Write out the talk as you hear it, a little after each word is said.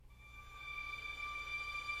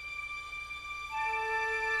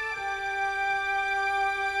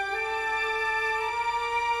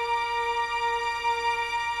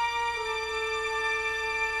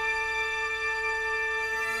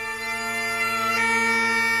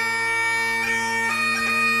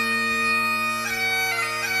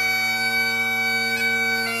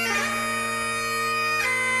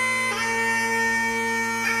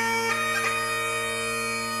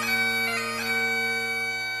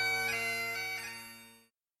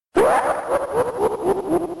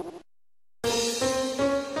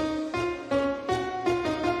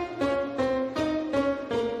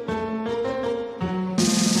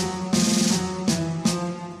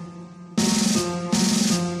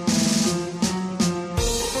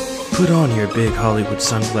Put on your big Hollywood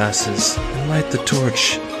sunglasses and light the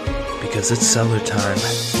torch, because it's cellar time.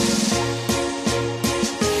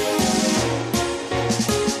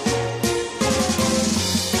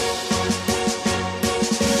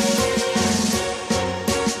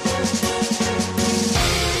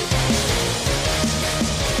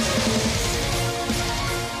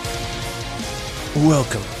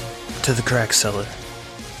 Welcome to the Crack Cellar,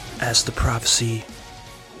 as the prophecy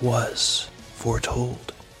was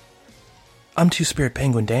foretold. I'm Two-Spirit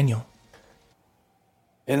Penguin Daniel.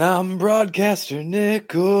 And I'm Broadcaster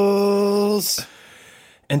Nichols.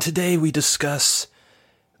 And today we discuss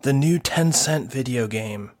the new Tencent video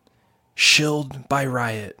game, shilled by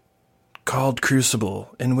Riot, called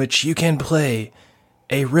Crucible, in which you can play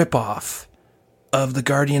a ripoff of the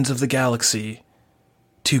Guardians of the Galaxy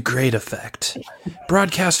to great effect.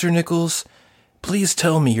 Broadcaster Nichols, please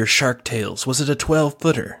tell me your Shark Tales. Was it a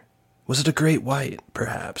 12-footer? Was it a great white,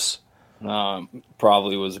 perhaps?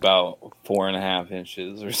 Probably was about 4.5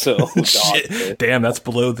 inches or so. Shit. Damn, that's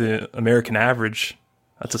below the American average.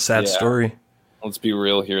 That's a sad story. Let's be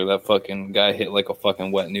real here. That fucking guy hit like a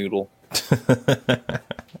fucking wet noodle.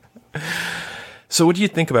 So what do you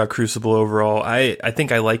think about Crucible overall? I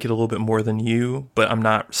think I like it a little bit more than you, but I'm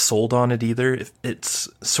not sold on it either. It's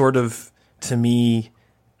sort of, to me,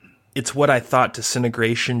 it's what I thought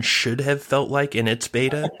Disintegration should have felt like in its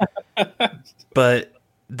beta. But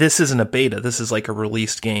this isn't a beta. This is like a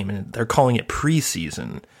released game, and they're calling it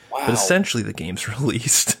preseason. Wow. But essentially the game's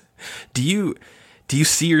released. Do you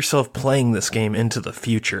see yourself playing this game into the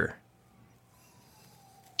future?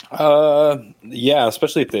 Yeah,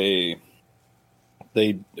 especially if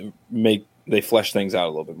they flesh things out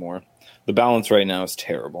a little bit more. The balance right now is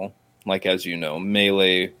terrible. Like, as you know,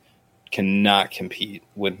 Melee cannot compete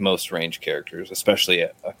with most range characters, especially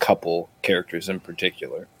a couple characters in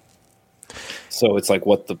particular. So it's like,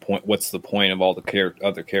 what's the point of all the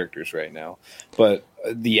other characters right now? But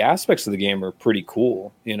the aspects of the game are pretty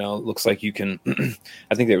cool. You know, it looks like you can,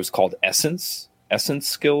 I think it was called essence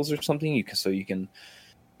skills or something. You can,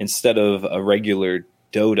 instead of a regular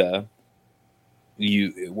Dota,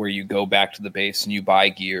 where you go back to the base and you buy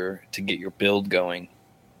gear to get your build going,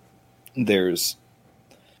 there's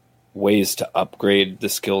ways to upgrade the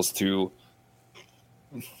skills through.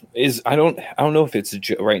 I don't know if it's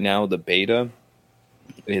right now the beta.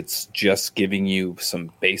 It's just giving you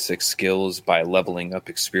some basic skills by leveling up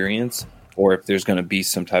experience, or if there's going to be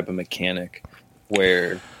some type of mechanic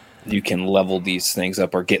where you can level these things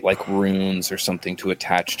up or get like runes or something to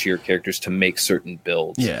attach to your characters to make certain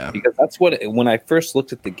builds. Yeah, because that's when I first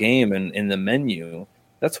looked at the game and in the menu,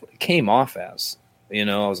 that's what it came off as. You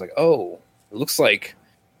know, I was like, oh, it looks like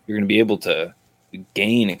you're going to be able to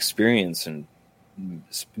gain experience and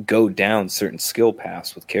go down certain skill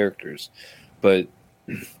paths with characters. But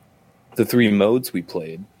the 3 modes we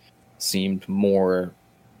played seemed more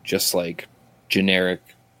just like generic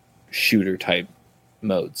shooter type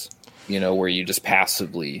modes, you know, where you just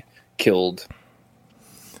passively killed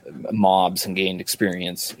mobs and gained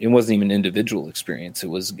experience. It wasn't even individual experience. It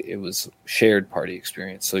was shared party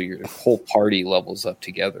experience. So your whole party levels up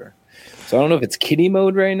together. So I don't know if it's kiddie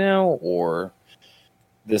mode right now or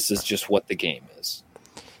this is just what the game is.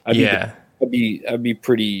 I'd be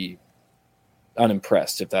pretty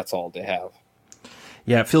unimpressed if that's all they have.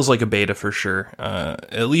 Yeah, it feels like a beta for sure.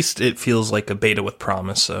 At least it feels like a beta with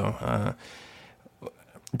promise. So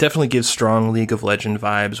definitely gives strong League of Legends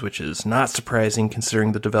vibes, which is not surprising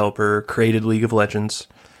considering the developer created League of Legends.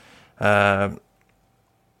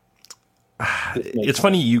 It's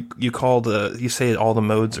funny you say all the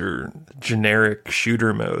modes are generic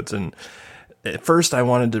shooter modes, and at first I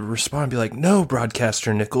wanted to respond and be like, no,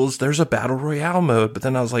 Broadcaster Nichols, there's a Battle Royale mode. But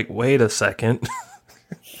then I was like, wait a second.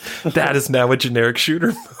 That is now a generic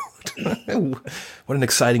shooter mode. What an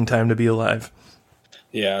exciting time to be alive.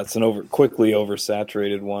 Yeah, it's an quickly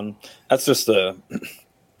oversaturated one. That's just the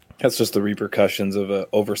repercussions of a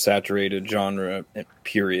oversaturated genre,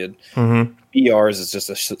 period. Mm-hmm. BRs is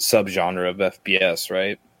just a subgenre of FPS,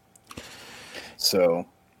 right? So...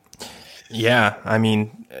 yeah, I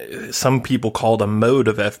mean, some people call it a mode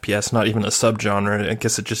of FPS, not even a subgenre. I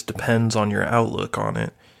guess it just depends on your outlook on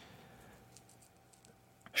it.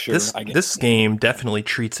 Sure, this game definitely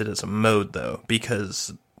treats it as a mode, though,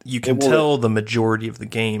 because you can tell the majority of the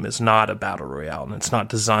game is not a battle royale, and it's not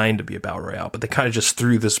designed to be a battle royale. But they kind of just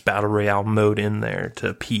threw this battle royale mode in there to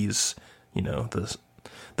appease, you know,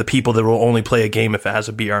 the people that will only play a game if it has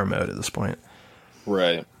a BR mode at this point.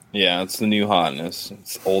 Right. Yeah, it's the new hotness.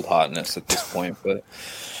 It's old hotness at this point, but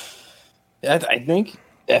I think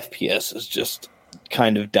FPS is just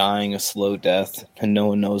kind of dying a slow death, and no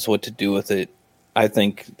one knows what to do with it. I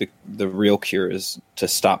think the real cure is to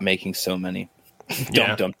stop making so many.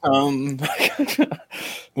 Yeah. Dum dum dum.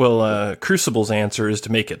 Well, Crucible's answer is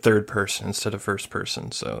to make it third person instead of first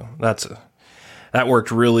person. So that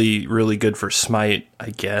worked really, really good for Smite, I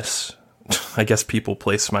guess. I guess people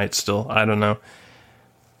play Smite still. I don't know.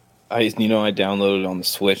 I downloaded it on the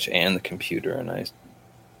Switch and the computer, and I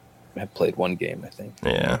have played one game, I think.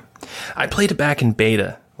 Yeah. I played it back in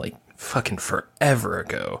beta, like fucking forever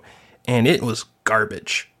ago, and it was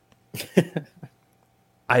garbage.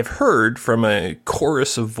 I've heard from a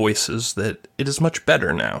chorus of voices that it is much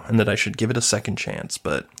better now, and that I should give it a second chance,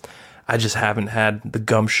 but I just haven't had the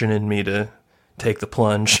gumption in me to take the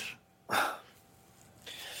plunge.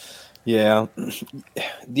 Yeah.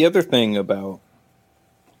 The other thing about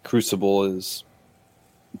Crucible is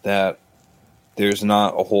that there's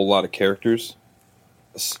not a whole lot of characters.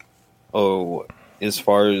 Oh, as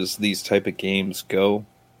far as these type of games go,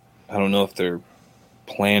 I don't know if they're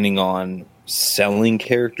planning on selling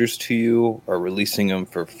characters to you or releasing them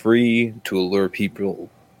for free to allure people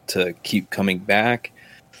to keep coming back.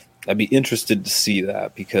 I'd be interested to see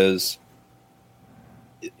that because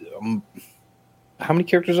how many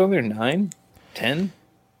characters are there? 9? 10?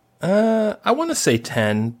 I want to say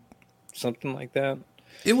 10. Something like that.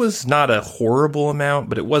 It was not a horrible amount,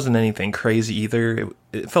 but it wasn't anything crazy either.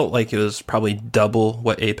 It felt like it was probably double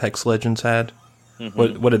what Apex Legends had.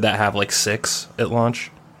 Mm-hmm. What did that have, like 6 at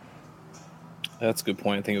launch? That's a good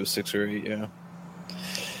point. I think it was 6 or 8,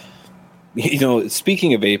 yeah.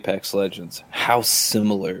 Speaking of Apex Legends, how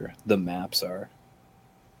similar the maps are.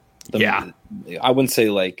 I wouldn't say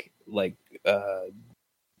like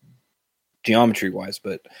geometry-wise,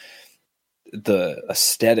 but the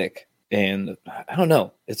aesthetic, and I don't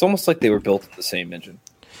know. It's almost like they were built in the same engine.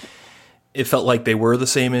 It felt like they were the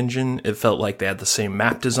same engine. It felt like they had the same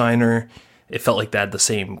map designer. It felt like they had the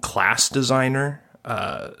same class designer.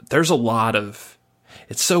 There's a lot of...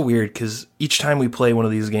 It's so weird because each time we play one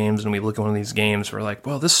of these games and we look at one of these games, we're like,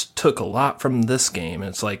 well, this took a lot from this game. And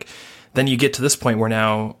it's like, then you get to this point where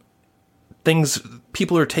now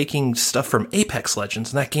people are taking stuff from Apex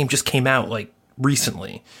Legends, and that game just came out like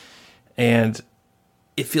recently. And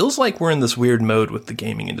it feels like we're in this weird mode with the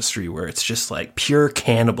gaming industry where it's just like pure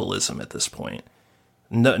cannibalism at this point.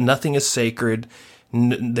 Nothing is sacred.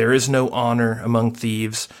 There is no honor among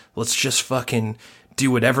thieves. Let's just fucking do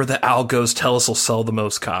whatever the algos tell us will sell the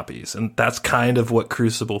most copies. And that's kind of what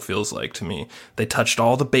Crucible feels like to me. They touched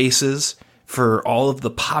all the bases for all of the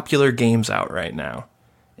popular games out right now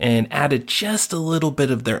and added just a little bit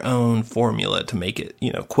of their own formula to make it,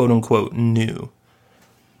 quote unquote, new.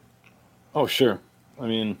 Oh, sure. I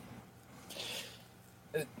mean,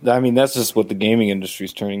 that's just what the gaming industry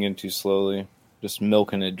is turning into slowly. Just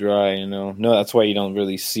milking it dry, No, that's why you don't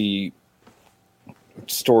really see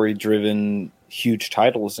story-driven, huge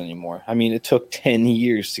titles anymore. I mean, it took 10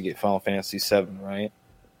 years to get Final Fantasy VII, right?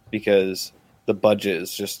 Because the budget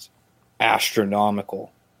is just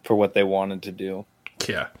astronomical for what they wanted to do.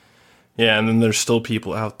 Yeah. Yeah, and then there's still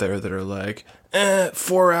people out there that are like,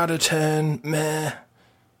 4 out of 10, meh.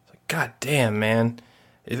 God damn, man.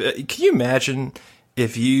 Can you imagine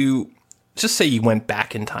if you, just say you went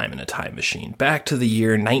back in time in a time machine, back to the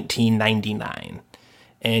year 1999,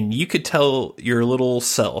 and you could tell your little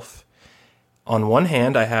self, on one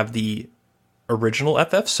hand, I have the original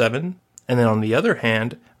FF7, and then on the other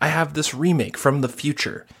hand, I have this remake from the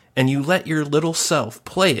future, and you let your little self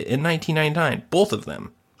play it in 1999, both of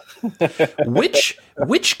them.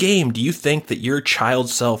 Which game do you think that your child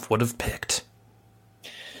self would have picked?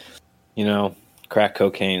 Crack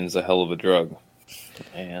cocaine is a hell of a drug,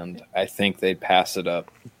 and I think they'd pass it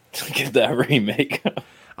up to get that remake.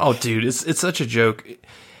 Oh, dude, it's such a joke.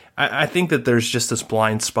 I think that there's just this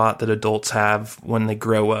blind spot that adults have when they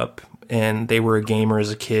grow up, and they were a gamer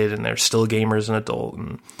as a kid, and they're still a gamer as an adult.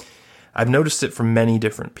 And I've noticed it from many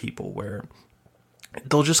different people where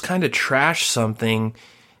they'll just kind of trash something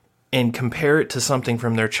and compare it to something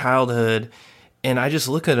from their childhood. And I just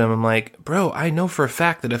look at them, I'm like, bro, I know for a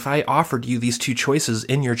fact that if I offered you these two choices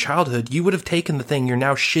in your childhood, you would have taken the thing you're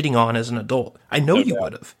now shitting on as an adult. I know you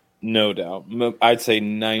would have. No doubt. I'd say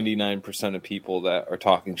 99% of people that are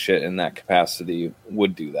talking shit in that capacity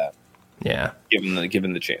would do that. Yeah. Given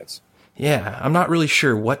the chance. Yeah, I'm not really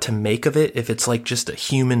sure what to make of it, if it's like just a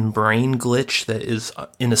human brain glitch that is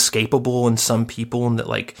inescapable in some people, and that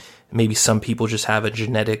like maybe some people just have a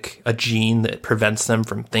gene that prevents them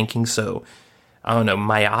from thinking so, I don't know,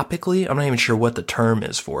 myopically? I'm not even sure what the term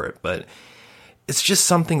is for it, but it's just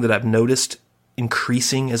something that I've noticed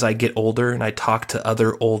increasing as I get older and I talk to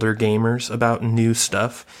other older gamers about new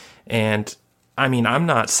stuff. And I mean, I'm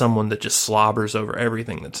not someone that just slobbers over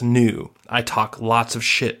everything that's new. I talk lots of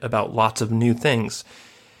shit about lots of new things.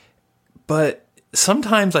 But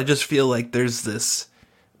sometimes I just feel like there's this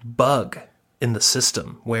bug in the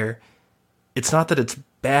system where it's not that it's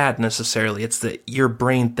bad necessarily, it's that your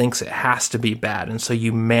brain thinks it has to be bad, and so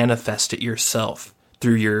you manifest it yourself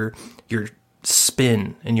through your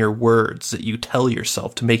spin and your words that you tell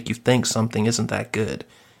yourself to make you think something isn't that good.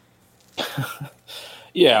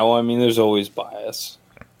 Yeah, well, I mean, there's always bias.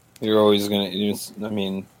 You're always going to, I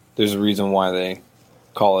mean, there's a reason why they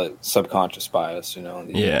call it subconscious bias, you know?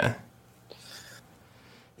 Yeah.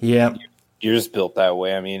 Yeah. You're just built that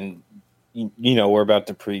way. I mean, you know, we're about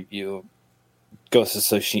to preview Ghost of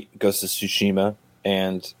Tsushima,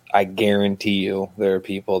 and I guarantee you there are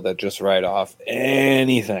people that just write off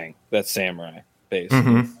anything that's samurai based.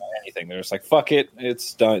 Mm-hmm. Anything. They're just like, fuck it,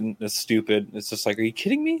 it's done, it's stupid. It's just like, are you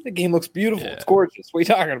kidding me? The game looks beautiful. Yeah. It's gorgeous. What are you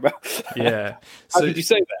talking about? Yeah. How did you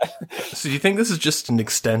say that? So do you think this is just an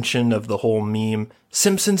extension of the whole meme,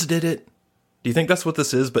 Simpsons did it? Do you think that's what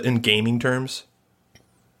this is, but in gaming terms?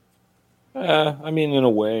 I mean, in a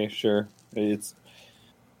way, sure. It's...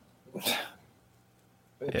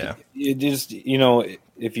 Yeah. It just, you know,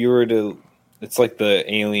 if you were to... It's like the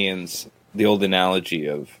aliens, the old analogy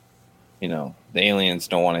of, you know, the aliens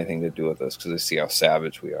don't want anything to do with us because they see how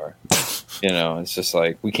savage we are. You know, it's just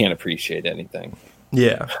like, we can't appreciate anything.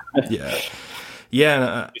 Yeah. Yeah.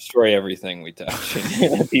 Yeah. Destroy everything we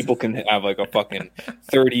touch. People can have like a fucking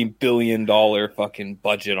 $30 billion fucking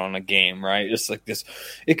budget on a game, right? Just like this.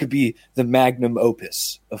 It could be the magnum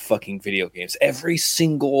opus of fucking video games. Every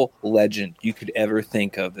single legend you could ever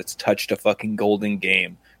think of that's touched a fucking golden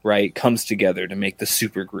game, right, comes together to make the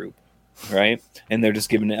super group, right? And they're just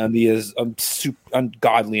giving it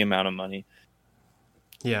ungodly amount of money.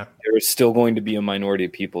 Yeah. There is still going to be a minority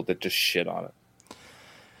of people that just shit on it.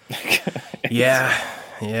 Yeah.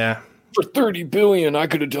 For $30 billion, I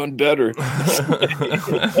could have done better.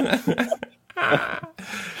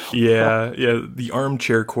 Yeah. The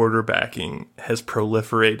armchair quarterbacking has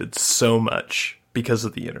proliferated so much because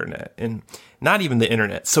of the internet, and not even the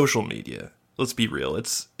internet, social media. Let's be real.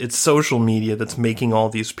 It's social media that's making all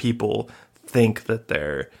these people think that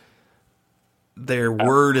their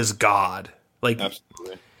word is God. Like,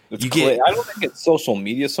 absolutely. I don't think it's social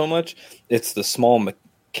media so much. It's the small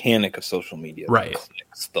mechanic of social media, right? The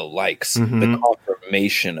clicks, the likes, the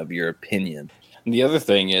confirmation of your opinion. And the other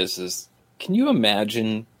thing is can you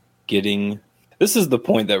imagine getting? This is the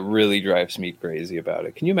point that really drives me crazy about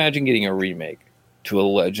it. Can you imagine getting a remake to a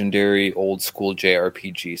legendary old school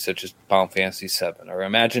JRPG such as Final Fantasy VII, or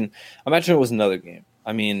imagine it was another game.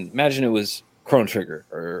 I mean, imagine it was Chrono Trigger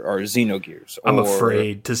or Xenogears. I'm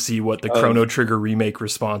afraid to see what the Chrono Trigger remake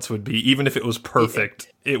response would be. Even if it was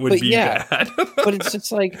perfect, it would be bad. But it's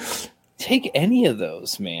just like, take any of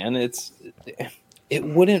those, man. It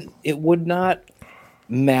would not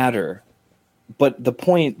matter. But the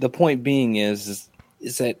point being is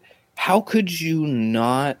that how could you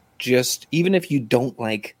not just, even if you don't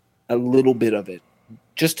like a little bit of it,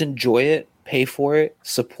 just enjoy it, pay for it,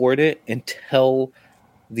 support it, and tell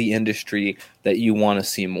the industry that you want to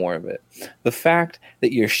see more of it. The fact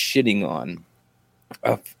that you're shitting on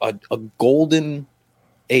a golden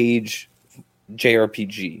age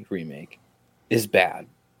JRPG remake is bad.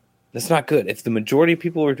 That's not good. If the majority of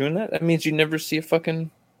people are doing that means you never see a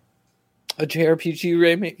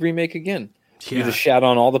JRPG remake again. Yeah. You just shout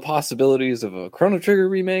on all the possibilities of a Chrono Trigger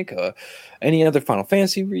remake, any other Final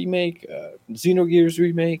Fantasy remake, Xenogears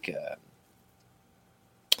remake.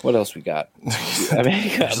 What else we got? I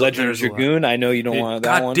mean, Legend of Dragoon. I know you don't want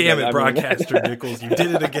that one. God damn it, Broadcaster Nichols. You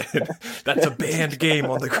did it again. That's a banned game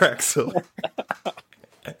on the Crack Cellar.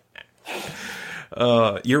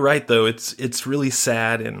 You're right, though. It's really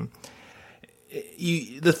sad. And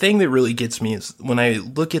the thing that really gets me is when I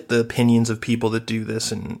look at the opinions of people that do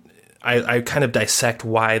this, and I kind of dissect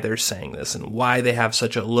why they're saying this and why they have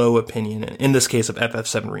such a low opinion, in this case of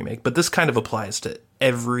FF7 Remake. But this kind of applies to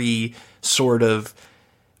every sort of,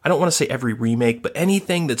 I don't want to say every remake, but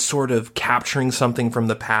anything that's sort of capturing something from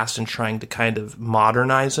the past and trying to kind of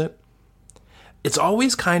modernize it. It's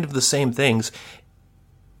always kind of the same things.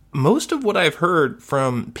 Most of what I've heard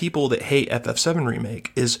from people that hate FF7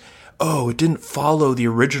 Remake is, oh, it didn't follow the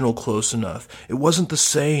original close enough. It wasn't the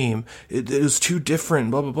same. It was too different,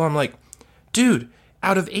 blah, blah, blah. I'm like, dude,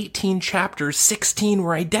 out of 18 chapters, 16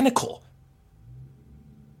 were identical.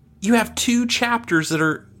 You have 2 chapters that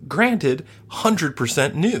are, granted,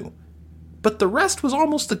 100% new. But the rest was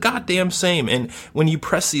almost the goddamn same. And when you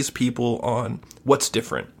press these people on what's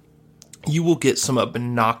different, you will get some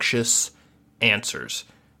obnoxious answers.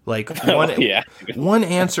 Like yeah. one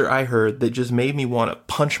answer I heard that just made me want to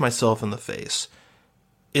punch myself in the face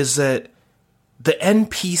is that the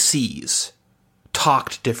NPCs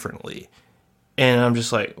talked differently. And I'm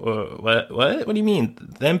just like, what? What do you mean?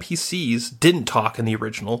 The NPCs didn't talk in the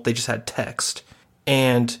original. They just had text.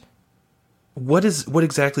 And what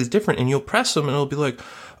exactly is different? And you'll press them and it'll be like,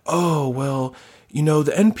 oh, well, you know,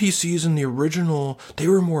 the NPCs in the original, they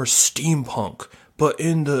were more steampunk. But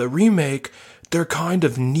in the remake, they're kind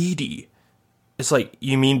of needy. It's like,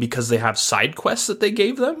 you mean because they have side quests that they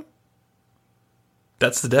gave them?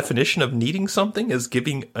 That's the definition of needing something, is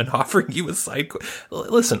offering you a side quest.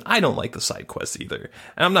 Listen, I don't like the side quests either.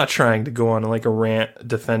 And I'm not trying to go on like a rant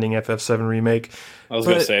defending FF7 Remake. I was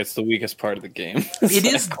going to say, it's the weakest part of the game.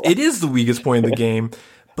 It is the weakest point of the game.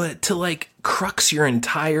 But to like crux your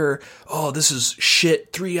entire, this is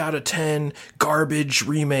shit, 3 out of 10, garbage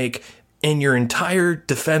remake, and your entire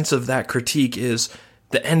defense of that critique is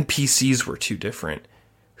the NPCs were too different.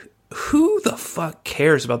 Who the fuck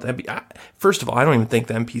cares about the NPCs? First of all, I don't even think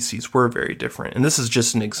the NPCs were very different. And this is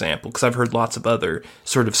just an example, because I've heard lots of other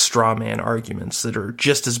sort of straw man arguments that are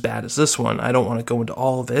just as bad as this one. I don't want to go into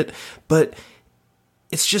all of it, but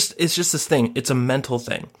it's just this thing. It's a mental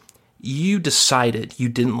thing. You decided you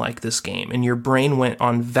didn't like this game, and your brain went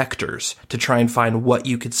on vectors to try and find what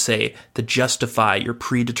you could say to justify your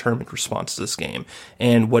predetermined response to this game.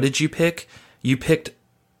 And what did you pick? You picked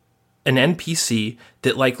an NPC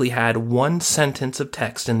that likely had one sentence of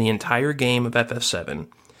text in the entire game of FF7,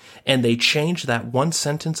 and they changed that one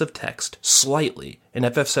sentence of text slightly in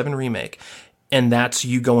FF7 Remake, and that's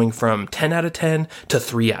you going from 10 out of 10 to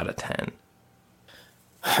 3 out of 10.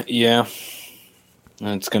 Yeah.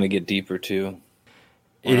 And it's going to get deeper too.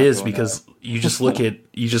 It is, because you just look at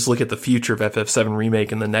the future of FF7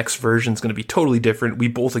 Remake, and the next version is going to be totally different. We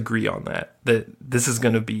both agree on that this is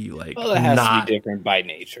going to be like, well, it has to be different by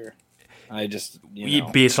nature. I just,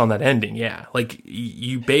 based on that ending, yeah. Like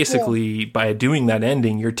you basically, by doing that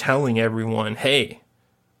ending, you're telling everyone, hey,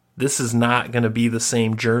 this is not going to be the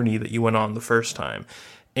same journey that you went on the first time.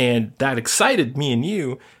 And that excited me and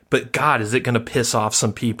you, but God, is it going to piss off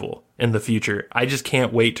some people in the future. I just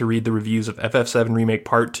can't wait to read the reviews of FF7 Remake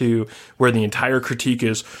Part 2, where the entire critique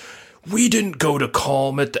is, we didn't go to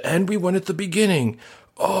Calm at the end, we went at the beginning.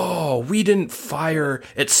 Oh, we didn't fire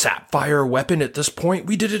at Sapphire weapon at this point,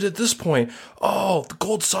 we did it at this point. Oh, the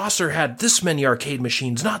Gold Saucer had this many arcade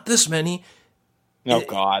machines, not this many. Oh,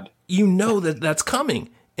 God. You know that's coming.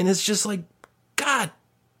 And it's just like, God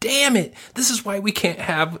damn it. This is why we can't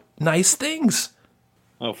have nice things.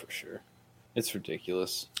 Oh, for sure. It's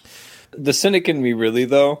ridiculous. The cynic in me, really,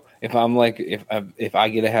 though, if I'm like, if I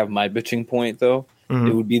get to have my bitching point, though,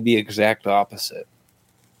 it would be the exact opposite.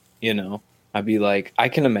 You know, I'd be like, I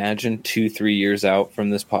can imagine 2-3 years out from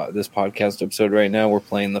this podcast episode right now, we're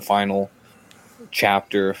playing the final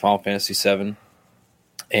chapter of Final Fantasy VII,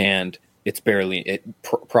 and it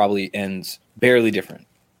probably ends barely different.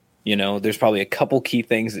 You know, there's probably a couple key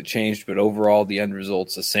things that changed, but overall the end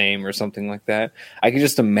result's the same or something like that. I can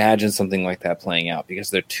just imagine something like that playing out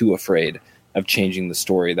because they're too afraid of changing the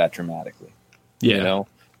story that dramatically. Yeah. You know,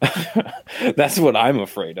 that's what I'm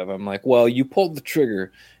afraid of. I'm like, well, you pulled the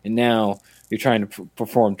trigger and now you're trying to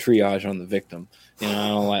perform triage on the victim. You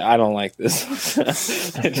know, I don't like this.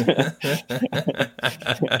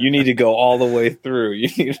 You need to go all the way through. You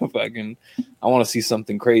need to I want to see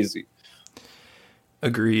something crazy.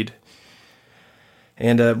 Agreed.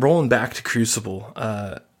 And rolling back to Crucible,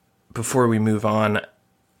 before we move on,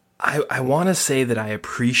 I want to say that I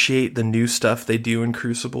appreciate the new stuff they do in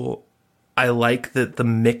Crucible. I like that the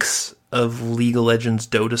mix of League of Legends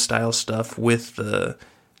Dota-style stuff with the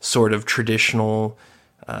sort of traditional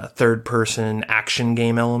third-person action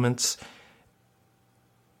game elements.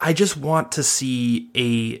 I just want to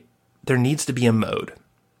see there needs to be a mode,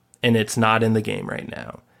 and it's not in the game right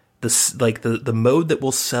now. The mode that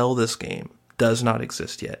will sell this game does not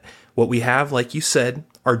exist yet. What we have, like you said,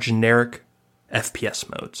 are generic FPS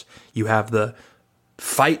modes. You have the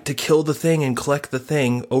fight to kill the thing and collect the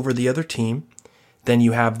thing over the other team. Then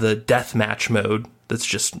you have the deathmatch mode that's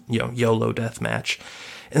just, YOLO deathmatch.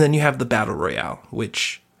 And then you have the Battle Royale,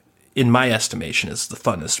 which, in my estimation, is the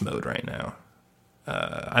funnest mode right now.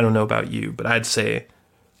 I don't know about you, but I'd say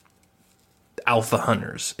Alpha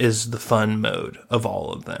Hunters is the fun mode of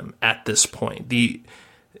all of them at this point.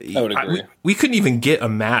 I would agree. We couldn't even get a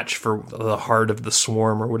match for the Heart of the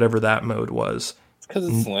Swarm or whatever that mode was. It's because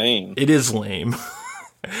it's lame. It is lame.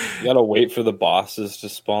 You gotta wait for the bosses to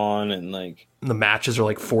spawn, and the matches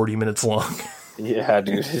are 40 minutes long. Yeah,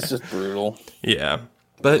 dude, it's just brutal. Yeah,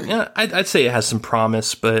 but yeah, I'd say it has some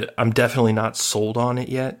promise, but I'm definitely not sold on it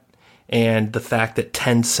yet. and the fact that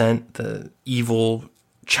Tencent, the evil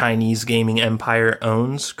Chinese gaming empire,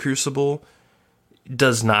 owns Crucible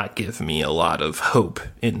does not give me a lot of hope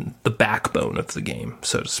in the backbone of the game,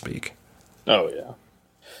 so to speak. Oh yeah,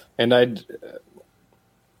 and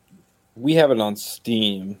we have it on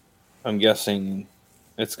Steam. I'm guessing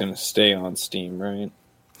it's going to stay on Steam, right?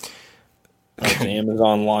 Like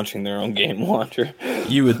Amazon launching their own game launcher.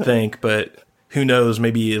 You would think, but who knows?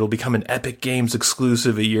 Maybe it'll become an Epic Games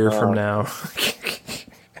exclusive a year from now.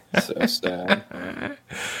 So sad.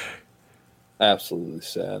 Absolutely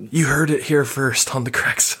sad. You heard it here first on the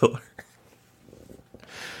Crack Cellar.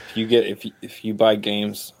 If you buy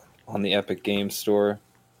games on the Epic Games Store,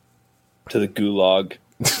 to the gulag.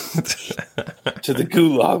 To the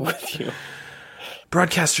gulag with you.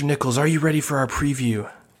 Broadcaster Nichols, are you ready for our preview?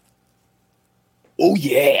 Oh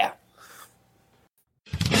yeah.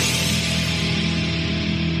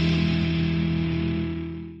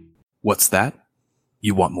 What's that?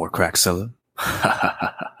 You want more Crack Cellar?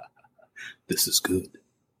 This is good.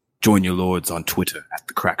 Join your lords on Twitter at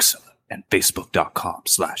The Crack Cellar and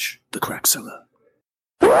Facebook.com/The Crack Cellar.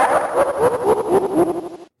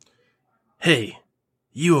 Hey,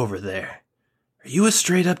 you over there. Are you a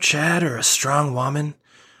straight-up Chad or a strong woman?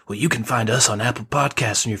 Well, you can find us on Apple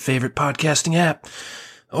Podcasts and your favorite podcasting app.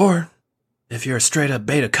 Or, if you're a straight-up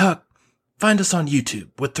beta cuck, find us on YouTube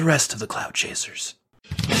with the rest of the Cloud Chasers.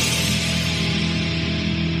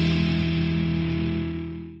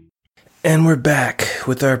 And we're back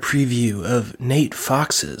with our preview of Nate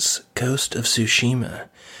Fox's Ghost of Tsushima.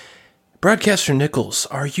 Broadcaster Nichols,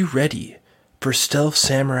 are you ready for stealth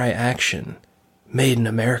samurai action made in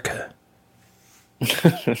America?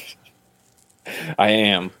 I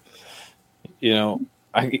am. You know,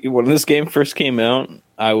 when this game first came out,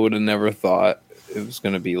 I would have never thought it was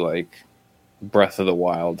going to be like Breath of the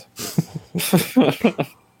Wild.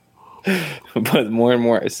 But more and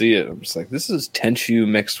more I see it, I'm just like, this is Tenchu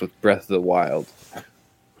mixed with Breath of the Wild,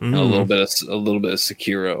 and a little bit of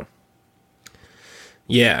Sekiro.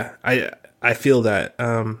 Yeah, I feel that.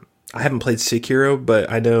 I haven't played Sekiro,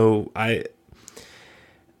 but I know I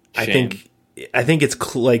think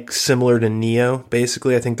it's like similar to Neo.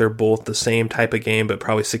 Basically, I think they're both the same type of game, but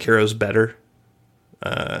probably Sekiro's better.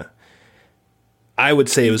 I would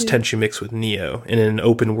say it was Tenchu mixed with Neo in an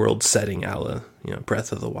open world setting, a la,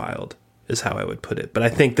 Breath of the Wild is how I would put it. But I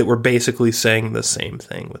think that we're basically saying the same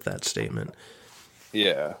thing with that statement.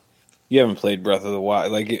 Yeah, you haven't played Breath of the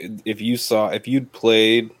Wild. Like if you'd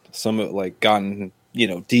played some of gotten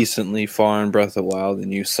decently far in Breath of the Wild,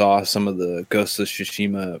 and you saw some of the Ghost of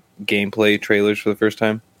Tsushima gameplay trailers for the first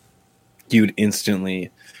time, you'd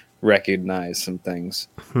instantly recognize some things.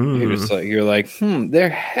 You're like, there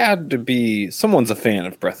had to be someone's a fan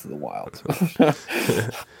of Breath of the Wild.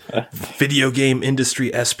 Video game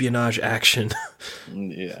industry espionage action.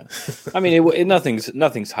 Yeah, I mean, nothing's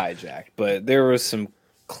hijacked, but there was some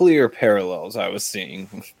clear parallels I was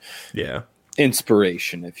seeing. Yeah,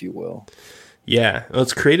 inspiration, if you will. Yeah, well,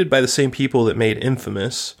 it's created by the same people that made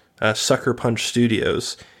Infamous, Sucker Punch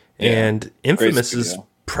Studios, and Infamous is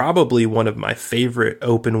probably one of my favorite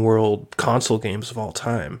open world console games of all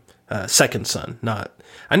time. Second Son,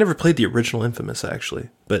 I never played the original Infamous actually,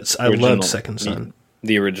 but I loved Second Son.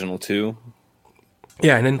 The original two?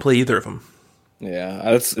 Yeah, I didn't play either of them. Yeah,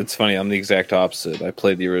 it's funny. I'm the exact opposite. I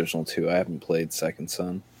played the original two. I haven't played Second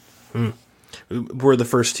Son. Were the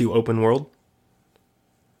first two open world?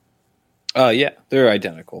 Yeah, they're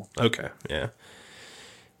identical. Okay, yeah.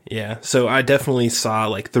 Yeah, so I definitely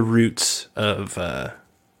saw the roots of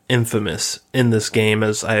Infamous in this game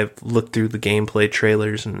as I've looked through the gameplay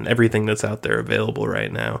trailers and everything that's out there available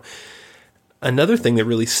right now. Another thing that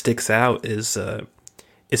really sticks out is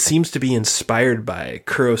it seems to be inspired by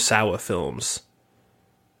Kurosawa films.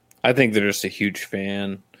 I think they're just a huge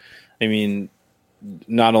fan. I mean,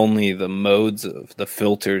 not only the modes of the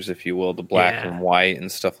filters, if you will, the black and white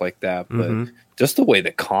and stuff like that, but just the way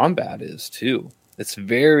the combat is too. It's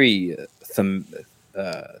very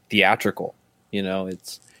theatrical. You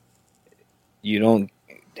don't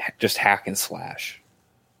just hack and slash.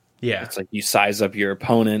 Yeah. It's like you size up your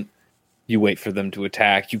opponent, you wait for them to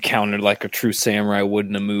attack, you counter like a true samurai would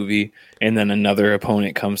in a movie, and then another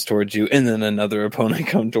opponent comes towards you, and then another opponent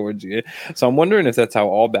comes towards you. So I'm wondering if that's how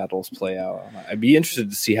all battles play out. I'd be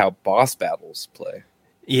interested to see how boss battles play.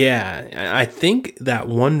 Yeah, I think that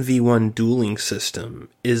 1v1 dueling system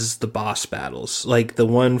is the boss battles. Like the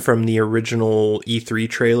one from the original E3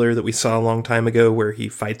 trailer that we saw a long time ago where he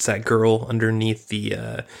fights that girl underneath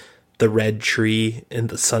the red tree in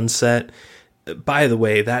the sunset. By the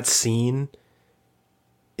way, that scene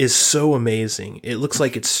is so amazing. It looks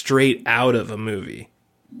like it's straight out of a movie.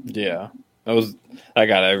 Yeah, I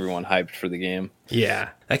got everyone hyped for the game. Yeah,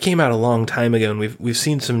 that came out a long time ago, and we've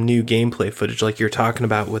seen some new gameplay footage, like you're talking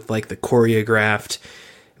about, with like the choreographed,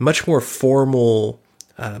 much more formal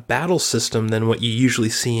battle system than what you usually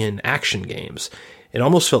see in action games. It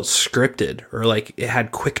almost felt scripted, or like it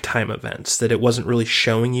had quick time events that it wasn't really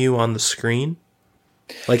showing you on the screen.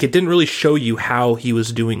 Like it didn't really show you how he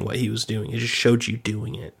was doing what he was doing. It just showed you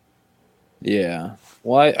doing it. Yeah.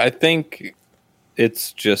 Well, I think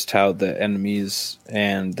it's just how the enemies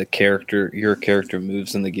and your character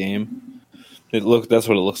moves in the game. That's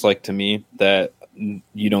what it looks like to me, that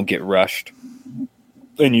you don't get rushed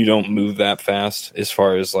and you don't move that fast as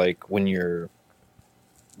far as like when you're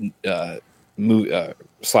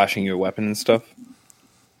slashing your weapon and stuff.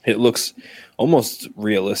 It looks almost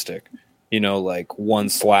realistic. Like one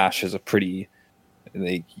slash is I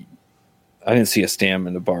didn't see a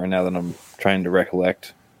stamina bar now that I'm trying to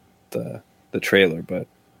recollect the trailer, but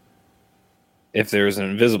if there was an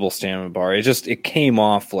invisible stamina bar, it came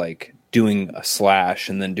off like doing a slash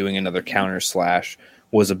and then doing another counter slash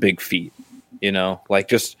was a big feat.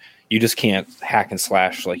 Like you just can't hack and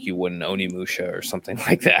slash like you would in Onimusha or something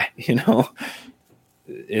like that.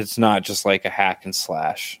 It's not just like a hack and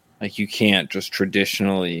slash. Like you can't just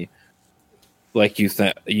traditionally, like you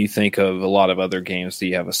think of a lot of other games that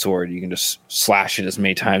you have a sword, you can just slash it as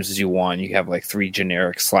many times as you want. You have like 3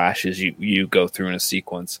 generic slashes you go through in a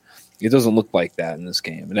sequence. It doesn't look like that in this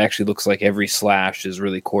game. It actually looks like every slash is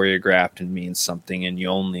really choreographed and means something, and you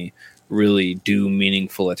only really do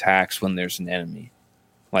meaningful attacks when there's an enemy.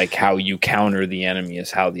 Like how you counter the enemy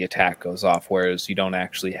is how the attack goes off, whereas you don't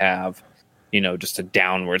actually have, just a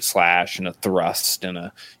downward slash and a thrust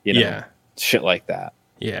and shit like that.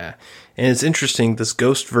 Yeah, and it's interesting, this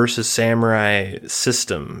Ghost versus Samurai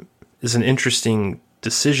system is an interesting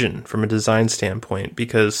decision from a design standpoint,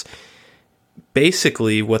 because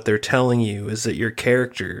basically what they're telling you is that your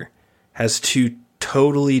character has 2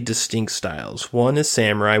 totally distinct styles. One is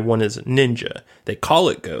samurai, one is ninja. They call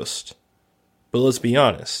it Ghost, but let's be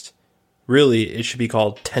honest, really it should be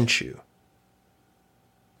called Tenchu.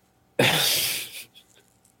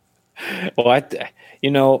 Well,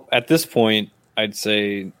 at this point, I'd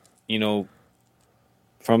say,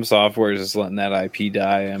 From Software is just letting that IP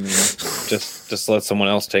die. I mean, just let someone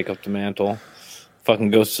else take up the mantle.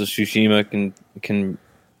 Fucking Ghost of Tsushima can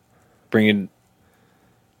bring it,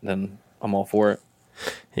 then I'm all for it.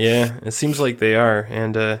 Yeah, it seems like they are.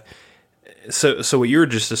 And so what you were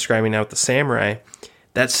just describing now with the samurai,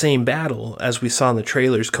 that same battle, as we saw in the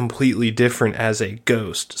trailer, is completely different as a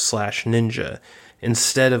ghost / ninja.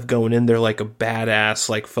 Instead of going in there like a badass,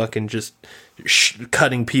 like fucking just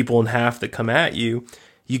cutting people in half that come at you,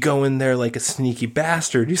 you go in there like a sneaky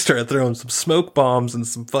bastard. You start throwing some smoke bombs and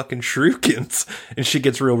some fucking shurikens, and shit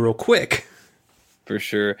gets real quick. For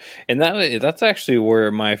sure. And that's actually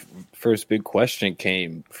where my first big question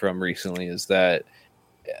came from recently, is that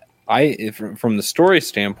from the story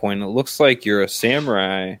standpoint, it looks like you're a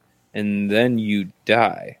samurai and then you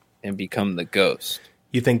die and become the ghost.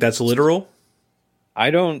 You think that's literal? I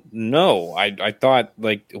don't know. I thought,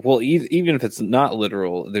 like, well, even if it's not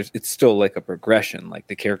literal, it's still like a progression. Like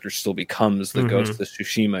the character still becomes the Ghost of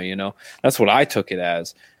Tsushima. That's what I took it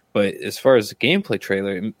as. But as far as the gameplay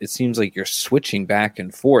trailer, it seems like you're switching back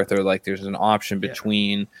and forth, or like there's an option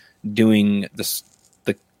between doing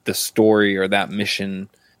the story or that mission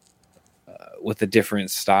with a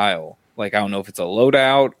different style. Like I don't know if it's a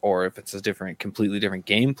loadout or if it's a completely different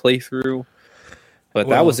gameplay through. But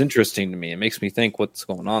that was interesting to me. It makes me think what's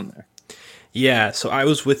going on there. Yeah, so I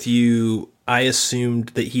was with you. I assumed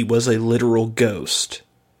that he was a literal ghost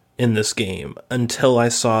in this game until I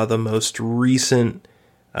saw the most recent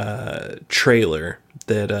trailer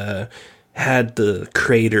that had the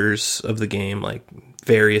creators of the game, like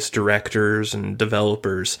various directors and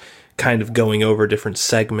developers, kind of going over different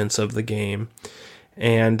segments of the game.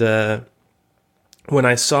 And when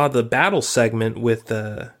I saw the battle segment with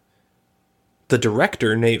the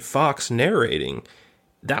director, Nate Fox, narrating,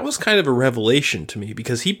 that was kind of a revelation to me,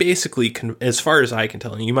 because he basically, as far as I can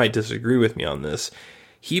tell, and you might disagree with me on this,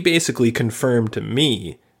 he basically confirmed to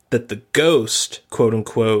me that the ghost, quote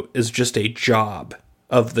unquote, is just a job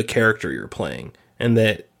of the character you're playing, and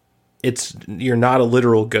that you're not a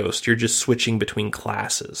literal ghost, you're just switching between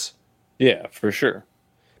classes. Yeah, for sure.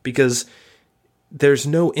 Because there's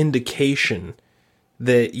no indication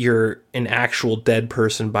that you're an actual dead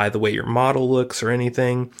person by the way your model looks or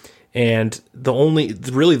anything. And the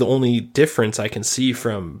only difference I can see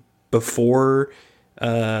from before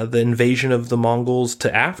the invasion of the Mongols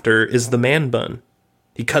to after is the man bun.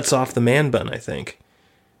 He cuts off the man bun, I think.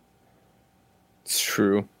 It's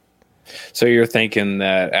true. So you're thinking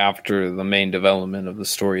that after the main development of the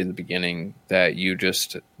story in the beginning, that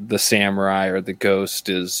the samurai or the ghost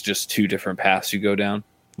is just two different paths you go down?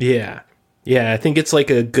 Yeah. Yeah, I think it's like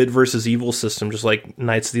a good versus evil system, just like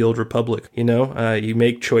Knights of the Old Republic. You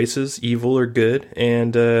make choices, evil or good,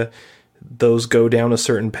 and those go down a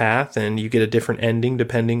certain path, and you get a different ending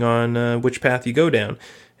depending on which path you go down.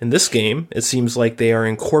 In this game, it seems like they are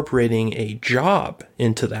incorporating a job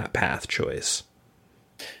into that path choice.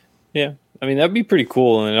 Yeah, I mean, that'd be pretty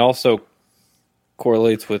cool, and it also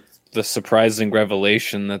correlates with the surprising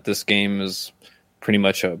revelation that this game is pretty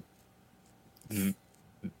much a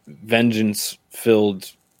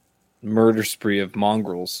vengeance-filled murder spree of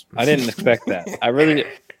mongrels. I didn't expect that. I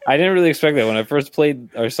didn't really expect that when I first played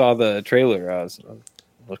or saw the trailer. I was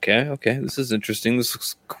okay, this is interesting. This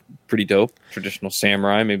looks pretty dope. Traditional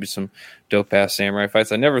samurai, maybe some dope-ass samurai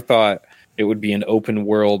fights. I never thought it would be an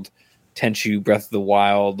open-world Tenchu Breath of the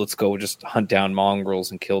Wild. Let's go just hunt down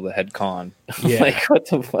mongrels and kill the head con. Yeah. Like, what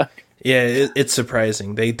the fuck? Yeah, it's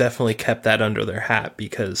surprising. They definitely kept that under their hat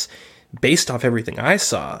because based off everything I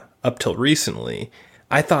saw up till recently,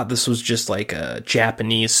 I thought this was just like a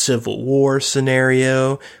Japanese Civil War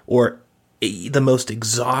scenario, or the most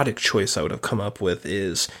exotic choice I would have come up with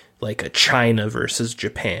is like a China versus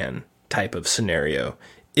Japan type of scenario.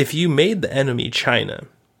 If you made the enemy China,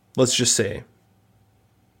 let's just say,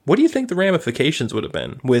 what do you think the ramifications would have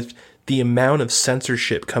been with the amount of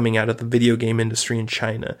censorship coming out of the video game industry in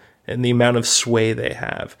China and the amount of sway they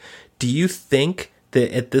have? Do you think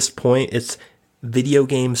that at this point it's video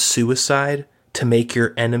game suicide to make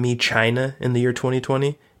your enemy China in the year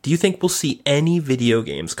 2020? Do you think we'll see any video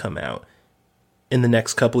games come out in the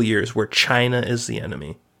next couple years where China is the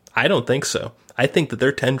enemy? I don't think so. I think that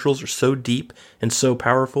their tendrils are so deep and so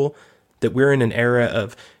powerful that we're in an era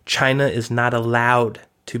of China is not allowed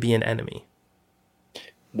to be an enemy.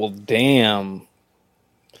 Well, damn.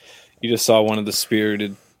 You just saw one of the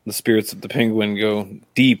spirits of the penguin go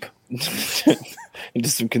deep into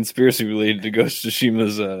some conspiracy related to Ghost of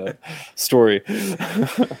Tsushima's story.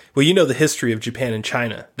 Well, you know the history of Japan and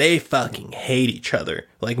China. They fucking hate each other,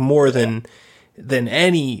 like more than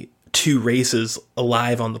any two races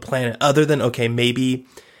alive on the planet, other than, okay, maybe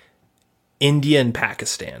India and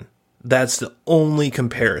Pakistan. That's the only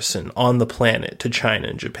comparison on the planet to China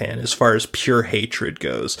and Japan as far as pure hatred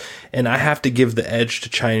goes. And I have to give the edge to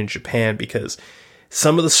China and Japan because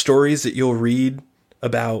some of the stories that you'll read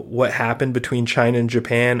about what happened between China and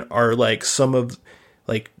Japan are like some of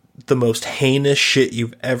like the most heinous shit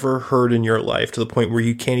you've ever heard in your life, to the point where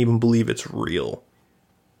you can't even believe it's real.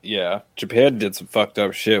 Yeah, Japan did some fucked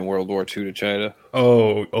up shit in World War II to China.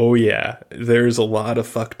 Oh yeah. There's a lot of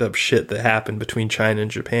fucked up shit that happened between China and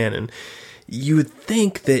Japan, and you would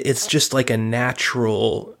think that it's just like a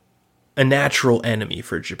natural enemy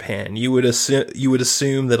for Japan. You would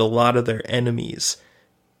assume that a lot of their enemies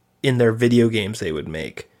in their video games they would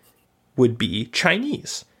make would be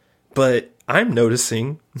Chinese. But I'm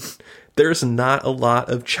noticing there's not a lot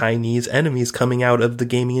of Chinese enemies coming out of the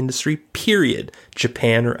gaming industry, period,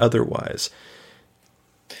 Japan or otherwise.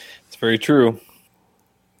 It's very true.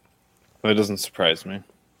 That doesn't surprise me.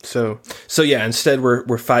 So yeah, instead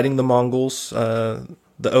we're fighting the Mongols, the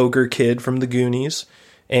ogre kid from the Goonies,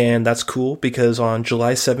 and that's cool because on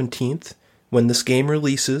July 17th, when this game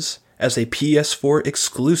releases as a PS4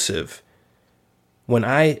 exclusive, when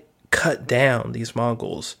I cut down these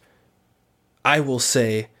Mongols, I will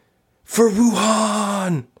say, for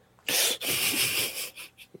Wuhan!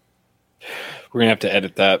 We're going to have to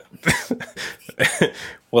edit that.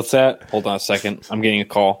 What's that? Hold on a second. I'm getting a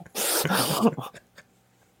call.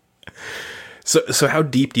 So how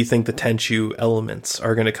deep do you think the Tenchu elements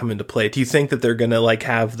are going to come into play? Do you think that they're going to like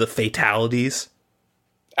have the fatalities?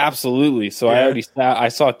 Absolutely. So yeah. I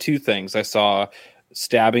saw two things. I saw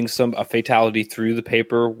stabbing a fatality through the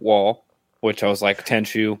paper wall, which I was like,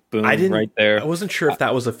 Tenchu, boom, right there. I wasn't sure if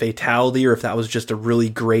that was a fatality or if that was just a really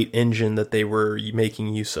great engine that they were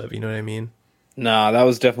making use of. You know what I mean? No, that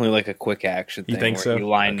was definitely like a quick action thing. You think so? You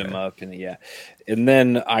lined them up, and yeah. And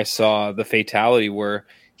then I saw the fatality where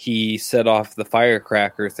he set off the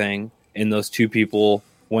firecracker thing, and those two people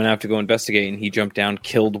went out to go investigate, and he jumped down,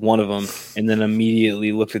 killed one of them, and then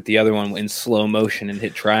immediately looked at the other one in slow motion and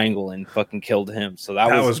hit triangle and fucking killed him. So that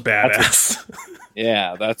was badass.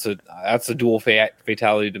 That's a dual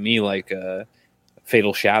fatality to me, like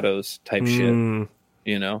Fatal Shadows type shit,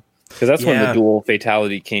 you know? Because that's when the dual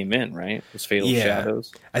fatality came in, right? It was Fatal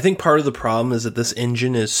Shadows. I think part of the problem is that this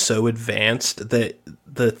engine is so advanced that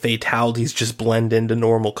the fatalities just blend into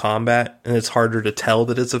normal combat, and it's harder to tell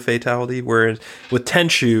that it's a fatality. Whereas with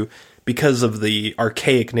Tenchu, because of the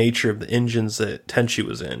archaic nature of the engines that Tenchi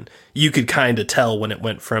was in, you could kind of tell when it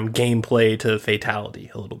went from gameplay to fatality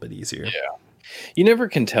a little bit easier. Yeah. You never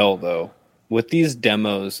can tell, though. With these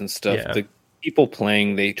demos and stuff, the people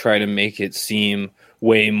playing, they try to make it seem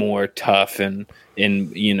way more tough and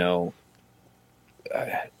you know,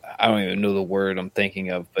 I don't even know the word I'm thinking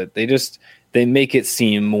of, but they make it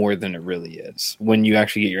seem more than it really is. When you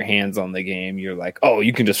actually get your hands on the game, you're like, oh,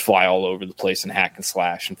 you can just fly all over the place and hack and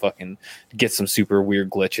slash and fucking get some super weird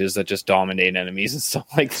glitches that just dominate enemies and stuff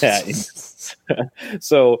like that.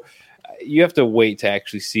 So you have to wait to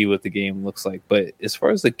actually see what the game looks like. But as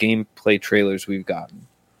far as the gameplay trailers we've gotten,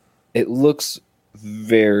 it looks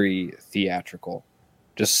very theatrical,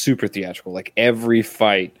 just super theatrical. Like every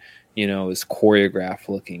fight, you know, is choreographed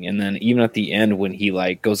looking. And then even at the end when he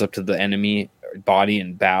like goes up to the enemy body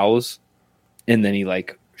and bows, and then he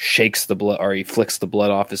like shakes the blood, or he flicks the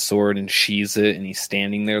blood off his sword and sheathes it, and he's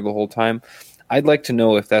standing there the whole time. I'd like to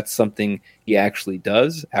know if that's something he actually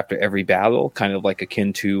does after every battle, kind of like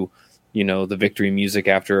akin to, you know, the victory music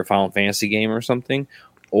after a Final Fantasy game or something,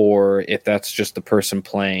 or if that's just the person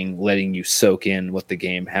playing letting you soak in what the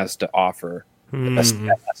game has to offer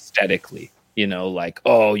aesthetically. You know, like,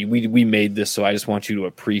 oh, we made this, so I just want you to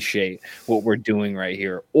appreciate what we're doing right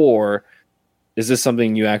here. Or is this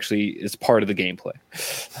something you actually is part of the gameplay?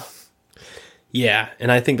 Yeah,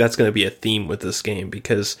 and I think that's going to be a theme with this game,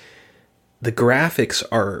 because the graphics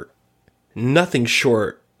are nothing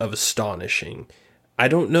short of astonishing. I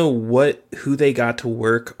don't know who they got to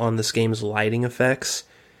work on this game's lighting effects,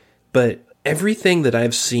 but everything that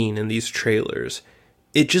I've seen in these trailers,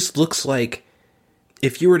 it just looks like,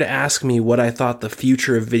 if you were to ask me what I thought the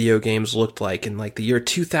future of video games looked like in like the year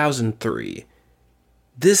 2003,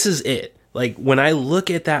 this is it. Like when I look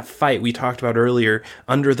at that fight we talked about earlier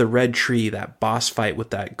under the red tree, that boss fight with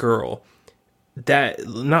that girl, that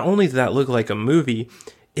not only did that look like a movie,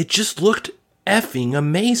 it just looked effing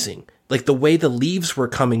amazing. Like the way the leaves were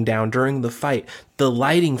coming down during the fight, the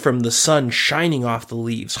lighting from the sun shining off the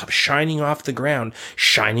leaves, shining off the ground,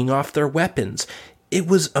 shining off their weapons. It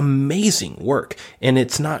was amazing work, and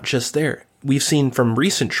it's not just there. We've seen from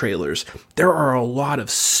recent trailers, there are a lot of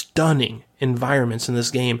stunning environments in this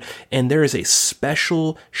game, and there is a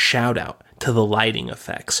special shout out to the lighting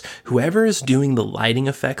effects. Whoever is doing the lighting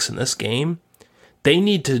effects in this game, they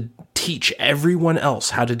need to teach everyone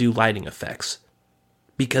else how to do lighting effects,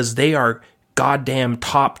 because they are goddamn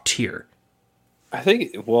top tier. I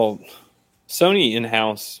think, well, Sony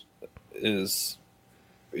in-house is...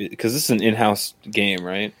 because this is an in-house game,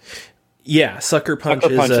 right? Yeah, Sucker Punch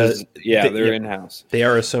is they're in-house. They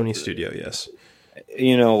are a Sony studio, yes.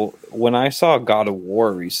 You know, when I saw God of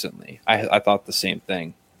War recently, I thought the same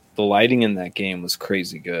thing. The lighting in that game was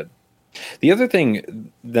crazy good. The other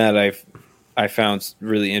thing that I found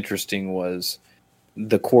really interesting was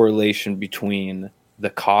the correlation between the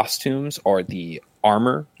costumes or the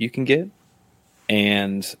armor you can get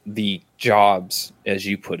and the jobs, as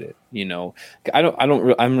you put it. You know, I'm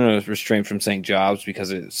going to restrain from saying jobs,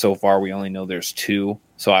 because so far we only know there's two.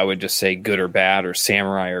 So I would just say good or bad, or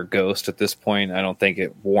samurai or ghost at this point. I don't think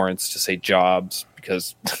it warrants to say jobs,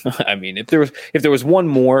 because I mean, if there was one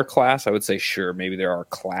more class, I would say sure, maybe there are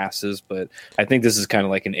classes, but I think this is kind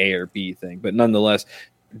of like an A or B thing. But nonetheless,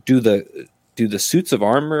 do the suits of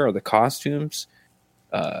armor or the costumes,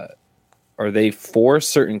 are they for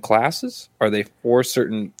certain classes? Are they for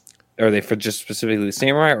just specifically the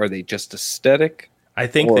samurai? Or are they just aesthetic? I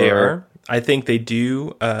think they are. I think they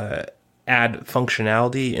do add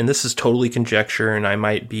functionality, and this is totally conjecture, and I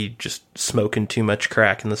might be just smoking too much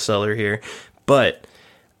crack in the cellar here. But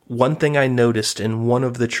one thing I noticed in one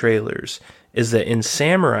of the trailers is that in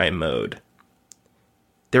samurai mode,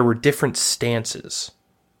 there were different stances.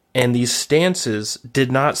 And these stances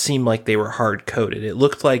did not seem like they were hard-coded. It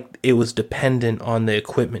looked like it was dependent on the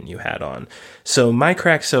equipment you had on. So my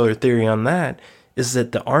Crack Cellar theory on that is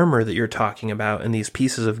that the armor that you're talking about and these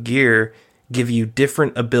pieces of gear give you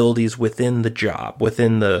different abilities within the job,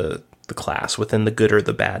 within the class, within the good or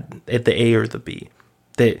the bad, at the A or the B.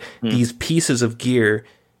 That these pieces of gear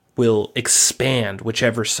will expand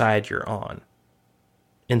whichever side you're on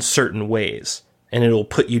in certain ways, and it'll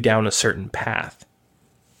put you down a certain path.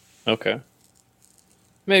 Okay.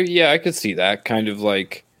 Maybe, yeah, I could see that. Kind of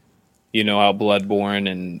like, you know, how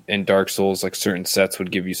Bloodborne and Dark Souls, like certain sets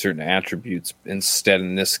would give you certain attributes. Instead,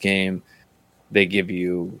 in this game, they give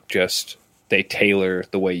you they tailor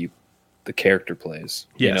the way the character plays.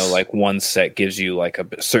 Yes. You know, like one set gives you like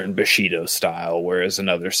a certain Bushido style, whereas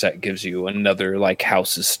another set gives you another like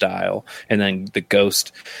House's style. And then the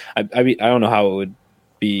Ghost, I mean, I don't know how it would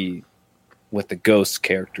be with the Ghost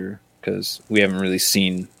character. because we haven't really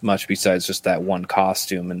seen much besides just that one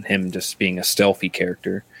costume and him just being a stealthy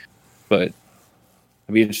character. But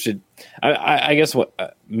I'd be interested. I guess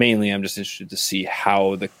what mainly I'm just interested to see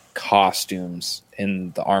how the costumes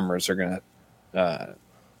and the armors are going to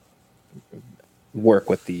work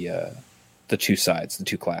with the two sides, the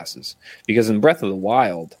two classes. Because in Breath of the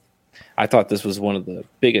Wild, I thought this was one of the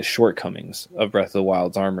biggest shortcomings of Breath of the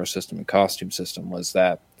Wild's armor system and costume system, was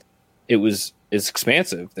that it's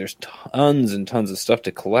expansive. There's tons and tons of stuff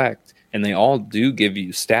to collect, and they all do give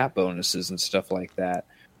you stat bonuses and stuff like that.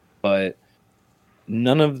 But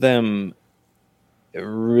none of them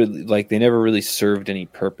really, like, they never really served any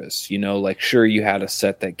purpose. You know, like, sure, you had a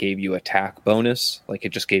set that gave you attack bonus, like it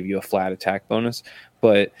just gave you a flat attack bonus,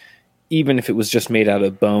 but even if it was just made out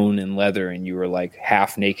of bone and leather and you were like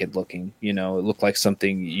half naked looking, you know, it looked like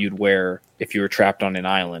something you'd wear if you were trapped on an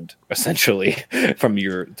island, essentially, from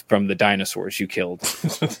the dinosaurs you killed.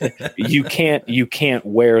 You can't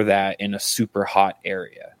wear that in a super hot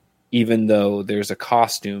area, even though there's a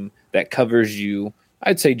costume that covers you,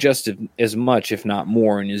 I'd say just as much, if not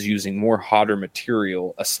more, and is using more hotter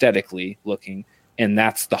material aesthetically looking. And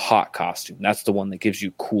that's the hot costume. That's the one that gives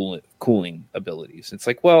you cooling abilities. It's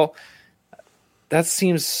like, well, that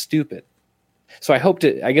seems stupid. So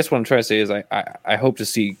I guess what I'm trying to say is I hope to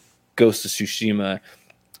see Ghost of Tsushima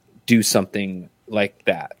do something like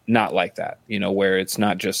that. Not like that, you know, where it's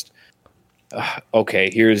not just, okay,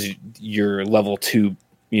 here's your level 2,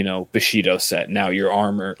 you know, Bushido set. Now your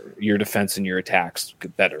armor, your defense, and your attacks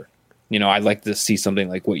get better. You know, I'd like to see something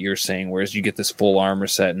like what you're saying, whereas you get this full armor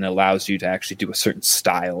set and it allows you to actually do a certain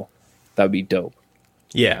style. That would be dope.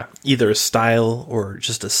 Yeah, either a style or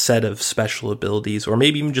just a set of special abilities, or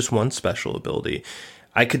maybe even just one special ability.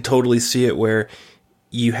 I could totally see it where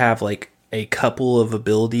you have like a couple of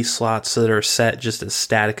ability slots that are set just as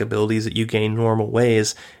static abilities that you gain normal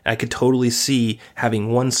ways. I could totally see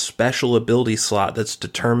having one special ability slot that's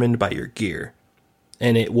determined by your gear.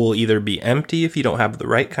 And it will either be empty if you don't have the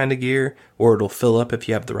right kind of gear, or it'll fill up if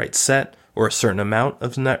you have the right set, or a certain amount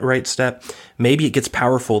of that right step. Maybe it gets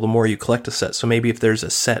powerful the more you collect a set. So maybe if there's a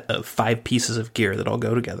set of 5 pieces of gear that all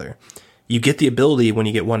go together, you get the ability when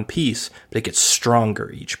you get one piece, but it gets stronger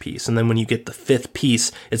each piece. And then when you get the 5th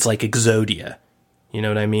piece, it's like Exodia. You know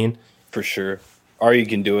what I mean? For sure. Or you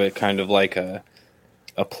can do it kind of like a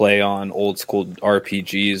play on old school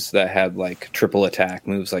RPGs that had like triple attack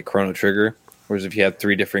moves like Chrono Trigger. Whereas if you had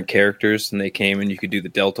 3 different characters and they came and you could do the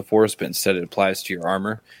Delta Force, but instead it applies to your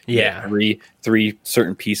armor. Yeah. Three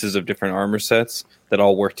certain pieces of different armor sets that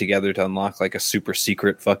all work together to unlock like a super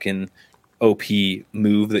secret fucking OP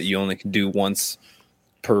move that you only can do once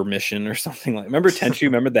per mission or something. Like, remember Tenchu?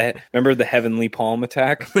 remember the Heavenly Palm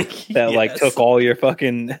attack that Yes. like took all your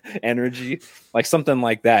fucking energy? Like something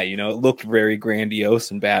like that, you know? It looked very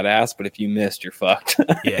grandiose and badass, but if you missed, you're fucked.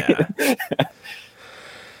 Yeah.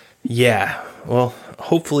 Yeah, well,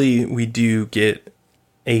 hopefully we do get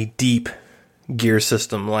a deep gear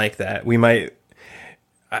system like that. We might,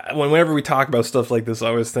 whenever we talk about stuff like this, I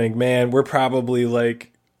always think, man, we're probably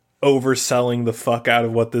like overselling the fuck out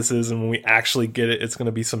of what this is, and when we actually get it, it's going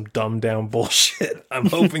to be some dumbed down bullshit. I'm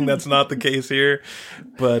hoping that's not the case here,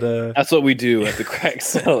 but that's what we do at the Crack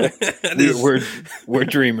Cellar. We're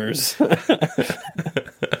dreamers.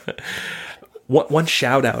 One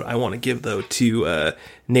shout out I want to give though to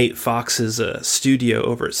Nate Fox's studio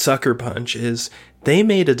over at Sucker Punch is they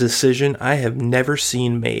made a decision I have never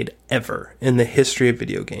seen made ever in the history of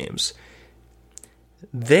video games.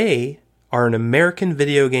 They are an American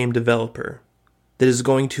video game developer that is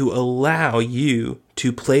going to allow you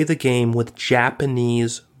to play the game with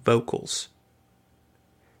Japanese vocals.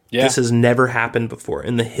 Yeah. This has never happened before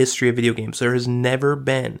in the history of video games. There has never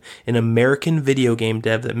been an American video game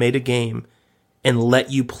dev that made a game and let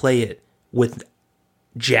you play it with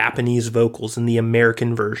Japanese vocals in the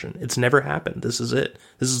American version. It's never happened. This is it.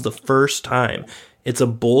 This is the first time. It's a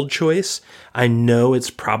bold choice. I know it's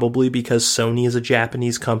probably because Sony is a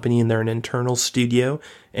Japanese company and they're an internal studio,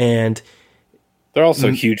 and they're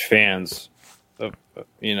also huge fans of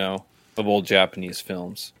old Japanese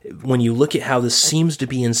films. When you look at how this seems to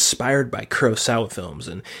be inspired by Kurosawa films,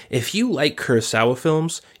 and if you like Kurosawa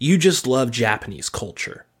films, you just love Japanese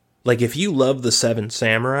culture. Like, if you love the Seven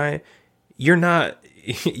Samurai, you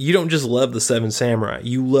don't just love the Seven Samurai.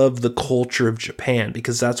 You love the culture of Japan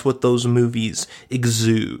because that's what those movies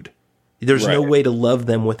exude. There's no way to love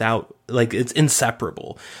them without, like, it's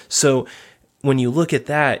inseparable. So when you look at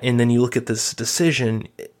that and then you look at this decision,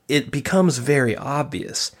 it becomes very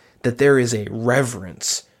obvious that there is a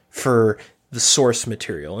reverence for the source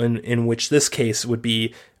material, in which this case would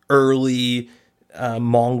be early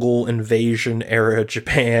Mongol invasion era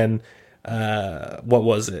Japan. What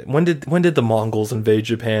was it? When did the Mongols invade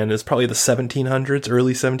Japan? It's probably the 1700s,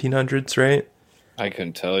 early 1700s, right? I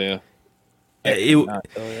couldn't tell you. It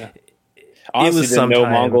Honestly, was didn't know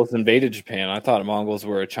sometime. Mongols invaded Japan. I thought Mongols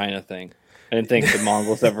were a China thing. I didn't think the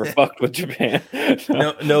Mongols ever fucked with Japan.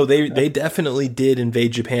 No, they definitely did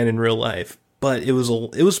invade Japan in real life, but it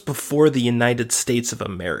was before the United States of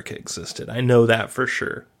America existed. I know that for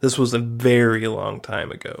sure. This was a very long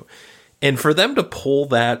time ago. And for them to pull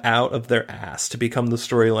that out of their ass to become the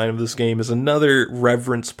storyline of this game is another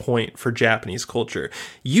reverence point for Japanese culture.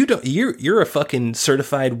 You're a fucking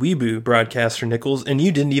certified weeboo, Broadcaster Nichols, and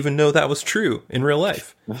you didn't even know that was true in real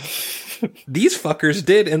life. These fuckers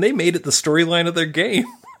did, and they made it the storyline of their game.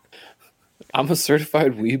 I'm a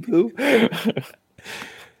certified weeboo?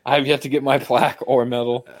 I have yet to get my plaque or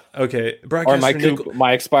medal. Okay, or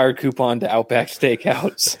my expired coupon to Outback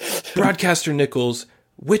Steakhouse. Broadcaster Nichols,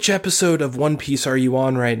 which episode of One Piece are you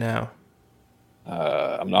on right now?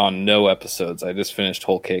 I'm on no episodes. I just finished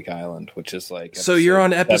Whole Cake Island, which is like... So you're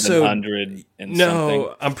on episode... 700 and no, something.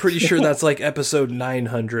 I'm pretty sure that's like episode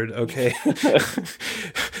 900, okay?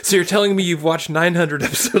 So you're telling me you've watched 900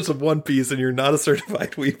 episodes of One Piece and you're not a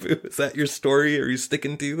certified weeboo? Is that your story? Are you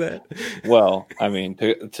sticking to that? Well, I mean,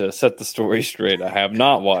 to set the story straight, I have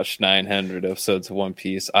not watched 900 episodes of One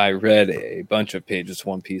Piece. I read a bunch of pages of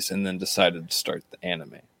One Piece and then decided to start the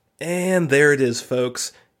anime. And there it is,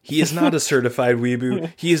 folks. He is not a certified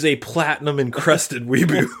weeboo. He is a platinum-encrusted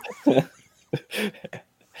weeboo. It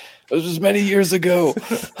was just many years ago.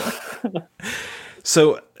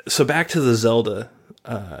 So back to the Zelda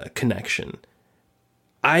connection.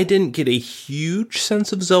 I didn't get a huge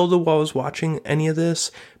sense of Zelda while I was watching any of this,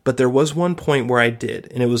 but there was one point where I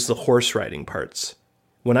did, and it was the horse riding parts.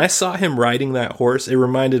 When I saw him riding that horse, it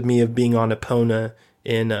reminded me of being on Epona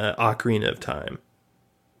in Ocarina of Time.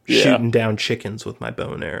 Yeah. Shooting down chickens with my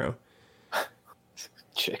bow and arrow.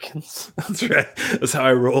 Chickens? That's right. That's how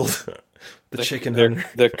I rolled. The chicken hunter.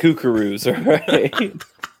 The kookaroos,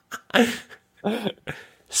 right?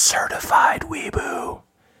 Certified weeboo.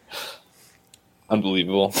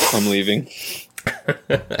 Unbelievable. I'm leaving.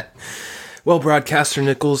 Well, Broadcaster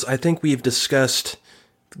Nichols, I think we've discussed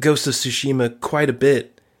Ghost of Tsushima quite a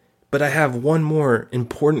bit, but I have one more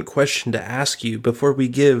important question to ask you before we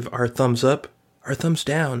give our thumbs up, our thumbs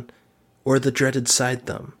down, or the dreaded side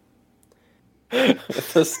thumb.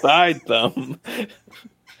 The side thumb.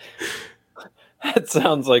 That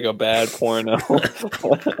sounds like a bad porno.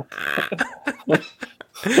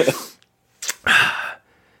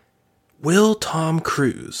 Will Tom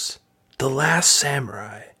Cruise, the last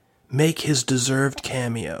samurai, make his deserved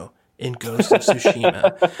cameo in Ghost of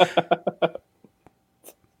Tsushima?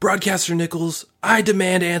 Broadcaster Nichols, I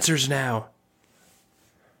demand answers now.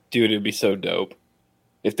 Dude, it'd be so dope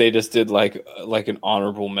if they just did like an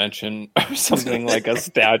honorable mention or something, like a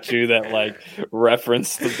statue that like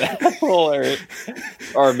referenced the battle,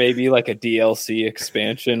 or maybe like a DLC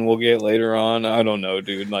expansion we'll get later on. I don't know,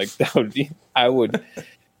 dude. Like that would be. I would,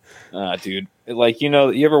 dude. Like, you know,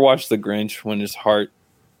 you ever watch The Grinch when his heart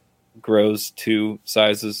grows 2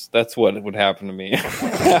 sizes? That's what would happen to me.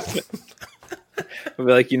 I'd be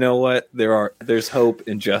like, you know what? There's hope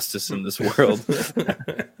and justice in this world.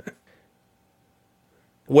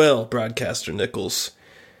 Well, Broadcaster Nichols,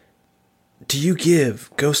 do you give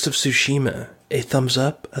Ghost of Tsushima a thumbs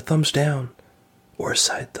up, a thumbs down, or a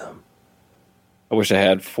side thumb? I wish I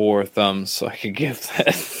had 4 thumbs so I could give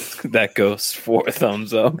that ghost 4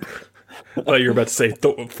 thumbs up. I thought you were about to say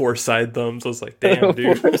 4 side thumbs. I was like, damn,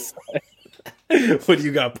 dude. What do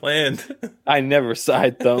you got planned? I never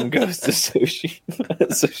side thumb Ghost of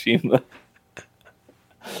Tsushima.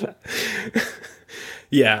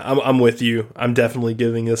 Yeah, I'm with you. I'm definitely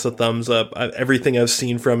giving this a thumbs up. Everything I've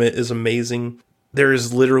seen from it is amazing. There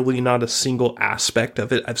is literally not a single aspect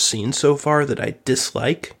of it I've seen so far that I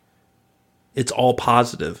dislike. It's all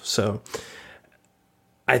positive. So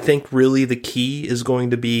I think really the key is going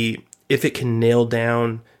to be if it can nail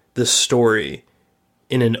down the story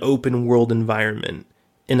in an open world environment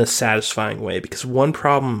in a satisfying way. Because one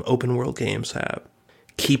problem open world games have,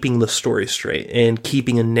 keeping the story straight and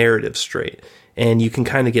keeping a narrative straight. And you can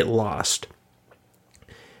kind of get lost.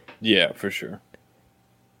 Yeah, for sure.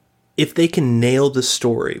 If they can nail the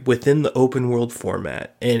story within the open world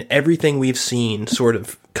format and everything we've seen sort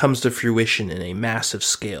of comes to fruition in a massive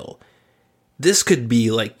scale, this could be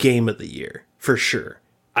like Game of the Year, for sure.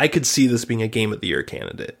 I could see this being a Game of the Year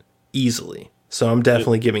candidate, easily. So I'm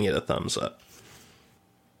definitely giving it a thumbs up.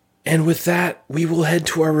 And with that, we will head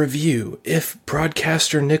to our review, if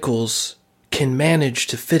Broadcaster Nichols can manage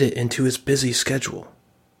to fit it into his busy schedule.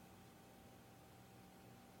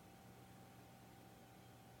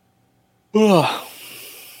 Ugh.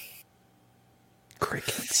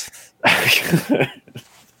 Crickets.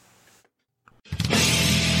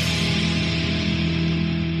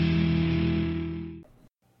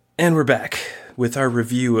 And we're back with our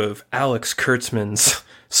review of Alex Kurtzman's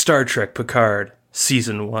Star Trek Picard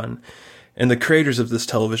Season 1. And the creators of this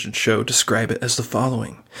television show describe it as the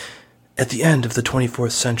following. At the end of the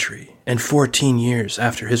 24th century, and 14 years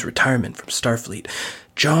after his retirement from Starfleet,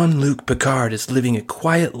 Jean-Luc Picard is living a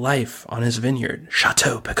quiet life on his vineyard,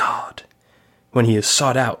 Chateau Picard. When he is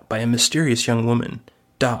sought out by a mysterious young woman,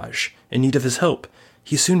 Daj, in need of his help,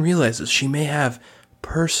 he soon realizes she may have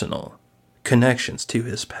personal connections to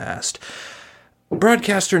his past.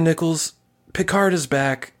 Broadcaster Nichols, Picard is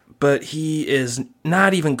back, but he is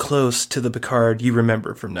not even close to the Picard you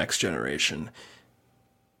remember from Next Generation.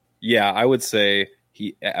 Yeah, I would say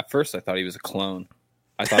at first I thought he was a clone.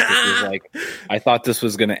 I thought this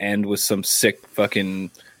was going to end with some sick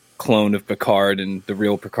fucking clone of Picard, and the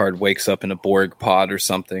real Picard wakes up in a Borg pod or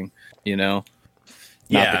something, Not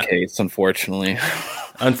the case, unfortunately.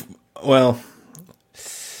 Well,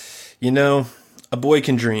 a boy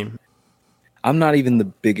can dream. I'm not even the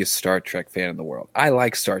biggest Star Trek fan in the world. I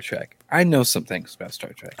like Star Trek. I know some things about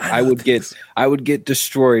Star Trek. I would get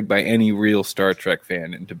destroyed by any real Star Trek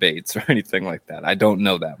fan in debates or anything like that. I don't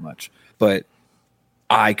know that much, but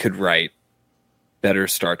I could write better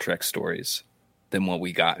Star Trek stories than what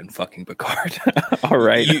we got in fucking Picard. All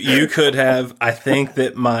right. You could have. I think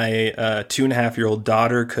that my 2.5-year-old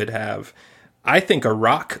daughter could have. I think a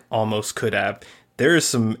rock almost could have. There is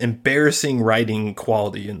some embarrassing writing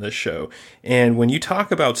quality in this show. And when you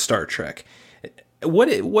talk about Star Trek, what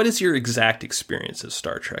is your exact experience of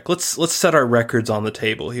Star Trek? Let's set our records on the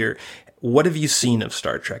table here. What have you seen of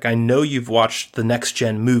Star Trek? I know you've watched the Next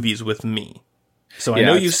Gen movies with me. So I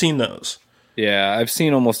know you've seen those. Yeah, I've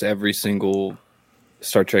seen almost every single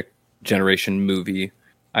Star Trek Generation movie.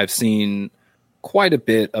 I've seen quite a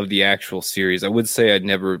bit of the actual series. I would say I'd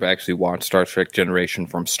never actually watched Star Trek Generation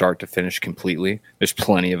from start to finish completely. There's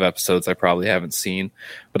plenty of episodes I probably haven't seen,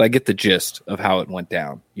 but I get the gist of how it went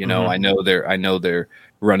down. I know their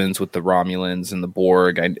run-ins with the Romulans and the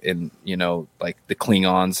Borg, and like the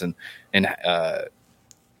Klingons and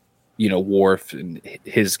Worf and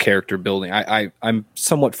his character building. I'm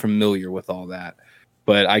somewhat familiar with all that.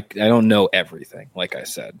 But I don't know everything, like I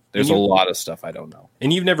said. There's a lot of stuff I don't know.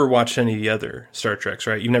 And you've never watched any of the other Star Treks,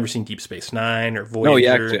 right? You've never seen Deep Space Nine or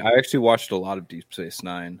Voyager? No, yeah, I actually watched a lot of Deep Space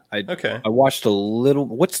Nine. I watched a little...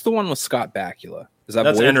 What's the one with Scott Bakula? Is that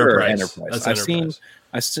That's Voyager Enterprise. Or Enterprise? That's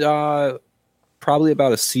I saw probably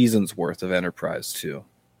about a season's worth of Enterprise, too.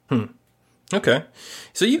 Okay.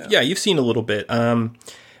 So, you've seen a little bit.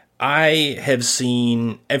 I have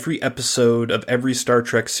seen every episode of every Star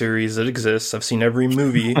Trek series that exists. I've seen every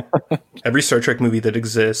movie, every Star Trek movie that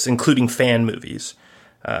exists, including fan movies,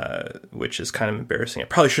 which is kind of embarrassing. I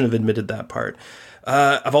probably shouldn't have admitted that part.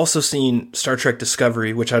 I've also seen Star Trek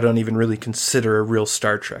Discovery, which I don't even really consider a real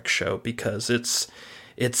Star Trek show because it's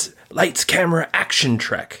lights, camera, action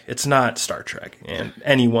Trek. It's not Star Trek, and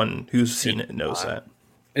anyone who's seen it knows that.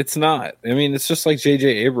 It's not. I mean, it's just like J.J.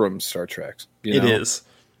 Abrams' Star Trek. It is.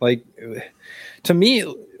 Like, to me,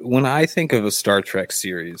 when I think of a Star Trek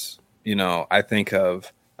series, I think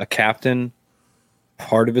of a captain,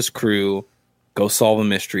 part of his crew, go solve a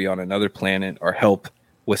mystery on another planet or help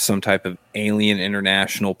with some type of alien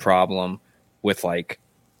international problem with, like,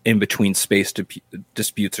 in-between space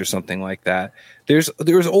disputes or something like that. There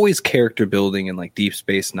was always character building in, like, Deep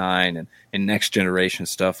Space Nine and Next Generation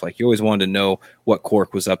stuff. Like, you always wanted to know what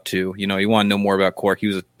Quark was up to. You want to know more about Quark. He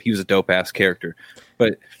was a dope-ass character.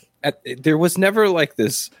 But there was never like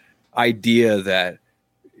this idea that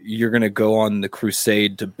you're going to go on the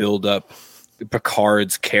crusade to build up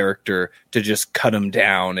Picard's character to just cut him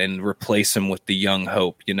down and replace him with the young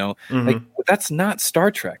hope, Like, that's not Star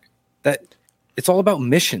Trek. That it's all about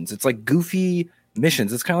missions. It's like goofy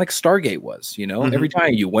missions. It's kind of like Stargate was, Every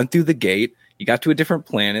time you went through the gate, you got to a different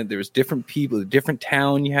planet. There was different people, a different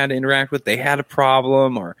town you had to interact with. They had a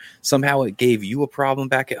problem or somehow it gave you a problem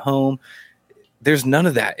back at home. There's none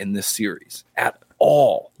of that in this series at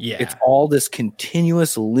all. Yeah. It's all this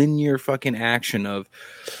continuous linear fucking action of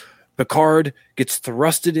Picard gets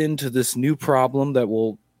thrusted into this new problem that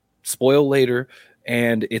will spoil later,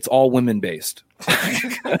 and it's all women based.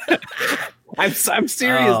 I'm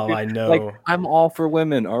serious. Oh, dude. I know. Like, I'm all for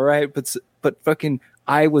women, all right? But fucking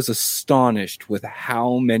I was astonished with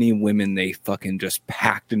how many women they fucking just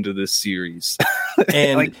packed into this series.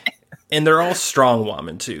 And and they're all strong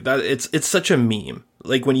women too. That it's such a meme.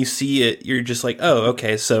 Like when you see it, you're just like, oh,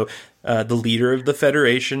 okay, so The leader of the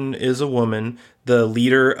Federation is a woman. The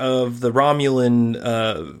leader of the Romulan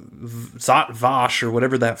Zat Vash, or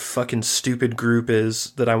whatever that fucking stupid group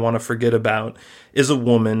is that I want to forget about, is a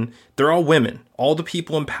woman. They're all women. All the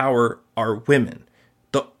people in power are women.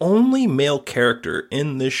 The only male character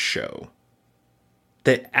in this show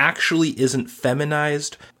that actually isn't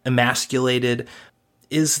feminized, emasculated,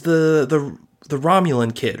 is the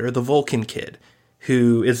Romulan kid, or the Vulcan kid,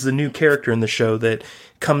 who is the new character in the show that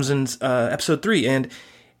comes in episode 3, and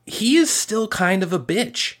he is still kind of a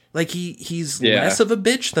bitch. Like, he's less of a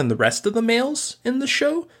bitch than the rest of the males in the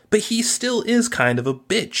show, but he still is kind of a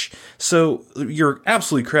bitch. So you're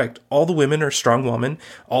absolutely correct. All the women are strong women.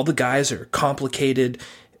 All the guys are complicated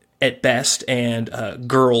at best and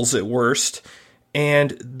girls at worst.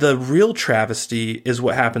 And the real travesty is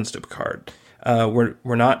what happens to Picard. We're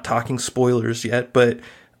not talking spoilers yet, but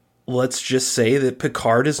let's just say that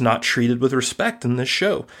Picard is not treated with respect in this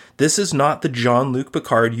show. This is not the Jean-Luc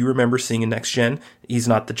Picard you remember seeing in Next Gen. He's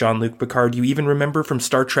not the Jean-Luc Picard you even remember from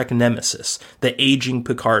Star Trek Nemesis, the aging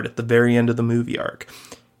Picard at the very end of the movie arc.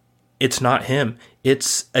 It's not him.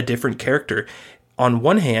 It's a different character. On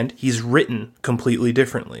one hand, he's written completely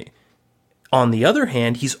differently. On the other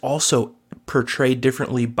hand, he's also portrayed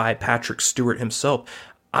differently by Patrick Stewart himself.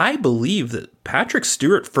 I believe that Patrick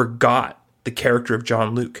Stewart forgot the character of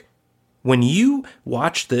Jean-Luc. When you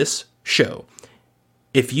watch this show,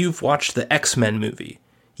 if you've watched the X-Men movie,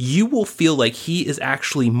 you will feel like he is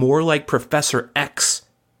actually more like Professor X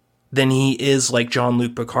than he is like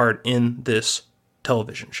Jean-Luc Picard in this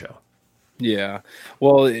television show. Yeah.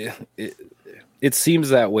 Well, it seems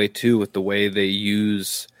that way too with the way they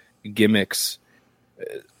use gimmicks.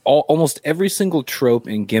 Almost every single trope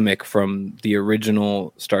and gimmick from the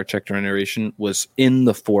original Star Trek generation was in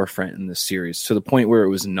the forefront in this series, to the point where it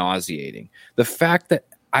was nauseating. The fact that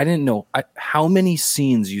I didn't know how many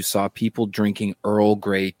scenes you saw people drinking Earl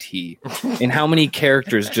Grey tea, and how many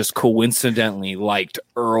characters just coincidentally liked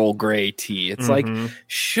Earl Grey tea. It's like,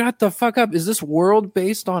 shut the fuck up. Is this world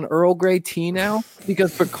based on Earl Grey tea now?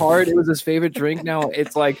 Because Picard, it was his favorite drink. Now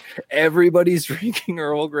it's like everybody's drinking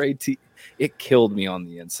Earl Grey tea. It killed me on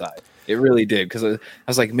the inside. It really did, because I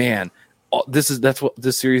was like, man, that's what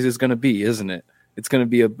this series is going to be, isn't it? It's going to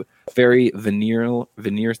be a very veneer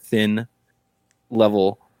thin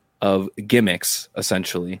level of gimmicks,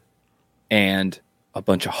 essentially, and a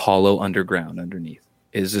bunch of hollow underground underneath.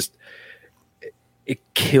 It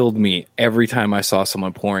killed me every time I saw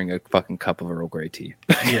someone pouring a fucking cup of Earl Grey tea.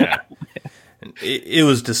 Yeah. It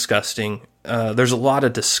was disgusting. There's a lot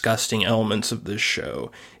of disgusting elements of this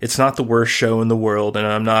show. It's not the worst show in the world, and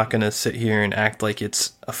I'm not going to sit here and act like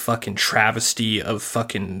it's a fucking travesty of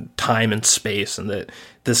fucking time and space, and that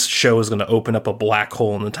this show is going to open up a black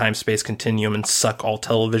hole in the time-space continuum and suck all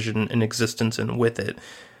television in existence in with it.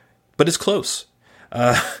 But it's close.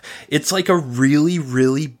 It's like a really,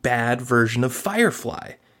 really bad version of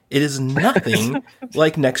Firefly. It is nothing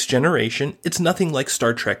like Next Generation. It's nothing like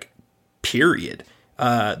Star Trek, period.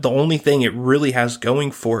 The only thing it really has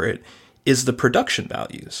going for it is the production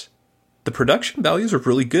values. The production values are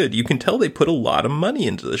really good. You can tell they put a lot of money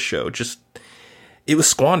into the show. It was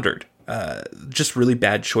squandered. Just really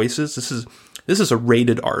bad choices. This is a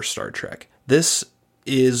rated R Star Trek. This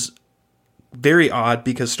is very odd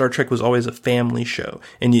because Star Trek was always a family show,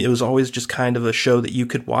 and it was always just kind of a show that you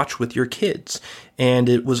could watch with your kids. And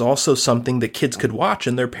it was also something that kids could watch,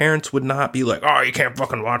 and their parents would not be like, oh, you can't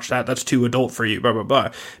fucking watch that, that's too adult for you, blah, blah,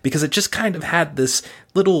 blah. Because it just kind of had this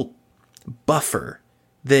little buffer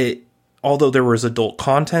that, although there was adult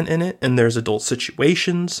content in it, and there's adult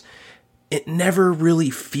situations, it never really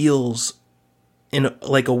feels in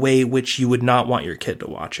like a way which you would not want your kid to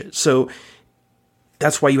watch it. So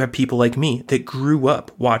that's why you have people like me that grew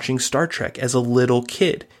up watching Star Trek as a little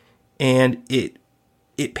kid. And it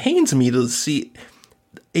pains me to see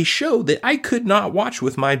a show that I could not watch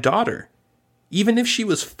with my daughter. Even if she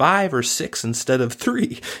was 5 or 6 instead of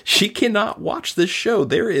 3, she cannot watch this show.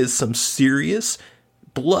 There is some serious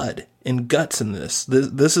blood and guts in this.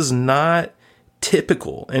 This is not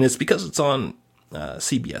typical. And it's because it's on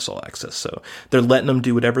CBS All Access, so they're letting them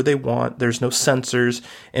do whatever they want. There's no censors,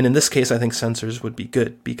 and in this case I think censors would be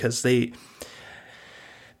good, because they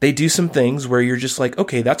do some things where you're just like,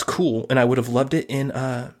 okay, that's cool, and I would have loved it in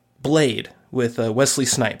Blade with Wesley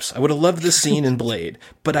Snipes. I would have loved this scene in Blade,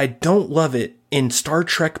 but I don't love it in Star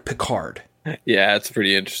Trek Picard. Yeah, it's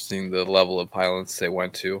pretty interesting the level of violence they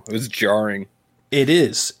went to. It was jarring. It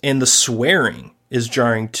is, and the swearing is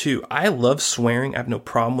jarring too. I love swearing. I have no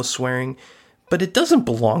problem with swearing. but it doesn't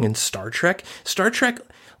belong in Star Trek. Star Trek,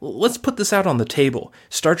 let's put this out on the table.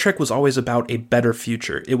 Star Trek was always about a better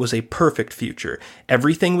future. It was a perfect future.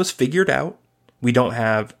 Everything was figured out. We don't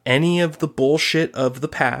have any of the bullshit of the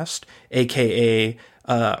past, aka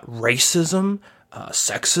racism,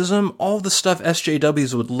 sexism, all the stuff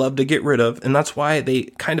SJWs would love to get rid of, and that's why they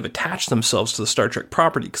kind of attach themselves to the Star Trek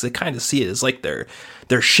property, because they kind of see it as like their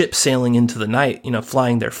ship sailing into the night,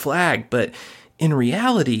 flying their flag. But in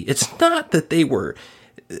reality, it's not that they were...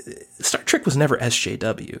 Star Trek was never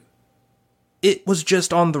SJW. It was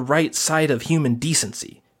just on the right side of human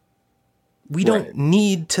decency. We don't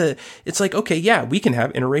need to... It's like, okay, yeah, we can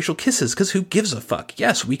have interracial kisses, because who gives a fuck?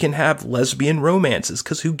 Yes, we can have lesbian romances,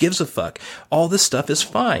 because who gives a fuck? All this stuff is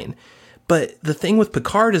fine. But the thing with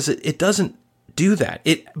Picard is it doesn't do that.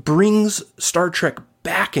 It brings Star Trek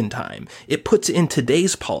back in time. It puts it in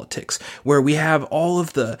today's politics, where we have all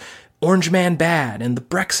of the Orange Man bad and the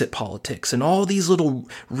Brexit politics and all these little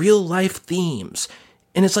real-life themes.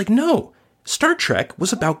 And it's like, no... Star Trek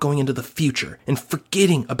was about going into the future and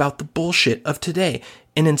forgetting about the bullshit of today.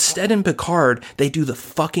 And instead in Picard, they do the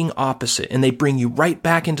fucking opposite, and they bring you right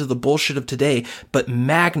back into the bullshit of today, but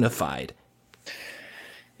magnified.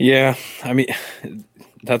 Yeah, I mean,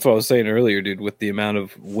 that's what I was saying earlier, dude, with the amount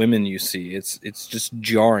of women you see. It's just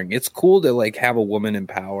jarring. It's cool to like have a woman in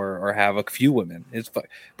power or have a few women.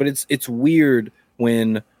 But it's weird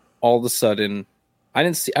when all of a sudden I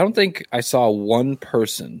don't think I saw one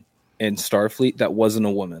person in Starfleet that wasn't a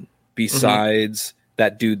woman, besides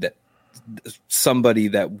that dude, that somebody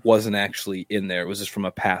that wasn't actually in there. It was just from a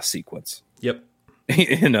past sequence. Yep.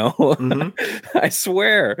 I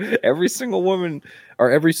swear every single woman or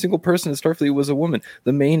every single person in Starfleet was a woman.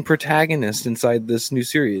 The main protagonist inside this new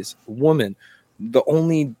series, woman. The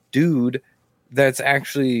only dude that's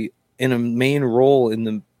actually in a main role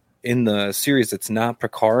in the series that's not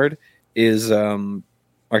Picard is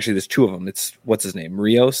actually, there's two of them. It's, what's his name?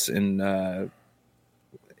 Rios and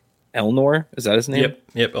Elnor? Is that his name?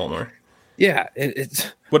 Yep, Elnor. Yeah,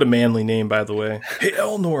 it's... What a manly name, by the way. Hey,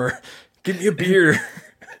 Elnor, give me a beer.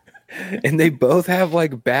 And they both have,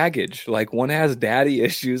 like, baggage. Like, one has daddy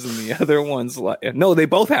issues and the other one's like... No, they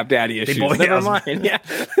both have daddy issues. Never mind. Yeah.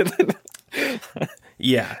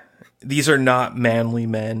 Yeah. These are not manly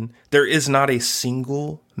men. There is not a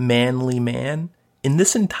single manly man in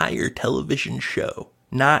this entire television show.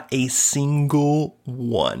 Not a single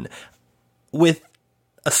one. With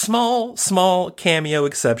a small cameo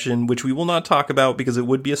exception, which we will not talk about because it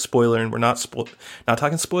would be a spoiler, and we're not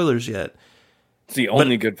talking spoilers yet. It's the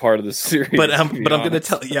only good part of the series. But I'm going to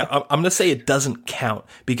tell... Yeah, I'm going to say it doesn't count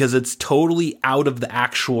because it's totally out of the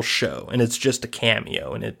actual show, and it's just a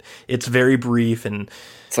cameo, and it's very brief, and...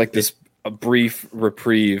 It's like a brief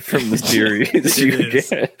reprieve from the series.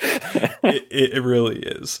 It really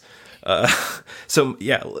is. So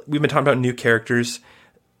yeah, we've been talking about new characters.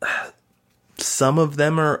 Some of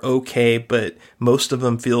them are okay, but most of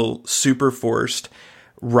them feel super forced.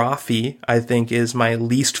 Rafi, I think, is my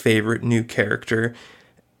least favorite new character,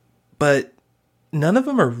 but none of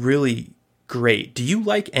them are really great. Do you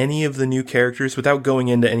like any of the new characters without going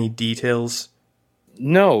into any details?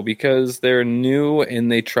 No, because they're new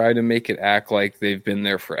and they try to make it act like they've been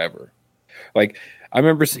there forever. Like, I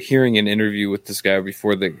remember hearing an interview with this guy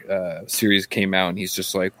before the series came out, and he's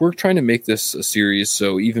just like, we're trying to make this a series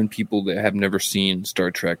so even people that have never seen Star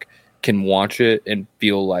Trek can watch it and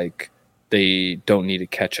feel like they don't need to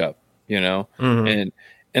catch up, Mm-hmm.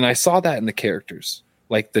 And I saw that in the characters,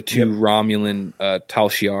 like the two Romulan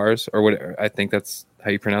Tal-Shiars, or whatever. I think that's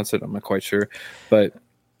how you pronounce it. I'm not quite sure. But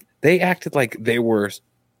they acted like they were,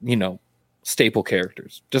 staple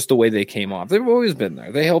characters, just the way they came off. They've always been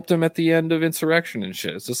there. They helped him at the end of Insurrection and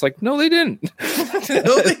shit. It's just like, no, they didn't.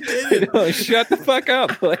 No, they didn't. Shut the fuck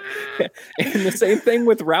up. Like, and the same thing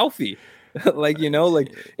with Ralphie. Like,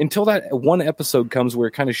 until that one episode comes where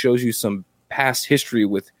it kind of shows you some past history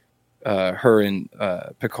with her and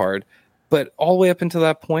Picard, but all the way up until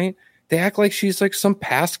that point, they act like she's like some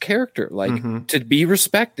past character, like to be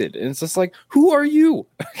respected. And it's just like, who are you?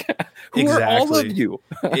 Who are all of you?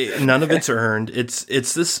 None of it's earned. It's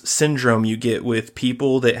this syndrome you get with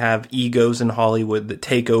people that have egos in Hollywood that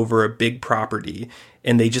take over a big property,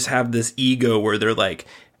 and they just have this ego where they're like,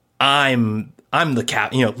 I'm the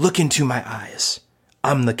cap, look into my eyes.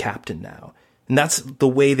 I'm the captain now. And that's the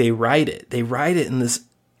way they write it. They write it in this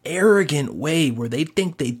arrogant way where they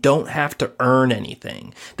think they don't have to earn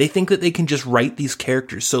anything. They think that they can just write these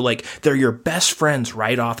characters so like they're your best friends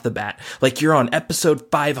right off the bat. Like you're on episode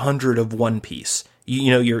 500 of One Piece.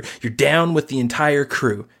 You're down with the entire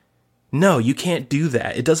crew. No, you can't do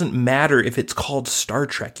that. It doesn't matter if it's called Star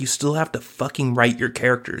Trek. You still have to fucking write your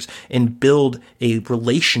characters and build a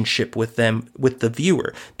relationship with them, with the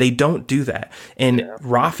viewer. They don't do that. And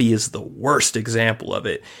Rafi is the worst example of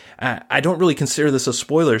it. I don't really consider this a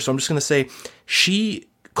spoiler, so I'm just going to say she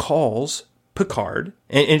calls Picard,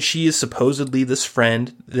 and she is supposedly this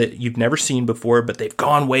friend that you've never seen before, but they've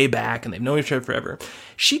gone way back and they've known each other forever.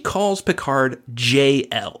 She calls Picard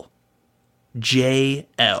JL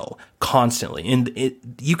constantly, and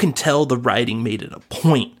you can tell the writing made it a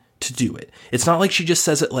point to do it. It's not like she just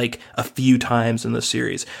says it like a few times in the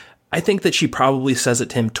series. I think that she probably says it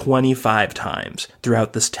to him 25 times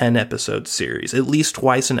throughout this 10 episode series, at least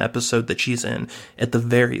twice an episode that she's in at the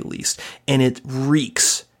very least. And it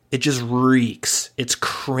reeks. It just reeks. It's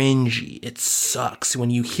cringy. It sucks.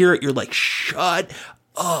 When you hear it, you're like, shut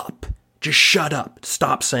up. Just shut up.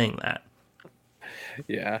 Stop saying that.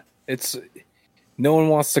 Yeah. It's no one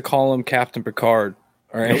wants to call him Captain Picard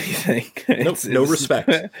or anything. Nope, no respect.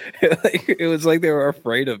 It was like they were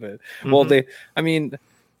afraid of it. Mm-hmm. Well,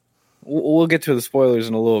 we'll get to the spoilers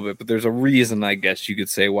in a little bit, but there's a reason, I guess you could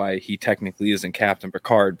say, why he technically isn't Captain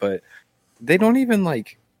Picard, but they don't even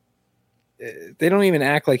act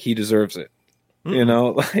like he deserves it. Mm-hmm. You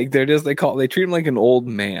know, like they treat him like an old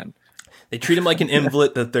man. They treat him like an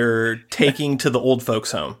invalid that they're taking to the old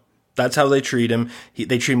folks' home. That's how they treat him.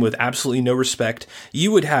 They treat him with absolutely no respect.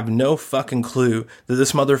 You would have no fucking clue that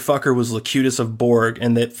this motherfucker was Locutus of Borg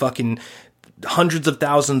and that fucking hundreds of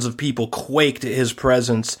thousands of people quaked at his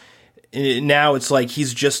presence. Now it's like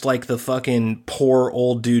he's just like the fucking poor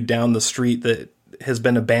old dude down the street that has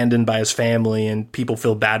been abandoned by his family and people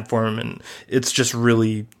feel bad for him. And it's just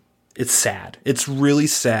really, it's sad. It's really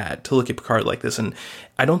sad to look at Picard like this. And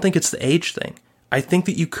I don't think it's the age thing. I think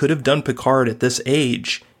that you could have done Picard at this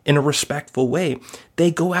age in a respectful way. They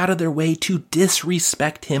go out of their way to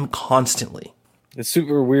disrespect him constantly. It's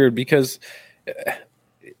super weird because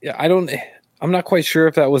I'm not quite sure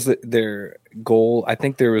if that was their goal. I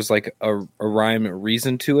think there was like a rhyme or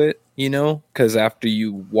reason to it, you know, because after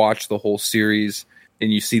you watch the whole series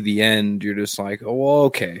and you see the end, you're just like, oh, well,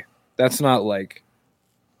 okay, that's not like,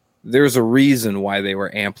 there's a reason why they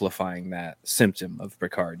were amplifying that symptom of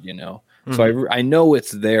Picard, you know. Mm-hmm. So I know it's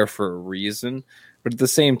there for a reason. But at the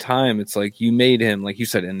same time, it's like you made him, like you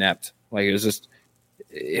said, inept. Like it was just,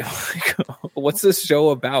 what's this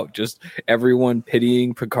show about? Just everyone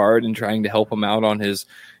pitying Picard and trying to help him out on his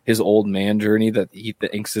old man journey that he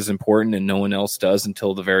thinks is important and no one else does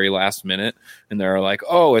until the very last minute. And they're like,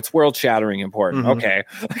 oh, it's world shattering important. Mm-hmm. Okay,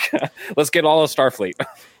 let's get all of Starfleet.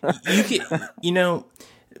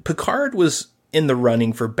 Picard was in the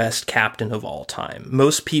running for best captain of all time.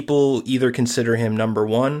 Most people either consider him number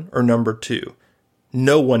 1 or number 2.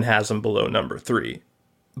 No one has him below number 3.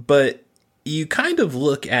 But you kind of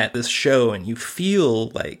look at this show and you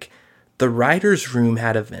feel like the writer's room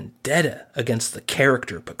had a vendetta against the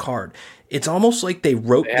character Picard. It's almost like they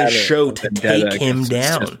wrote this show to take him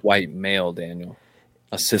down. A cis white male, Daniel.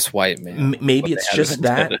 A cis white male. Maybe it's just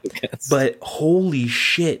that. But holy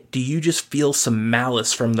shit, do you just feel some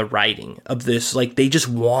malice from the writing of this? Like they just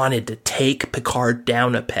wanted to take Picard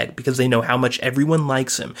down a peg because they know how much everyone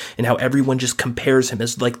likes him and how everyone just compares him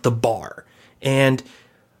as like the bar. And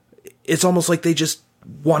it's almost like they just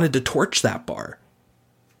wanted to torch that bar.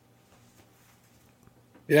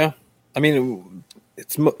 Yeah. I mean,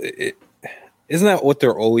 isn't that what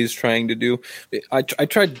they're always trying to do? I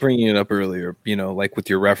tried bringing it up earlier, you know, like with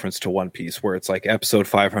your reference to One Piece, where it's like episode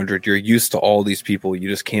 500, you're used to all these people, you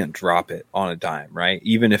just can't drop it on a dime, right?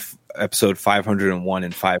 Even if episode 501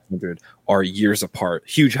 and 500 are years apart,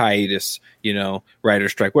 huge hiatus, you know, writer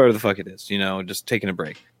strike, whatever the fuck it is, you know, just taking a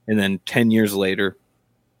break. And then 10 years later,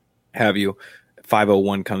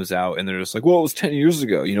 501 comes out and they're just like, well, it was 10 years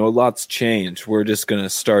ago. You know, a lot's changed. We're just going to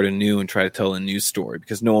start anew and try to tell a new story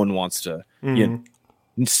because no one wants to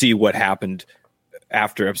see what happened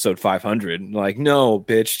after episode 500. Like, no,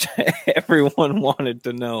 bitch, everyone wanted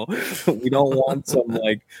to know. We don't want some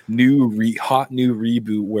like hot new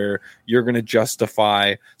reboot where you're going to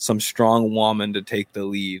justify some strong woman to take the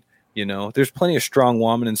lead. You know, there's plenty of strong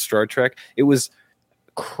women in Star Trek. It was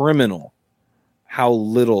criminal how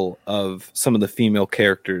little of some of the female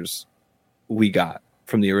characters we got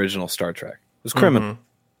from the original Star Trek. It was criminal. Mm-hmm.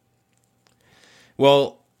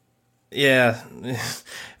 Well, yeah.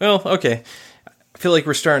 Well, okay. I feel like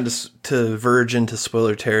we're starting to verge into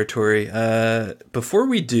spoiler territory. Before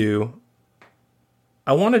we do,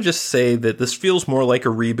 I want to just say that this feels more like a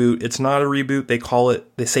reboot. It's not a reboot.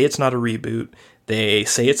 They say it's not a reboot. They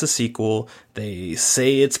say it's a sequel. They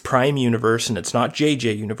say it's Prime Universe and it's not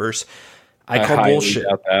JJ Universe. I call bullshit.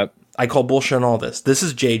 I call bullshit on all this. This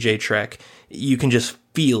is JJ Trek. You can just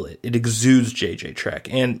feel it. It exudes JJ Trek.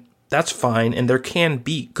 And that's fine. And there can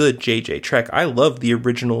be good JJ Trek. I love the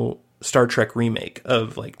original Star Trek remake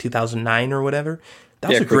of like 2009 or whatever.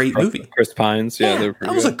 That was a great movie. Chris Pines. Yeah,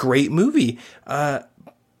 that was a great movie.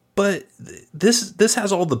 But this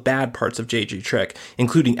has all the bad parts of JJ Trek,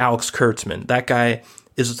 including Alex Kurtzman. That guy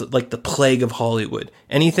is like the plague of Hollywood.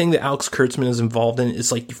 Anything that Alex Kurtzman is involved in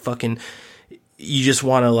is like you just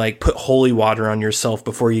want to like put holy water on yourself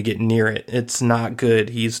before you get near it. It's not good.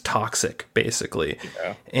 He's toxic, basically.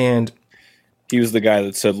 Yeah. And he was the guy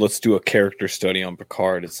that said, let's do a character study on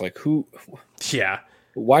Picard. It's like, who? Yeah.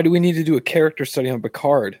 Why do we need to do a character study on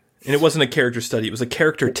Picard? And it wasn't a character study. It was a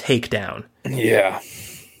character takedown. Yeah.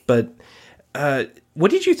 But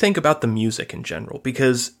what did you think about the music in general?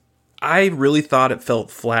 Because I really thought it felt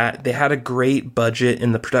flat. They had a great budget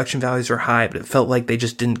and the production values were high, but it felt like they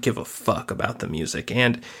just didn't give a fuck about the music.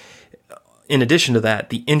 And in addition to that,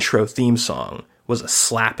 the intro theme song was a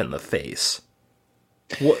slap in the face.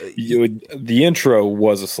 The intro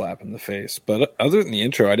was a slap in the face, but other than the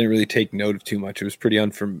intro, I didn't really take note of too much. It was pretty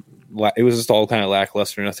it was just all kind of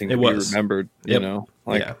lackluster, nothing to be remembered. You know,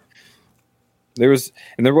 like there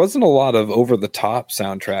wasn't a lot of over the top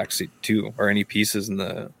soundtracks too, or any pieces in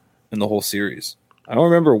the whole series. I don't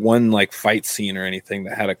remember one like fight scene or anything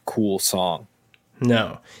that had a cool song.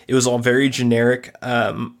 No, it was all very generic.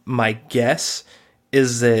 My guess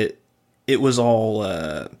is that it was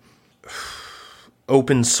all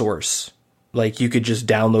open source. Like you could just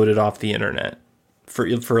download it off the internet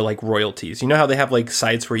for like royalties. You know how they have like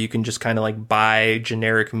sites where you can just kind of like buy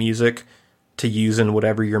generic music to use in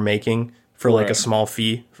whatever you're making for like a small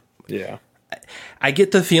fee. Yeah. I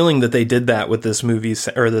get the feeling that they did that with this movie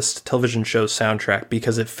or this television show soundtrack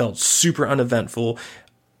because it felt super uneventful,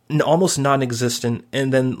 almost non-existent.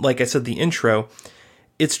 And then, like I said, the intro,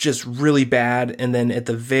 it's just really bad. And then at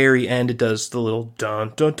the very end, it does the little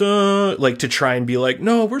dun dun dun, like to try and be like,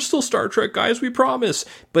 no, we're still Star Trek guys, we promise.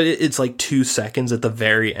 But it's like 2 seconds at the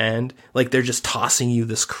very end. Like they're just tossing you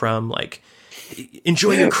this crumb, like,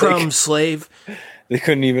 enjoy your crumbs, slave. They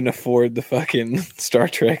couldn't even afford the fucking Star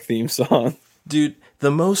Trek theme song. Dude,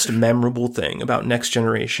 the most memorable thing about Next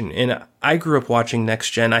Generation, and I grew up watching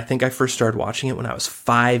Next Gen. I think I first started watching it when I was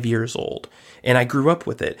 5 years old, and I grew up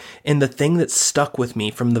with it. And the thing that stuck with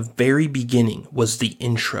me from the very beginning was the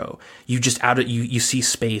intro. You just you see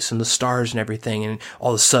space and the stars and everything, and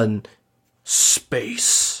all of a sudden,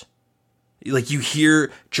 space. Like you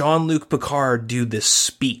hear Jean-Luc Picard do this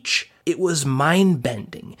speech. It was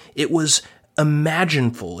mind-bending. It was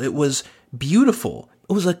imagineful. It was beautiful.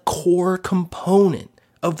 It was a core component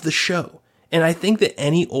of the show. And I think that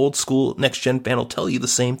any old school Next Gen fan will tell you the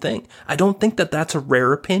same thing. I don't think that that's a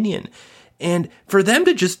rare opinion. And for them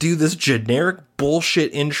to just do this generic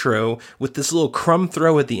bullshit intro with this little crumb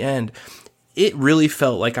throw at the end, it really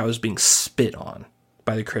felt like I was being spit on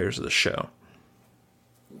by the creators of the show.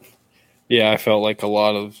 Yeah, I felt like a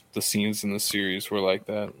lot of the scenes in the series were like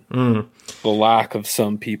that. The lack of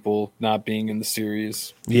some people not being in the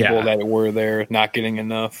series, people that were there not getting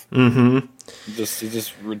enough.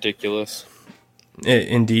 Just ridiculous.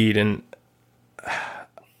 Indeed. And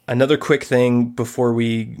another quick thing before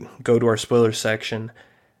we go to our spoiler section.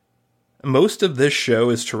 Most of this show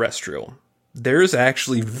is terrestrial. There's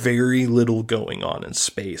actually very little going on in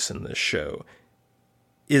space in this show.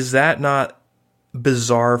 Is that not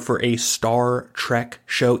bizarre for a Star Trek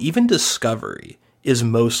show? Even Discovery is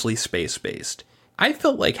mostly space-based. I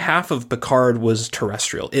felt like half of Picard was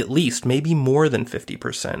terrestrial, at least, maybe more than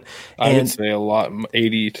 50%. I would say a lot,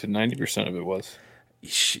 80 to 90% of it was.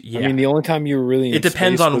 Yeah. I mean, the only time you were really in it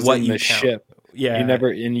depends space on was in in you the count. Ship. Yeah,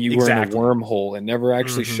 you were in a wormhole. It never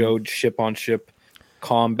actually showed ship-on-ship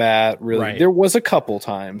combat, really. Right. There was a couple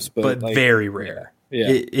times, but like, very rare. Yeah.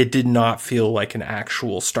 It did not feel like an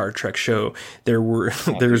actual Star Trek show.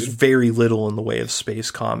 There's very little in the way of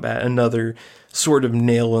space combat. Another sort of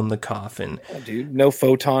nail in the coffin. Oh, dude, no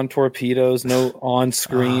photon torpedoes, no on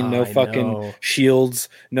screen, no fucking shields,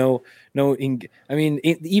 no.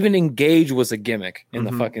 Even Engage was a gimmick in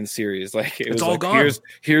the fucking series. Like it was all like, gone.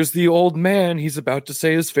 Here's the old man. He's about to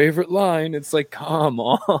say his favorite line. It's like, come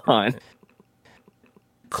on.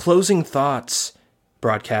 Closing thoughts,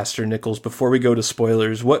 broadcaster Nichols, before we go to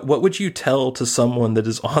spoilers, what would you tell to someone that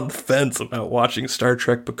is on the fence about watching Star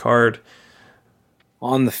Trek Picard?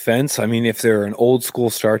 On the fence? I mean, if they're an old school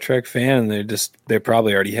Star Trek fan, they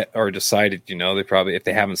probably already are decided, they probably, if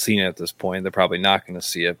they haven't seen it at this point, they're probably not going to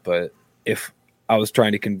see it. But if I was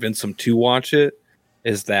trying to convince them to watch it,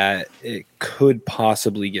 is that it could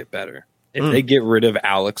possibly get better. If they get rid of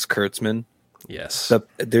Alex Kurtzman, yes,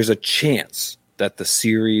 there's a chance that the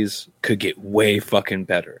series could get way fucking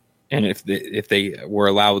better. And if they were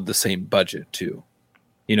allowed the same budget too,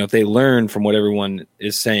 if they learn from what everyone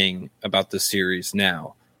is saying about the series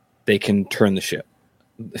now, they can turn the ship,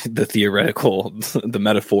 the theoretical, the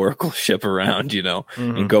metaphorical ship around,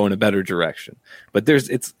 and go in a better direction. But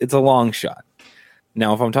it's a long shot.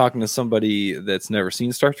 Now, if I'm talking to somebody that's never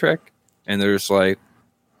seen Star Trek and they're just like,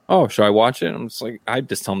 oh, should I watch it? I'm just like, I'd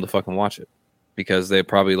just tell them to fucking watch it, because they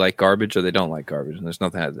probably like garbage or they don't like garbage. And there's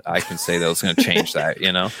nothing I can say that's going to change that,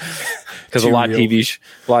 because a lot of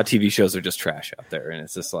TV shows are just trash out there. And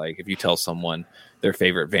it's just like, if you tell someone their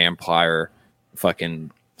favorite vampire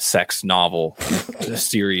fucking sex novel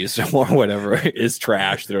series or whatever is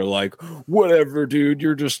trash, they're like, whatever, dude,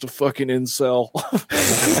 you're just a fucking incel.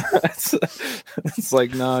 It's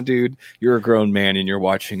like, nah, dude, you're a grown man and you're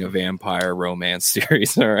watching a vampire romance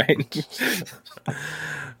series. All right.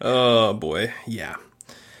 Oh boy. Yeah,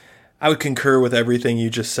 I would concur with everything you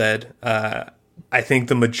just said. I think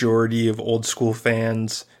the majority of old school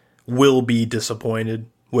fans will be disappointed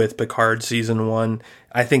with Picard season 1.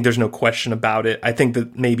 I think there's no question about it. I think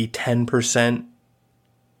that maybe 10%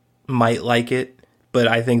 might like it, but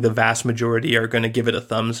I think the vast majority are going to give it a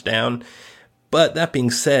thumbs down. But that being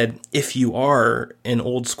said, if you are an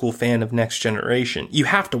old school fan of Next Generation, you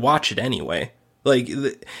have to watch it anyway. Like,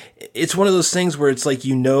 it's one of those things where it's like,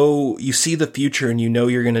 you see the future and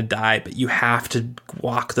you're going to die, but you have to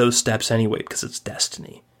walk those steps anyway because it's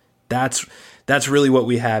destiny. That's really what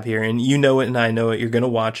we have here. And you know it and I know it. You're going to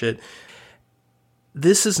watch it.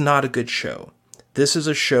 This is not a good show. This is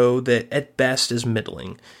a show that at best is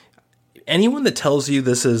middling. Anyone that tells you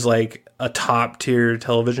this is like a top tier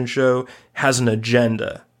television show has an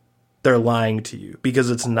agenda. They're lying to you, because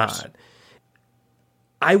it's not.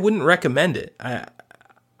 I wouldn't recommend it.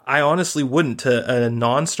 I honestly wouldn't, to a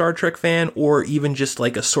non-Star Trek fan, or even just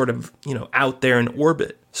like a sort of, out there in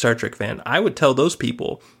orbit Star Trek fan. I would tell those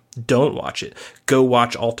people, don't watch it. Go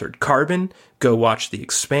watch Altered Carbon. Go watch The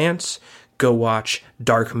Expanse. Go watch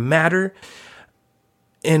Dark Matter.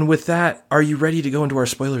 And with that, are you ready to go into our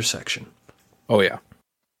spoiler section? Oh, yeah.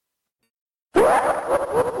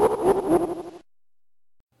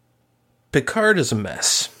 Picard is a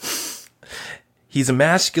mess. He's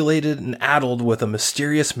emasculated and addled with a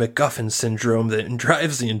mysterious MacGuffin syndrome that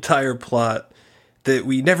drives the entire plot, that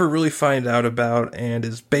we never really find out about, and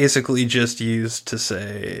is basically just used to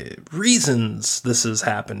say reasons this is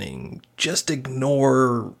happening. Just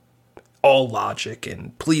ignore all logic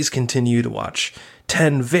and please continue to watch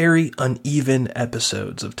 10 very uneven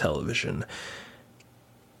episodes of television.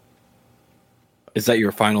 Is that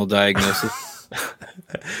your final diagnosis?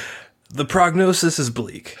 The prognosis is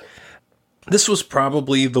bleak. This was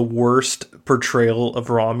probably the worst portrayal of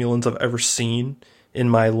Romulans I've ever seen in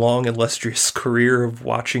my long, illustrious career of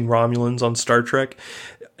watching Romulans on Star Trek.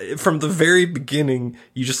 From the very beginning,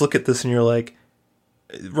 you just look at this and you're like,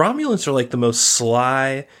 Romulans are like the most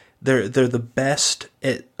sly. They're the best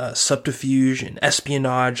at subterfuge and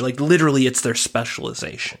espionage. Like, literally, it's their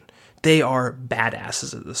specialization. They are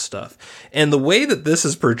badasses at this stuff. And the way that this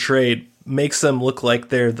is portrayed makes them look like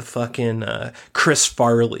they're the fucking Chris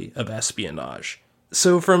Farley of espionage.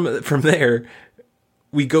 So from there,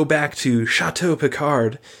 we go back to Chateau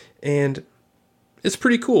Picard, and it's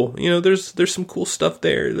pretty cool. There's some cool stuff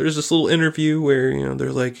there. There's this little interview where,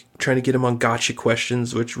 they're like trying to get him on gotcha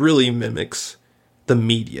questions, which really mimics the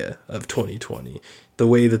media of 2020. The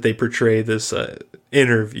way that they portray this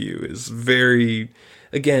interview is very,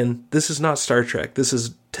 again, this is not Star Trek. This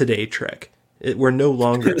is Today Trek. We're no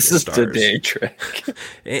longer this the is stars. Today Trek.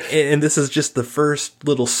 and this is just the first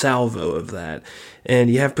little salvo of that.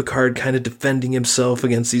 And you have Picard kind of defending himself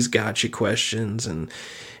against these gotcha questions and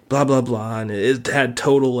blah, blah, blah. And it had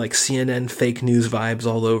total like CNN fake news vibes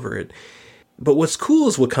all over it. But what's cool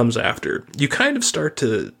is what comes after. You kind of start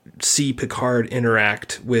to see Picard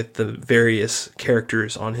interact with the various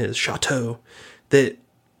characters on his chateau that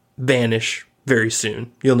vanish very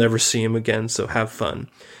soon. You'll never see him again, so have fun.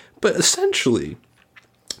 But essentially,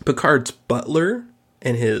 Picard's butler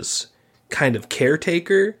and his kind of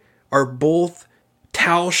caretaker are both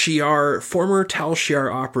former Tal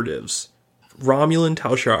Shiar operatives. Romulan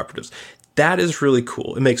Tal Shiar operatives. That is really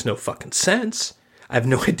cool. It makes no fucking sense. I have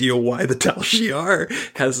no idea why the Tal Shiar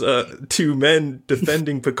has two men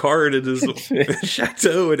defending Picard at his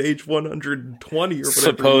chateau at age 120 or whatever.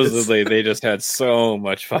 Supposedly, they just had so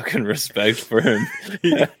much fucking respect for him.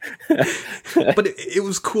 But it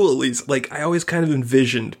was cool, at least. Like, I always kind of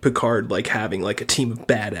envisioned Picard like having like a team of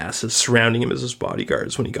badasses surrounding him as his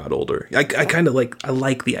bodyguards when he got older. I kind of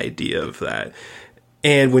like the idea of that.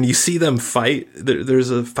 And when you see them fight, there's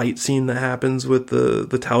a fight scene that happens with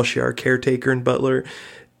the Tal Shiar caretaker and butler.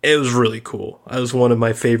 It was really cool. It was one of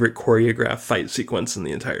my favorite choreographed fight sequences in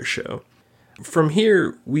the entire show. From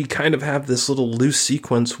here, we kind of have this little loose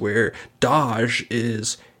sequence where Daj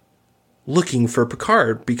is looking for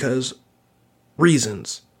Picard because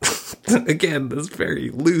reasons. Again, this very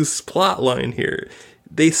loose plot line here.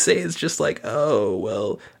 They say it's just like, oh,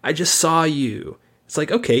 well, I just saw you. It's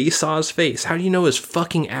like, okay, you saw his face. How do you know his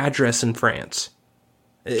fucking address in France?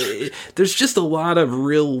 There's just a lot of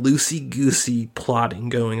real loosey-goosey plotting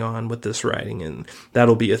going on with this writing, and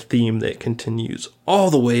that'll be a theme that continues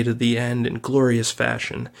all the way to the end in glorious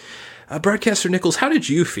fashion. Broadcaster Nichols, how did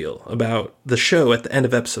you feel about the show at the end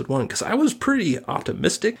of episode 1? Because I was pretty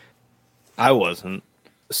optimistic. I wasn't.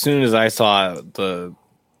 As soon as I saw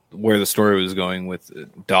where the story was going with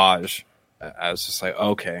Daj, I was just like,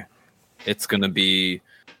 okay, it's going to be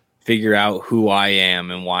figure out who I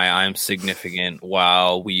am and why I'm significant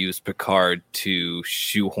while we use Picard to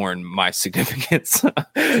shoehorn my significance.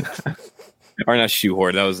 Or not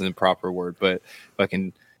shoehorn, that was an improper word, but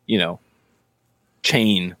fucking,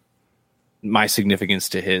 chain my significance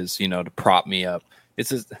to his, to prop me up.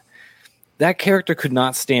 That character could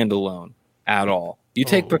not stand alone at all. You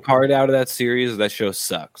take Picard out of that series, that show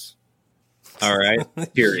sucks. All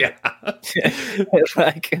right, period.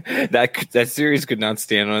 Like that series could not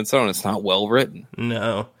stand on its own. It's not well written.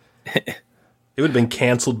 No, it would have been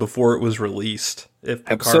canceled before it was released if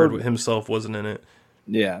Picard himself wasn't in it.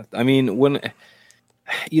 Yeah, I mean when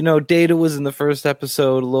Data was in the first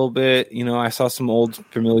episode a little bit. I saw some old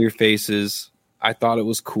familiar faces. I thought it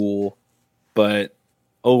was cool, but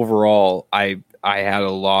overall, I had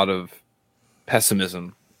a lot of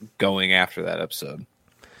pessimism going after that episode.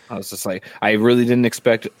 I was just like, I really didn't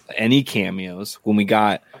expect any cameos. When we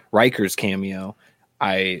got Riker's cameo,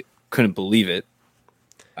 I couldn't believe it.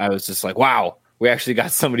 I was just like, wow, we actually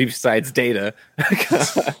got somebody besides Data.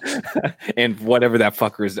 And whatever that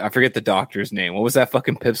fucker is. I forget the doctor's name. What was that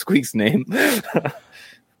fucking pipsqueak's name? But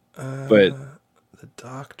the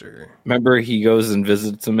doctor. Remember he goes and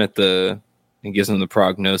visits him and gives him the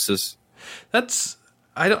prognosis?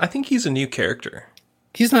 I think he's a new character.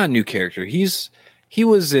 He's not a new character. He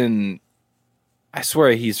was in. I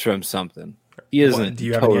swear he's from something. He isn't. Do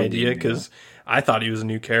you have any idea? Because I thought he was a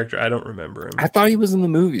new character. I don't remember him. I thought he was in the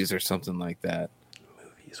movies or something like that.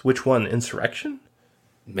 Movies? Which one? Insurrection?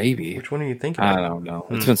 Maybe. Which one are you thinking? I don't know.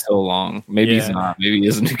 It's been so long. Maybe he's not. Maybe he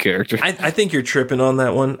is a new character. I think you're tripping on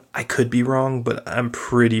that one. I could be wrong, but I'm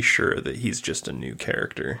pretty sure that he's just a new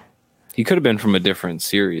character. He could have been from a different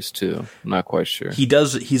series too. I'm not quite sure.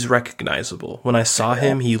 He's recognizable. When I saw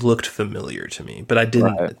him, he looked familiar to me, but I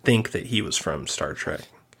didn't think that he was from Star Trek.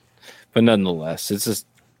 But nonetheless, it's just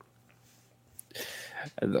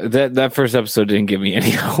that first episode didn't give me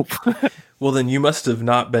any hope. Well, then you must have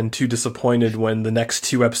not been too disappointed when the next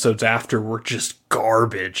 2 episodes after were just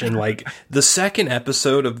garbage. And like the second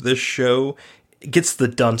episode of this show gets the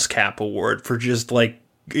Dunce Cap Award for just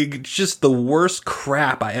the worst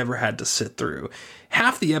crap I ever had to sit through.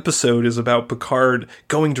 Half the episode is about Picard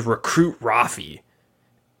going to recruit Rafi.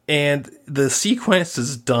 And the sequence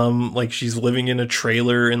is dumb. Like she's living in a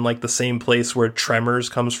trailer in like the same place where Tremors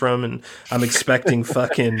comes from. And I'm expecting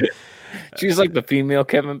fucking... She's like the female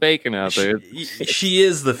Kevin Bacon out there. She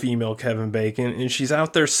is the female Kevin Bacon, and she's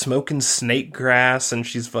out there smoking snake grass, and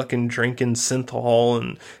she's fucking drinking synthol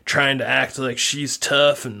and trying to act like she's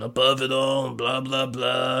tough and above it all, and blah, blah,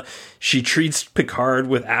 blah. She treats Picard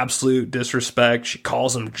with absolute disrespect. She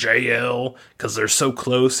calls him JL because they're so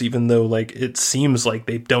close, even though like it seems like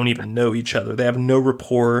they don't even know each other. They have no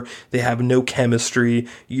rapport. They have no chemistry.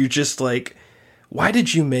 You're just like... Why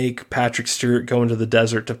did you make Patrick Stewart go into the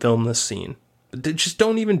desert to film this scene? Just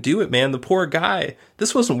don't even do it, man. The poor guy.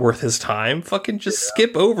 This wasn't worth his time. Fucking just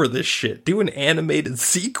skip over this shit. Do an animated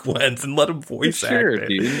sequence and let him voice act it.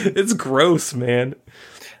 Dude. It's gross, man.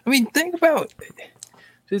 I mean, think about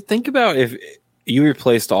if you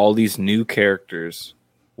replaced all these new characters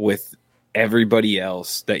with everybody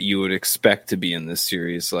else that you would expect to be in this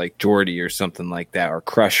series, like Geordi or something like that, or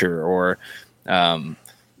Crusher, or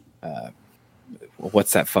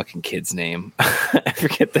what's that fucking kid's name? I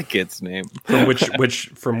forget the kid's name. From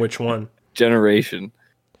which one? Generation.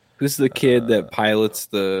 Who's the kid that pilots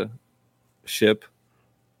the ship?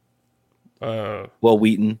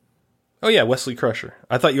 Wheaton. Oh yeah, Wesley Crusher.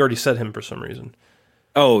 I thought you already said him for some reason.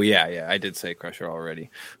 Oh yeah, I did say Crusher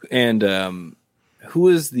already. And who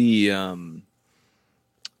is the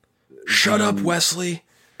Shut up, Wesley.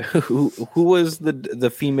 Who was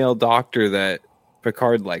the female doctor that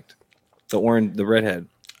Picard liked? The redhead.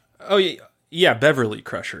 Oh Yeah, Beverly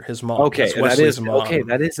Crusher, his mom. Okay, that's Wesley's mom. Okay,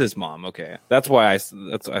 that is his mom. Okay, that's why I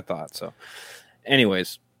thought so.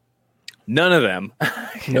 Anyways, none of them.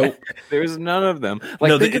 Nope. There's none of them.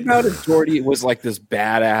 Like, think about if Geordi was like this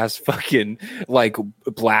badass fucking like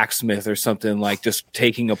blacksmith or something, like just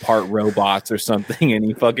taking apart robots or something, and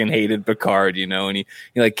he fucking hated Picard, you know, and he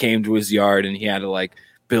like came to his yard and he had to like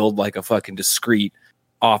build like a fucking discreet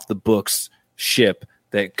off the books ship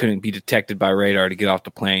that couldn't be detected by radar to get off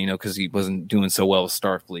the plane, you know, because he wasn't doing so well with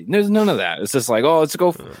Starfleet. And there's none of that. It's just like, oh, let's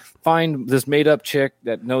go find this made-up chick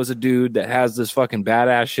that knows a dude that has this fucking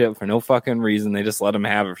badass ship for no fucking reason. They just let him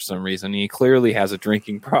have it for some reason. He clearly has a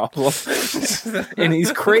drinking problem. And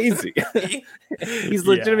he's crazy. He's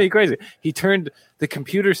legitimately crazy. He turned the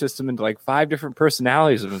computer system into like 5 different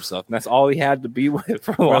personalities of himself, and that's all he had to be with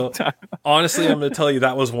for a long time. Honestly, I'm going to tell you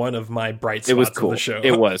that was one of my bright spots cool. of the show.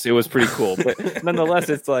 It was pretty cool, but nonetheless,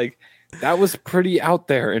 it's like that was pretty out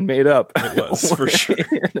there and made up. It was for sure.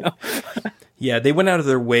 You know? Yeah, they went out of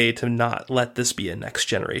their way to not let this be a next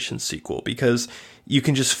generation sequel because you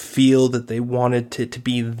can just feel that they wanted it to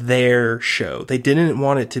be their show. They didn't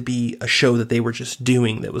want it to be a show that they were just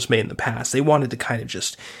doing that was made in the past. They wanted to kind of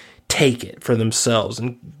just take it for themselves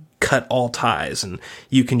and cut all ties, and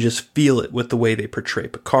you can just feel it with the way they portray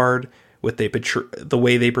Picard, the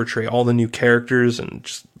way they portray all the new characters, and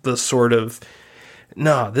just the sort of,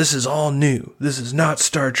 this is all new. This is not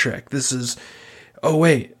Star Trek. This is,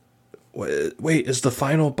 wait, is the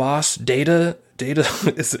final boss Data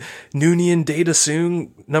is Noonien Data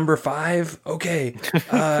Soong number 5? Okay,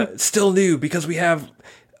 still new because we have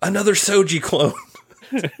another Soji clone.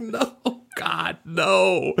 No. God,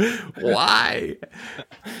 no. Why?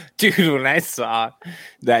 Dude, when I saw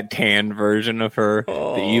that tan version of her,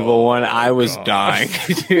 the evil one, I was dying.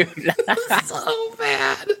 Dude. So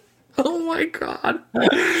bad. Oh my God.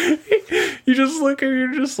 You just look and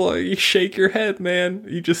you're just like, you shake your head, man.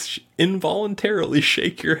 You just involuntarily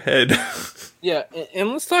shake your head. Yeah, and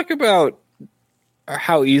let's talk about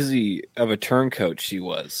how easy of a turncoat she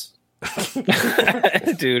was.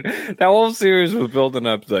 Dude, that whole series was building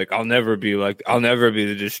up like I'll never be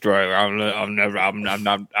the destroyer. I'm not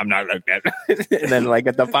like that. And then like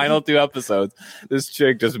at the final 2 episodes, this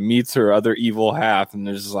chick just meets her other evil half, and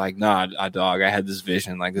there's just like, nah, dog, I had this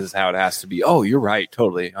vision. Like, this is how it has to be. Oh, you're right,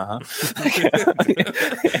 totally. And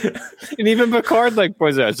even Picard like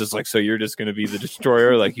points out, it's just like, so you're just gonna be the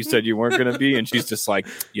destroyer, like you said you weren't gonna be, and she's just like,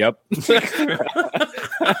 yep. It's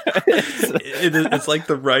like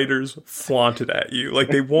the writers flaunted at you. Like,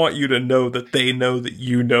 they want you to know that they know that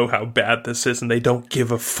you know how bad this is, and they don't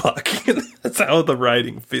give a fuck. That's how the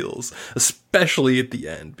writing feels, especially at the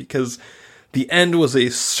end, because the end was a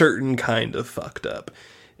certain kind of fucked up.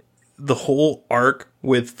 The whole arc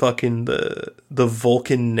with fucking the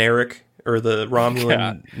Vulcan Narek, or the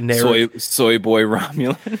Romulan Narek. Soy boy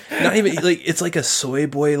Romulan. Not even, like, it's like a soy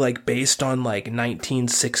boy, like, based on, like,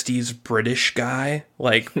 1960s British guy,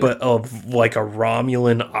 like, but of, like, a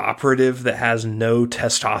Romulan operative that has no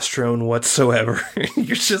testosterone whatsoever.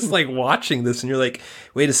 You're just, like, watching this, and you're like,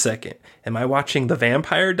 wait a second, am I watching The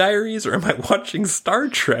Vampire Diaries, or am I watching Star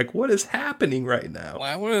Trek? What is happening right now? Well,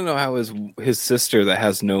 I want to know how his sister that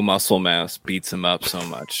has no muscle mass beats him up so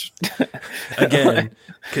much. Again,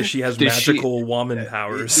 because she has magical woman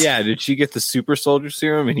powers. Yeah, did she get the super soldier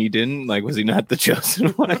serum and he didn't? Like, was he not the chosen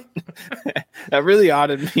one? That really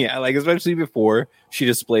odded me. Like, especially before she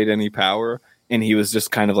displayed any power, and he was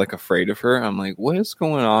just kind of like afraid of her. I'm like, what is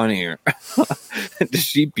going on here? Did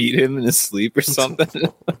she beat him in his sleep or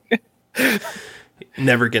something?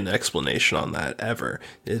 Never get an explanation on that ever.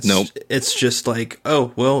 Nope. It's just like,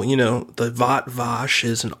 oh, well, you know, the Vat Vash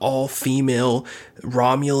is an all-female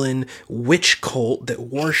Romulan witch cult that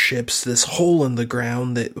worships this hole in the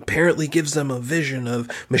ground that apparently gives them a vision of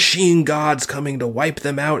machine gods coming to wipe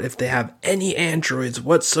them out if they have any androids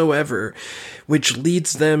whatsoever, which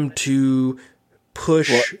leads them to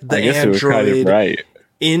push the android right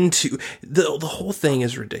into the whole thing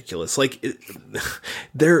is ridiculous. Like,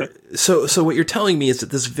 so what you're telling me is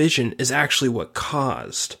that this vision is actually what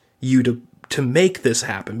caused you to make this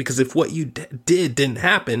happen, because if what you didn't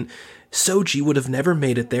happen, Soji would have never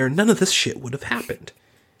made it there. None of this shit would have happened.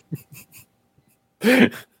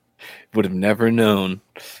 Would have never known.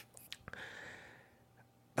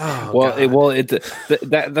 Oh, well,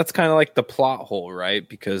 that's kind of like the plot hole, right?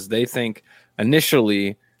 Because they think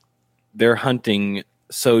initially they're hunting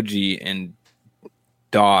Soji and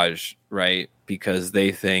Dodge, right? Because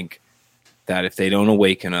they think that if they don't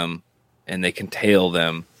awaken them and they can tail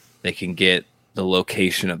them, they can get the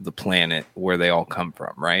location of the planet where they all come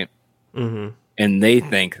from, right? Mm-hmm. And they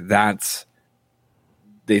think that's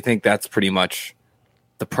pretty much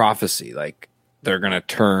the prophecy, like they're going to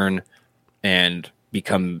turn and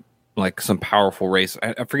become like some powerful race.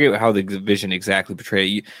 I forget how the vision exactly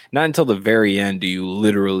portrayed it. Not until the very end do you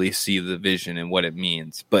literally see the vision and what it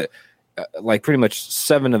means. But like pretty much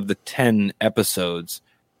 7 of the 10 episodes,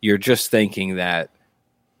 you're just thinking that,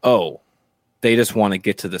 oh, they just want to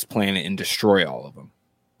get to this planet and destroy all of them,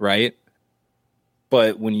 right?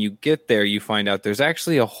 But when you get there, you find out there's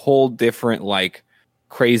actually a whole different like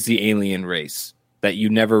crazy alien race that you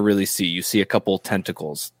never really see. You see a couple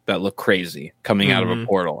tentacles that look crazy coming out of a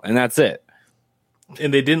portal, and that's it.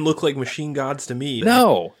 And they didn't look like machine gods to me.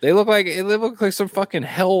 No, they look like some fucking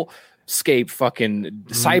hellscape fucking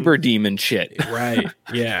cyber demon shit. Right.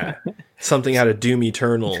 Yeah. Something out of Doom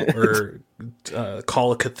Eternal or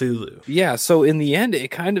Call of Cthulhu. Yeah, so in the end,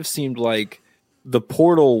 it kind of seemed like the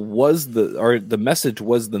portal was the message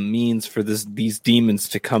was the means for these demons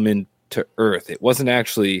to come into Earth. It wasn't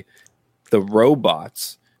actually the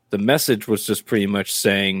robots. The message was just pretty much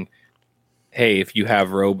saying, hey, if you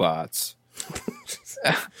have robots,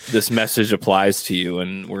 this message applies to you,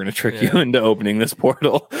 and we're going to trick you into opening this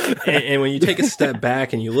portal. And when you take a step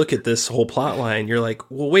back and you look at this whole plot line, you're like,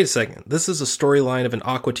 well, wait a second. This is a storyline of an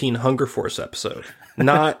Aqua Teen Hunger Force episode,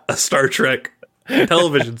 not a Star Trek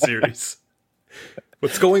television series.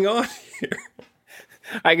 What's going on here?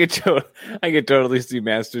 I could totally see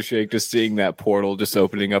Master Shake just seeing that portal just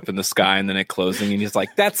opening up in the sky and then it closing, and he's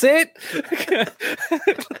like, "That's it,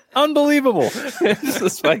 unbelievable!" It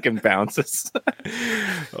just fucking bounces.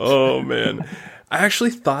 Oh man, I actually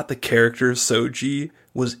thought the character of Soji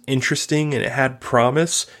was interesting and it had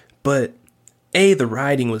promise, but A, the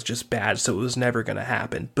writing was just bad, so it was never going to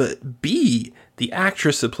happen. But B, the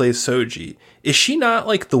actress that plays Soji, is she not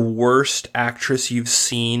like the worst actress you've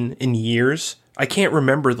seen in years? I can't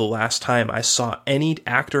remember the last time I saw any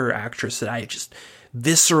actor or actress that I just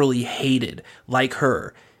viscerally hated like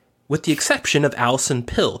her, with the exception of Alison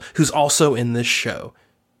Pill, who's also in this show.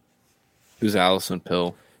 Who's Alison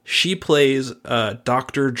Pill? She plays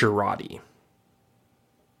Dr. Girardi.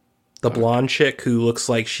 The blonde chick who looks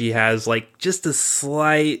like she has like just a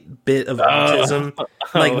slight bit of autism,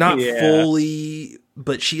 like not fully,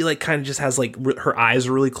 but she like kind of just has like her eyes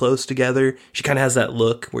are really close together. She kind of has that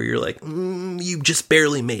look where you're like, you just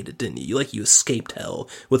barely made it, didn't you? You escaped hell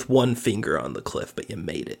with one finger on the cliff, but you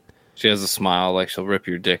made it. She has a smile like she'll rip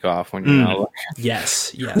your dick off when you're not looking.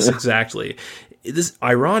 Yes, exactly.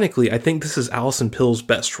 Ironically, I think this is Alison Pill's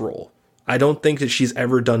best role. I don't think that she's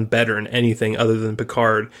ever done better in anything other than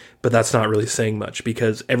Picard, but that's not really saying much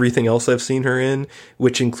because everything else I've seen her in,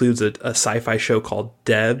 which includes a sci-fi show called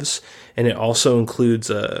Devs, and it also includes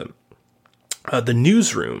The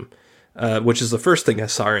Newsroom, which is the first thing I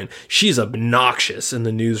saw her in. She's obnoxious in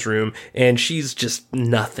The Newsroom, and she's just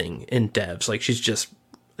nothing in Devs. Like, she's just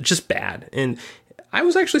bad. And I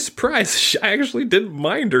was actually surprised. I actually didn't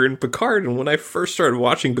mind her in Picard, and when I first started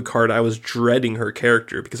watching Picard, I was dreading her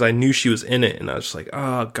character because I knew she was in it, and I was just like,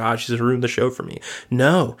 oh god, she's ruined the show for me.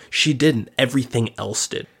 No, she didn't. Everything else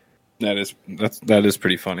did. That is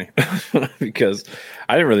pretty funny because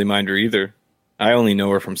I didn't really mind her either. I only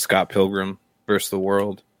know her from Scott Pilgrim vs. the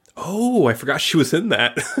World. Oh, I forgot she was in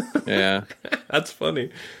that. Yeah. That's funny.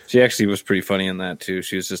 She actually was pretty funny in that too.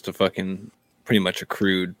 She was just pretty much a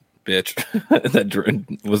crude bitch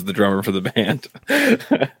that was the drummer for the band.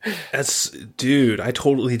 Dude, I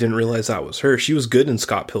totally didn't realize that was her. She was good in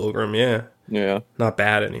Scott Pilgrim, yeah. Not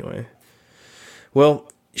bad anyway.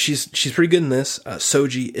 Well, she's pretty good in this.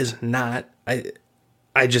 Soji is not.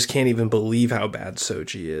 I just can't even believe how bad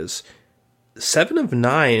Soji is. 7 of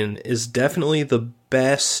 9 is definitely the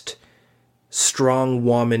best strong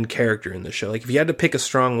woman character in the show. Like, if you had to pick a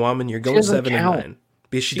strong woman, you're going 7 of 9.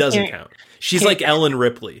 Because she doesn't count. She's like Ellen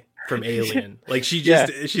Ripley from Alien. Like, she's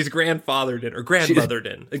grandfathered in, or grandmothered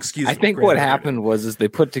in. Excuse me. I think what happened was they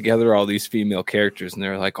put together all these female characters, and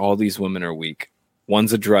they're like, all these women are weak.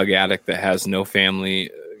 One's a drug addict that has no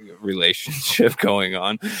family relationship going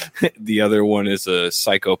on. The other one is a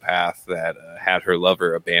psychopath that had her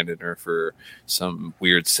lover abandon her for some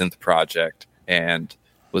weird synth project and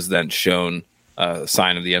was then shown a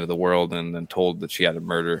sign of the end of the world and then told that she had to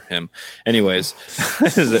murder him. Anyways,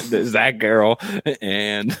 there's that girl.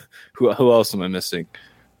 And who else am I missing?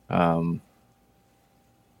 Am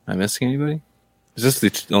I missing anybody? Is this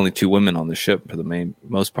the only 2 women on the ship for the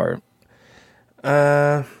most part?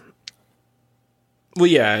 Well,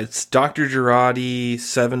 yeah, it's Dr. Girardi,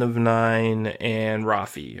 7 of 9, and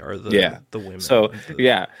Rafi are the women. So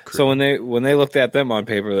so when they looked at them on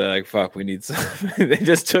paper, they're like, "Fuck, we need some." They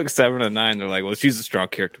just took 7 of 9. They're like, "Well, she's a strong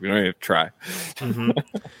character. We don't even have to try." Mm-hmm.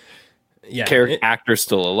 Yeah, actor's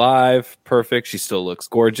still alive, perfect. She still looks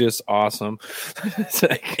gorgeous, awesome.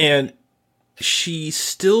 And she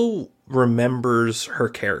still remembers her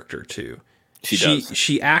character too. She does.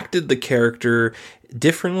 She acted the character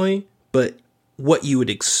differently, but what you would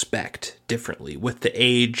expect differently with the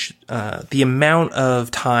age, the amount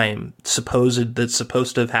of time that's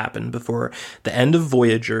supposed to have happened before the end of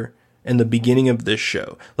Voyager and the beginning of this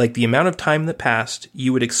show. Like the amount of time that passed,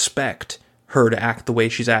 you would expect her to act the way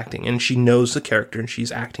she's acting, and she knows the character and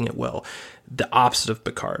she's acting it well. The opposite of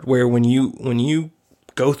Picard, where when you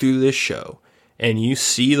go through this show and you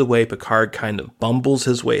see the way Picard kind of bumbles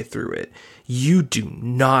his way through it, you do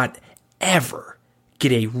not ever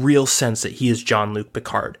get a real sense that he is Jean-Luc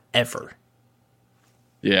Picard, ever.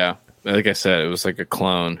 Yeah. Like I said, it was like a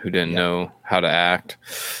clone who didn't know how to act.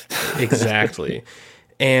 Exactly.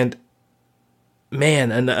 And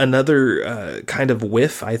man, another kind of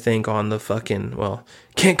whiff, I think, on the fucking, well,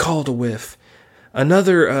 can't call it a whiff.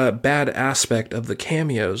 Another bad aspect of the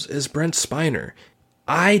cameos is Brent Spiner.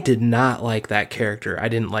 I did not like that character. I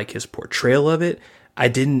didn't like his portrayal of it.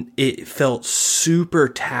 It felt super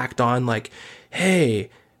tacked on, like, hey,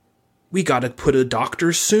 we gotta put a Dr.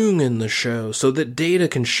 Soong in the show so that Data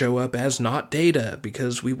can show up as not Data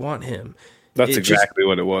because we want him. That's exactly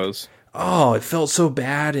what it was. Oh, it felt so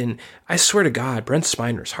bad, and I swear to God, Brent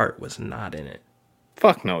Spiner's heart was not in it.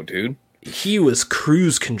 Fuck no, dude. He was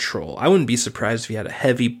cruise control. I wouldn't be surprised if he had a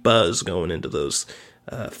heavy buzz going into those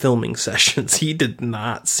filming sessions. He did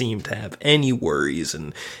not seem to have any worries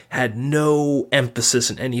and had no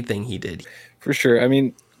emphasis in anything he did. For sure. I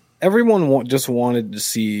mean, everyone just wanted to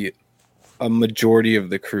see a majority of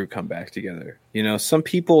the crew come back together. You know, some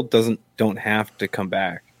people don't have to come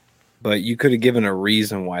back. But you could have given a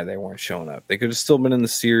reason why they weren't showing up. They could have still been in the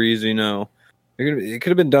series, you know. It could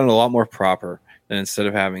have been done a lot more proper than instead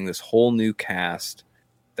of having this whole new cast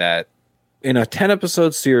that in a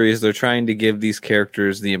 10-episode series, they're trying to give these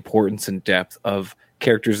characters the importance and depth of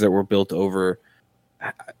characters that were built over.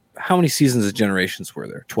 How many seasons of Generations were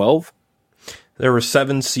there? 12? There were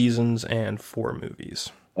 7 seasons and 4 movies.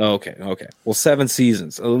 Okay. Well, 7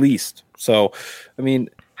 seasons at least. So, I mean,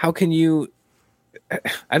 how can you...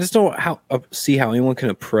 I just don't see how anyone can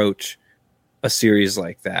approach a series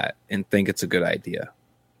like that and think it's a good idea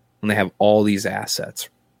when they have all these assets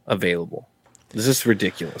available. This is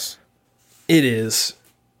ridiculous. It is.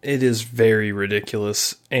 It is very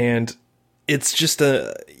ridiculous, and it's just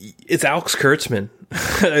it's Alex Kurtzman.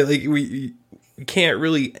 Like we can't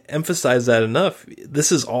really emphasize that enough.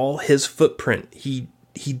 This is all his footprint. He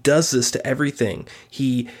does this to everything.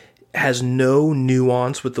 He has no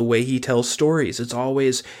nuance with the way he tells stories. It's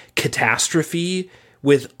always catastrophe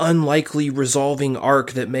with unlikely resolving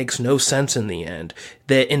arc that makes no sense in the end,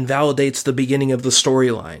 that invalidates the beginning of the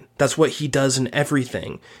storyline. That's what he does in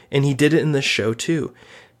everything, and he did it in this show too.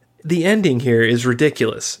 The ending here is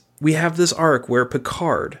ridiculous. We have this arc where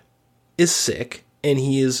Picard is sick, and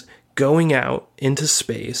he is going out into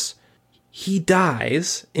space. He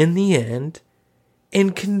dies in the end,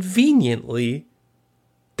 and conveniently,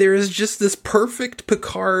 there is just this perfect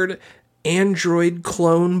Picard android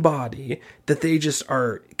clone body that they just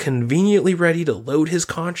are conveniently ready to load his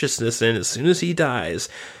consciousness in as soon as he dies.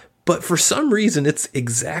 But for some reason, it's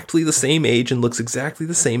exactly the same age and looks exactly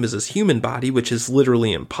the same as his human body, which is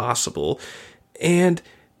literally impossible. And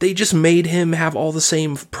they just made him have all the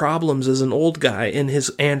same problems as an old guy in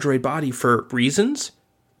his android body for reasons.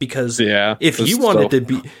 Because if you wanted to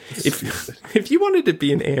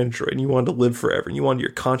be an android and you wanted to live forever and you wanted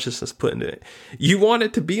your consciousness put into it, you want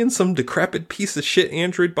it to be in some decrepit piece of shit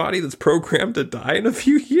android body that's programmed to die in a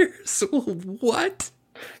few years. What?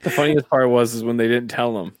 The funniest part is when they didn't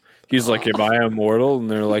tell him. He's like, "Am I immortal?" And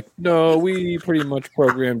they're like, "No, we pretty much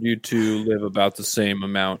programmed you to live about the same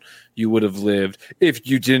amount you would have lived if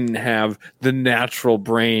you didn't have the natural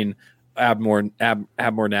brain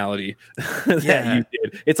abnormality that you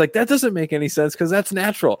did." It's like, that doesn't make any sense because that's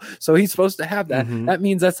natural. So he's supposed to have that. Mm-hmm. That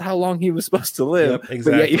means that's how long he was supposed to live. Yep,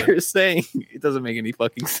 exactly. But yet you're saying it doesn't make any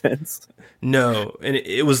fucking sense. No, and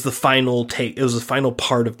it was the final take. It was the final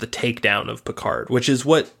part of the takedown of Picard, which is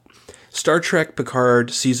what Star Trek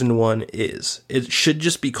Picard Season 1 is. It should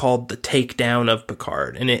just be called the takedown of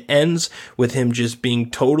Picard. And it ends with him just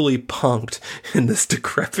being totally punked in this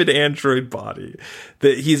decrepit android body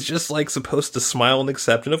that he's just like supposed to smile and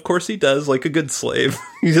accept. And of course he does, like a good slave.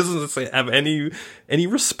 He doesn't have any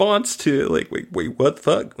response to it. Like, wait, what the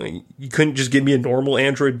fuck? Like, you couldn't just give me a normal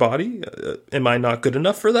android body? Am I not good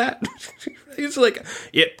enough for that? He's like,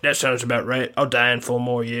 yep, that sounds about right. I'll die in 4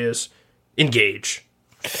 more years. Engage.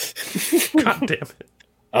 God damn it.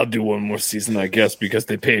 I'll do one more season, I guess, because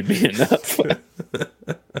they paid me enough.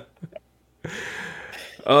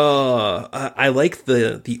 I like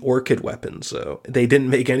the orchid weapons, though. They didn't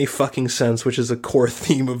make any fucking sense, which is a core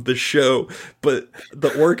theme of the show, but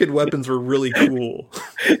the orchid weapons were really cool.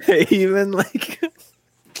 Even like,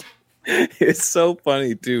 it's so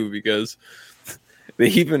funny too, because they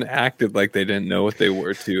even acted like they didn't know what they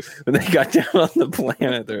were too. When they got down on the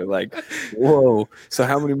planet, they're like, whoa, so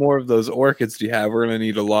how many more of those orchids do you have? We're going to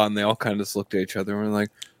need a lot. And they all kind of just looked at each other and were like,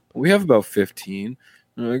 we have about 15.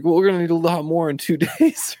 And they're like, well, we're going to need a lot more in 2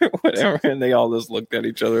 days or whatever. And they all just looked at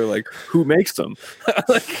each other like, who makes them?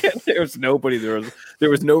 Like, there was nobody. There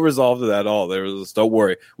was no resolve to that at all. There was just, don't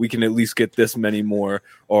worry, we can at least get this many more,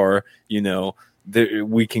 or,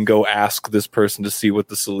 we can go ask this person to see what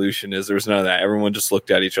the solution is. There was none of that. Everyone just looked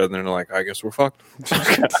at each other and they're like, I guess we're fucked.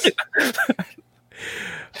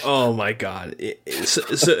 Oh my god.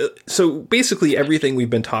 So basically everything we've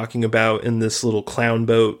been talking about in this little clown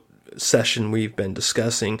boat session we've been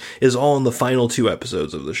discussing is all in the final 2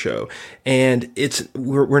 episodes of the show. And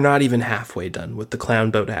we're not even halfway done with the clown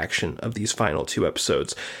boat action of these final 2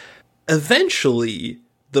 episodes. Eventually,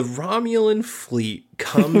 the Romulan fleet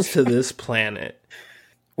comes to this planet.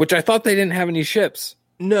 Which I thought they didn't have any ships.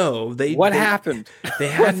 No, What happened? They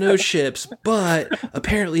had no ships, but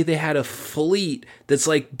apparently they had a fleet that's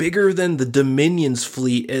like bigger than the Dominion's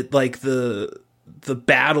fleet at like the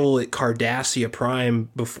battle at Cardassia Prime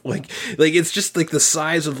before, like it's just like the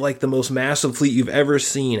size of like the most massive fleet you've ever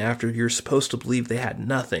seen after you're supposed to believe they had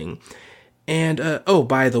nothing. And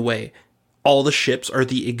by the way, all the ships are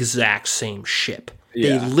the exact same ship.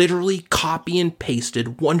 Yeah. They literally copy and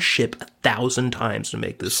pasted one ship 1,000 times to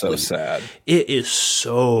make this so fleet. Sad. It is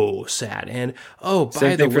so sad. And same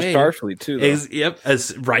by the way, for Starfleet too.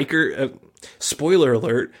 As Riker, spoiler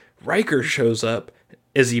alert, Riker shows up.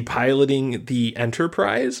 Is he piloting the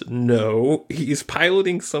Enterprise? No, he's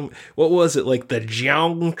piloting what was it, like the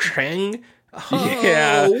Jiang Cheng? Oh,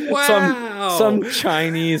 yeah, wow. some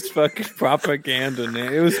Chinese fucking propaganda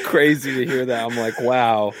name. It was crazy to hear that. I'm like,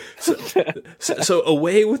 wow. So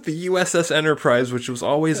away with the USS Enterprise, which was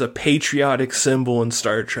always a patriotic symbol in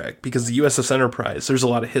Star Trek, because the USS Enterprise, there's a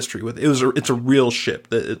lot of history with it. It's a real ship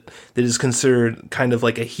that is considered kind of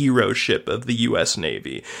like a hero ship of the U.S.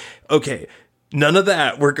 Navy. Okay. None of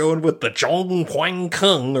that. We're going with the Zhong Huang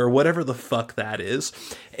Kung or whatever the fuck that is.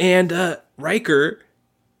 And Riker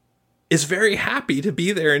is very happy to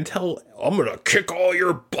be there and tell, I'm going to kick all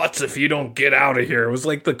your butts if you don't get out of here. It was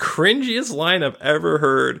like the cringiest line I've ever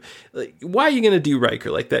heard. Like, why are you going to do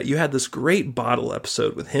Riker like that? You had this great bottle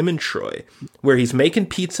episode with him and Troy where he's making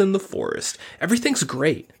pizza in the forest. Everything's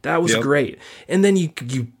great. That was great. And then you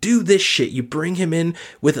do this shit. You bring him in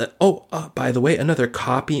with by the way, another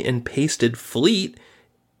copy and pasted fleet.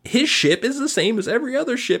 His ship is the same as every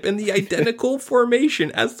other ship in the identical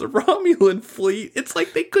formation as the Romulan fleet. It's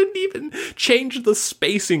like they couldn't even change the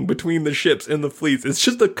spacing between the ships in the fleets. It's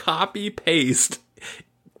just a copy-paste.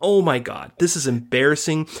 Oh my god, this is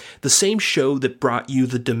embarrassing. The same show that brought you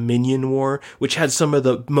the Dominion War, which had some of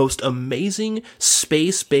the most amazing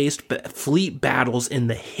space-based fleet battles in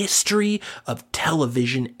the history of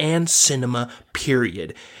television and cinema,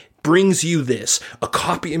 period, brings you this, a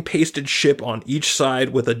copy and pasted ship on each side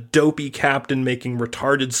with a dopey captain making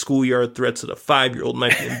retarded schoolyard threats that a 5-year-old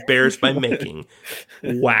might be embarrassed by making.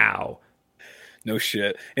 Wow. No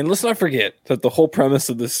shit. And let's not forget that the whole premise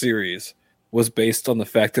of this series was based on the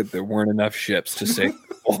fact that there weren't enough ships to save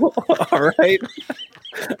people. All right?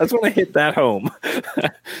 I just want to hit that home.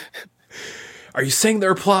 Are you saying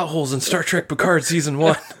there are plot holes in Star Trek Picard Season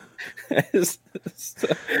 1?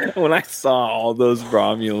 When I saw all those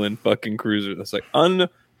Romulan fucking cruisers, it's like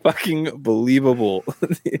unfucking believable.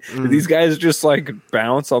 These guys just like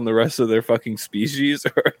bounce on the rest of their fucking species,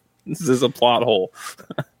 or this is a plot hole.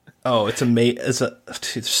 Oh, it's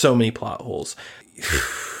there's so many plot holes.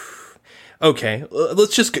 Okay,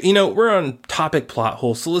 let's just, we're on topic plot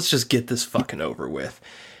holes, so let's just get this fucking over with.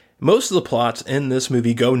 Most of the plots in this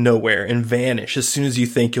movie go nowhere and vanish as soon as you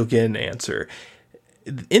think you'll get an answer.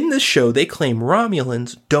 In this show, they claim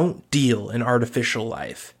Romulans don't deal in artificial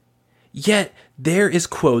life. Yet, there is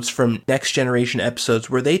quotes from Next Generation episodes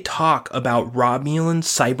where they talk about Romulan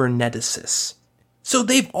cyberneticists. So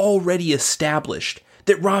they've already established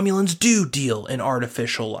that Romulans do deal in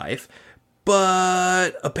artificial life,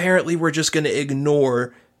 but apparently we're just going to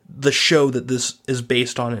ignore the show that this is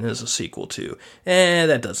based on and is a sequel to.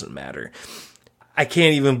 That doesn't matter. I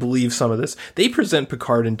can't even believe some of this. They present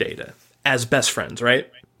Picard and Data as best friends,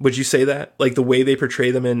 right? Would you say that? Like the way they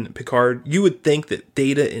portray them in Picard, you would think that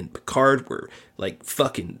Data and Picard were like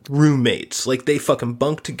fucking roommates. Like they fucking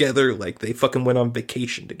bunked together. Like they fucking went on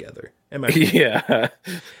vacation together. Am I right? Yeah.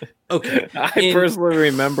 Okay. I personally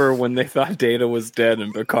remember when they thought Data was dead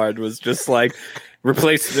and Picard was just like,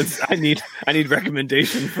 replacements. I need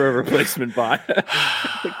recommendation for a replacement bot.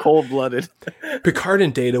 Cold-blooded. Picard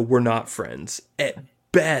and Data were not friends. At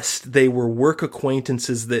best, they were work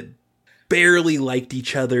acquaintances that barely liked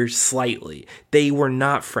each other slightly. They were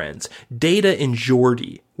not friends. Data and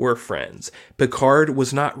Geordi were friends. Picard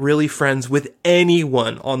was not really friends with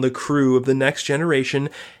anyone on the crew of the Next Generation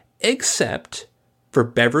except for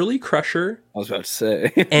Beverly Crusher. I was about to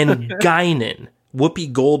say. And Guinan,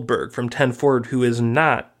 Whoopi Goldberg from 10 Forward, who is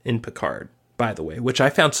not in Picard, by the way, which I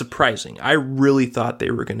found surprising. I really thought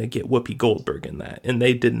they were going to get Whoopi Goldberg in that, and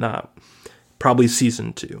they did not. Probably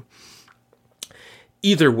season 2.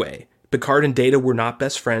 Either way, Picard and Data were not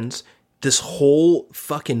best friends. This whole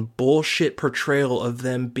fucking bullshit portrayal of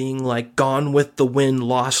them being like Gone with the Wind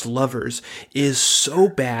lost lovers is so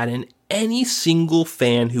bad, and any single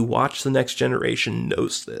fan who watched The Next Generation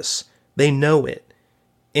knows this. They know it.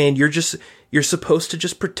 And you're supposed to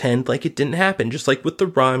just pretend like it didn't happen, just like with the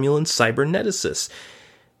Romulan cyberneticists.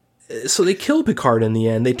 So they kill Picard in the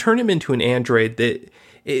end. They turn him into an android that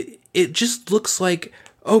it just looks like,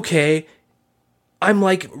 okay, I'm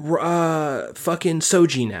like fucking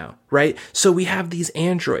Soji now, right? So we have these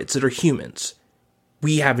androids that are humans.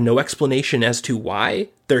 We have no explanation as to why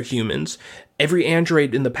they're humans. Every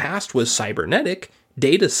android in the past was cybernetic.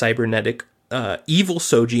 Data's cybernetic. Evil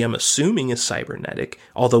Soji, I'm assuming, is cybernetic,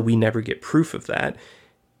 although we never get proof of that.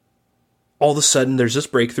 All of a sudden, there's this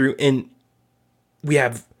breakthrough, and we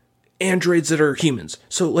have androids that are humans.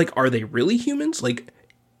 So, like, are they really humans? Like,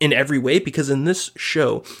 in every way? Because in this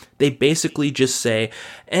show, they basically just say,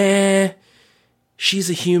 she's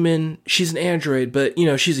a human, she's an android, but, you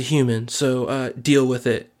know, she's a human, so deal with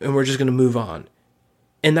it, and we're just going to move on.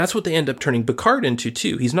 And that's what they end up turning Picard into,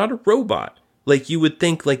 too. He's not a robot, like you would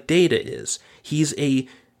think like Data is. He's a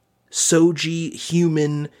Soji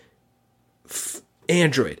human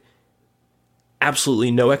android.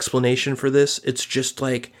 Absolutely no explanation for this. It's just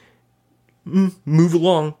like, move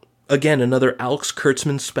along. Again, another Alex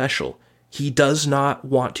Kurtzman special. He does not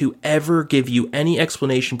want to ever give you any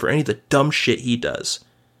explanation for any of the dumb shit he does.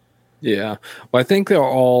 Yeah. Well, I think they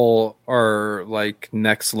all are like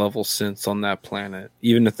next level synths on that planet.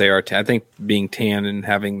 Even if they are I think being tan and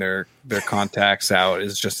having their contacts out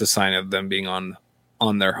is just a sign of them being on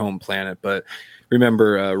their home planet. But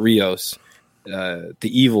remember Rios, the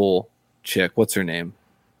evil chick, what's her name?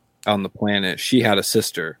 On the planet, she had a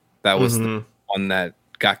sister that was the one that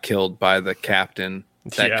got killed by the captain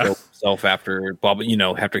that killed himself after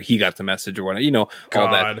after he got the message or whatever,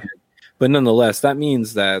 all that. But nonetheless, that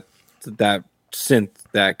means that synth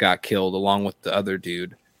that got killed along with the other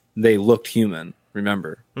dude, they looked human,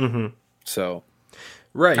 remember? So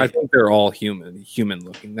right, I think they're all human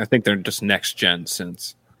looking. I think they're just next gen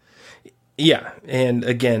synths. Yeah, and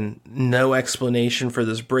again, no explanation for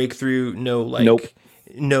this breakthrough,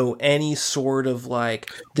 no any sort of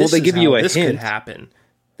like, this they give you a this hint. Could happen.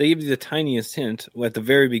 They give you the tiniest hint at the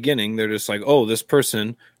very beginning. They're just like, oh, this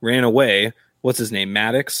person ran away. What's his name?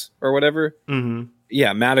 Maddox or whatever?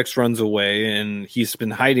 Yeah, Maddox runs away, and he's been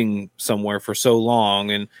hiding somewhere for so long,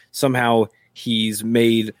 and somehow he's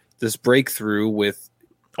made this breakthrough with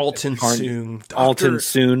Alton Soong.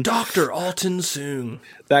 Dr. Alton Soong.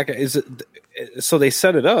 That guy is. So they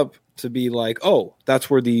set it up to be like, oh, that's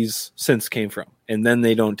where these synths came from, and then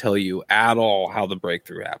they don't tell you at all how the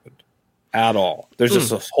breakthrough happened. At all. There's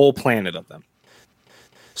just a whole planet of them.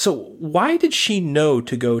 So why did she know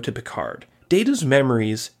to go to Picard? Data's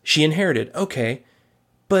memories she inherited, okay,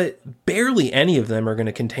 but barely any of them are going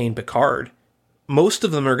to contain Picard. Most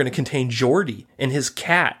of them are going to contain Geordi and his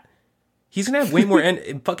cat. He's going to have way more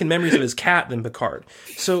fucking memories of his cat than Picard.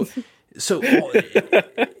 So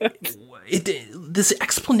this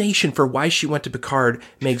explanation for why she went to Picard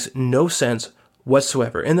makes no sense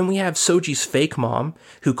whatsoever. And then we have Soji's fake mom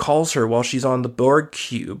who calls her while she's on the Borg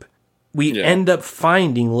cube. We end up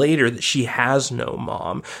finding later that she has no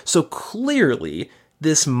mom. So clearly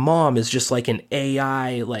this mom is just like an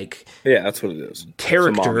AI, that's what it is.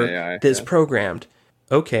 Character that's programmed.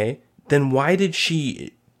 Okay, then why did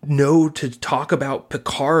she know to talk about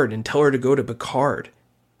Picard and tell her to go to Picard?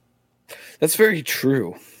 That's very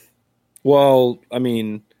true. Well, I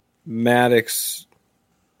mean, Maddox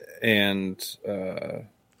and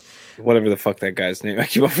whatever the fuck that guy's name. I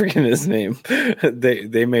keep on forgetting his name.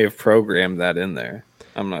 They may have programmed that in there.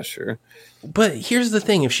 I'm not sure. But here's the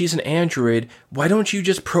thing. If she's an android, why don't you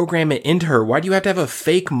just program it into her? Why do you have to have a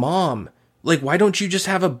fake mom? Like, why don't you just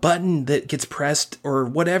have a button that gets pressed or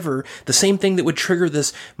whatever? The same thing that would trigger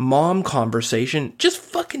this mom conversation. Just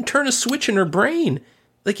fucking turn a switch in her brain.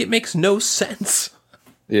 Like, it makes no sense.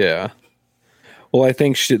 Yeah. Well, I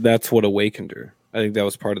think that's what awakened her. I think that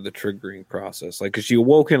was part of the triggering process. Like, 'cause she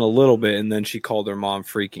awoke in a little bit, and then she called her mom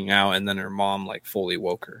freaking out, and then her mom, like, fully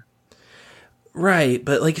woke her. Right,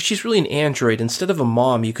 but like if she's really an android, instead of a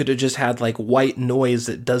mom, you could have just had like white noise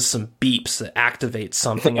that does some beeps that activates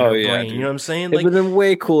something in her brain. Dude. You know what I'm saying? It would have been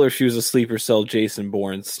way cooler if she was a sleeper cell Jason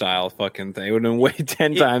Bourne style fucking thing. It would have been way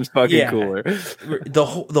 10 times fucking cooler. The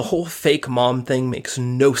whole fake mom thing makes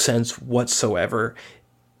no sense whatsoever.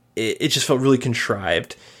 It just felt really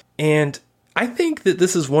contrived. And I think that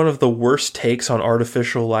this is one of the worst takes on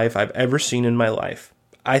artificial life I've ever seen in my life.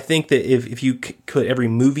 I think that if you put every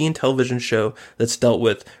movie and television show that's dealt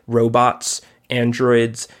with robots,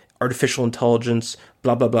 androids, artificial intelligence,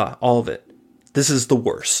 blah, blah, blah, all of it, this is the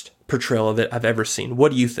worst portrayal of it I've ever seen.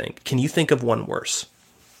 What do you think? Can you think of one worse?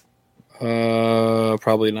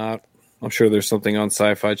 Probably not. I'm sure there's something on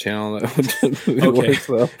Sci-Fi Channel that would work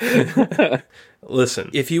well.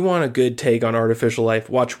 Listen, if you want a good take on artificial life,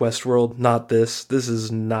 watch Westworld, not this. This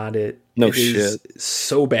is not it. No shit. Is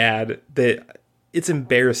so bad that it's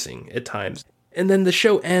embarrassing at times. And then the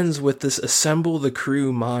show ends with this Assemble the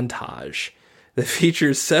Crew montage that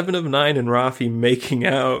features 7 of 9 and Rafi making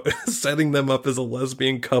out, setting them up as a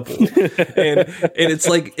lesbian couple. and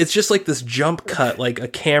it's just like this jump cut, like a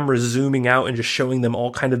camera zooming out and just showing them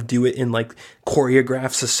all kind of do it in like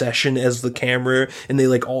choreographed succession as the camera, and they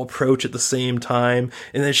like all approach at the same time,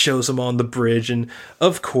 and then shows them on the bridge. And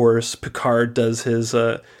of course, Picard does his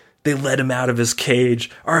they let him out of his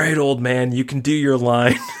cage. All right, old man, you can do your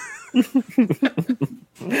line.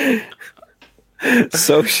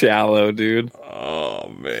 So shallow, dude. Oh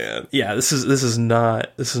man. Yeah, this is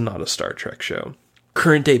not a Star Trek show.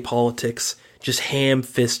 Current day politics just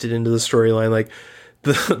ham-fisted into the storyline, like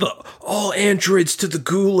the all androids to the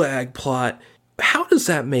gulag plot. How does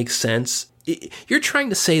that make sense? You're trying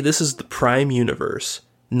to say this is the Prime universe,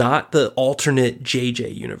 not the alternate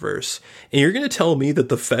JJ universe. And you're going to tell me that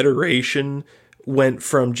the Federation went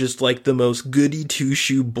from just like the most goody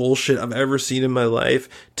two-shoe bullshit I've ever seen in my life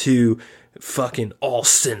to fucking all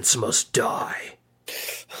synths must die.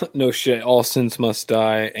 No shit. All synths must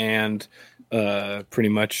die, and pretty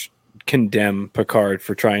much condemn Picard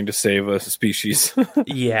for trying to save a species.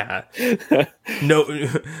 Yeah.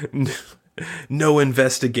 No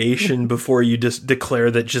investigation before you just declare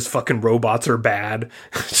that just fucking robots are bad.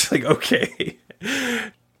 It's like, okay.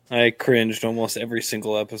 I cringed almost every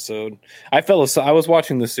single episode. I was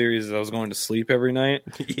watching the series as I was going to sleep every night.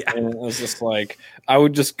 Yeah. And it was just like, I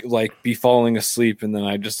would just like be falling asleep, and then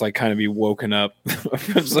I'd just like kind of be woken up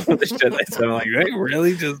from some of the shit they said. I'm like, hey,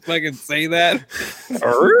 really? Just fucking say that?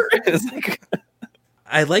 It's like...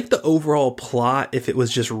 I like the overall plot if it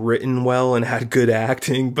was just written well and had good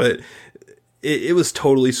acting, but it was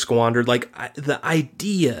totally squandered. Like, the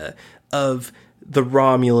idea of the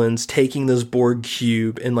Romulans taking this Borg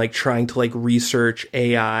cube and like trying to like research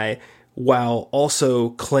AI while also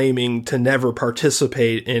claiming to never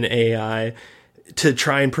participate in AI to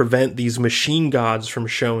try and prevent these machine gods from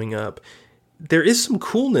showing up. There is some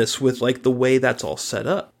coolness with like the way that's all set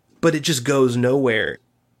up, but it just goes nowhere.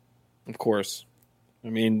 Of course. I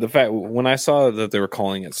mean, the fact when I saw that they were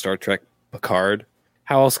calling it Star Trek Picard,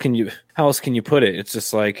 how else can you put it? It's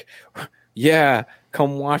just like, yeah,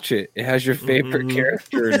 come watch it. It has your favorite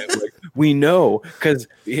character in it. Like, we know because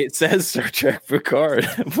it says Star Trek Picard,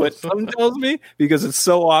 but something tells me because it's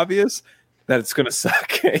so obvious that it's gonna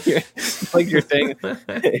suck. Like you're saying,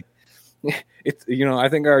 it's I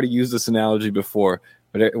think I already used this analogy before,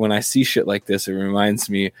 but when I see shit like this, it reminds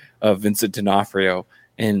me of Vincent D'Onofrio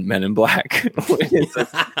in Men in Black. It's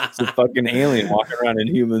a fucking alien walking around in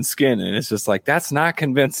human skin, and it's just like, that's not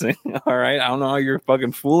convincing. All right, I don't know how you're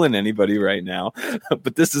fucking fooling anybody right now,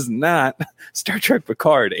 but this is not Star Trek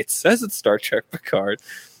Picard. It says it's Star Trek Picard,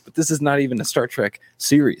 but this is not even a Star Trek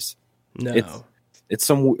series. No, it's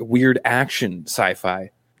some weird action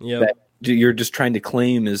sci-fi that you're just trying to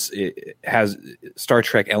claim it has Star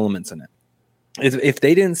Trek elements in it. If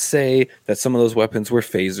they didn't say that some of those weapons were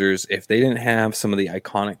phasers, if they didn't have some of the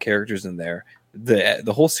iconic characters in there,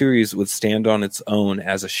 the whole series would stand on its own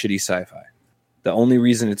as a shitty sci-fi. The only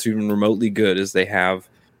reason it's even remotely good is they have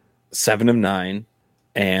 7 of 9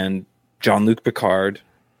 and Jean-Luc Picard,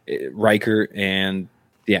 Riker, and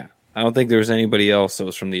I don't think there was anybody else that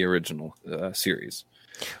was from the original series.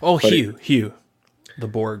 Oh, Hugh, the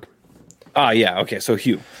Borg. Yeah, okay, so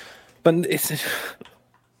Hugh. But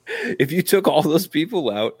if you took all those people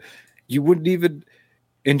out, you wouldn't even,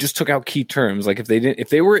 and just took out key terms. Like if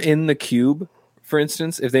they were in the cube, for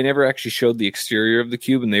instance, if they never actually showed the exterior of the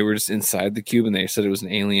cube and they were just inside the cube and they said it was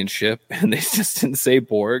an alien ship and they just didn't say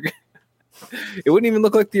Borg, it wouldn't even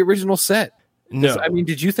look like the original set. No, I mean,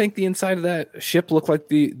 did you think the inside of that ship looked like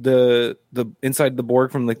the inside the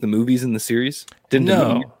Borg from like the movies in the series?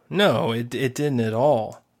 No, it didn't at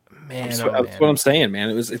all. Man, that's what I'm saying,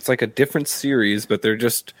 man. It's like a different series, but they're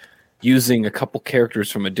just using a couple characters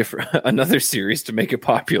from another series to make it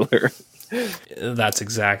popular. That's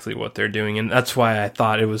exactly what they're doing, and that's why I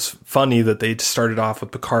thought it was funny that they started off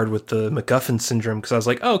with Picard with the MacGuffin syndrome, because I was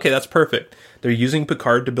like, oh, okay, that's perfect. They're using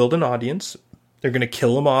Picard to build an audience. They're going to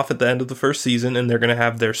kill him off at the end of the first season, and they're going to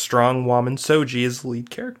have their strong woman Soji as the lead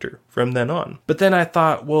character from then on. But then I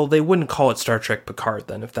thought, well, they wouldn't call it Star Trek Picard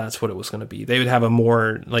then, if that's what it was going to be. They would have a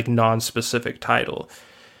more like non-specific title.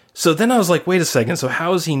 So then I was like, wait a second, so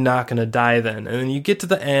how is he not going to die then? And then you get to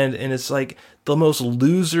the end, and it's like the most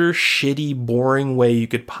loser, shitty, boring way you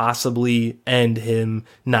could possibly end him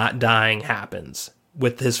not dying happens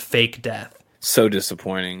with his fake death. So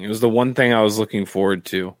disappointing. It was the one thing I was looking forward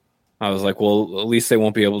to. I was like, well, at least they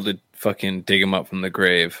won't be able to fucking dig him up from the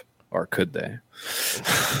grave. Or could they?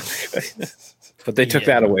 But they took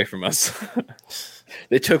that away from us.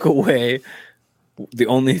 They took away the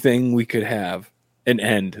only thing we could have, an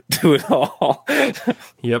end to it all.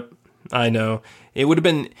 Yep, I know. It would have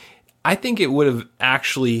been... I think it would have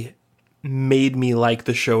actually made me like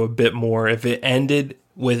the show a bit more if it ended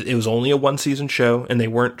with, it was only a one-season show, and they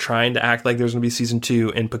weren't trying to act like there's going to be season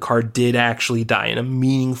 2, and Picard did actually die in a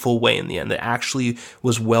meaningful way in the end. It actually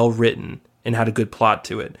was well written and had a good plot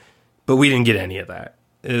to it. But we didn't get any of that.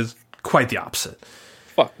 It was quite the opposite.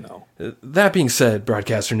 Fuck no. That being said,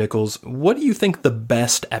 Broadcaster Nichols, what do you think the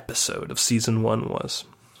best episode of season 1 was?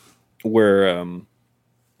 Where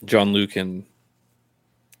Jean-Luc and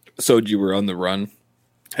Soji were on the run.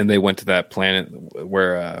 And they went to that planet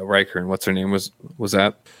where Riker and what's her name was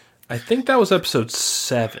at? I think that was episode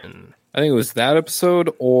 7. I think it was that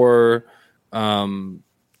episode, or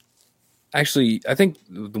actually, I think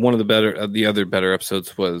one of the other better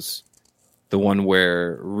episodes was the one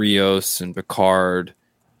where Rios and Picard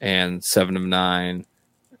and 7 of 9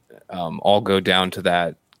 all go down to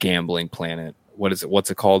that gambling planet. What is it? What's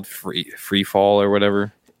it called? Free Fall or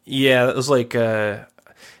whatever? Yeah, it was like...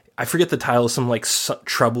 I forget the title, some like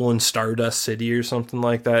Trouble in Stardust City or something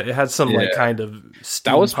like that. It had some like kind of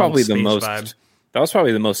that was probably the most vibe. That was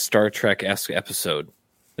probably the most Star Trek-esque episode.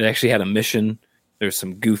 It actually had a mission. There's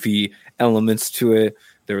some goofy elements to it.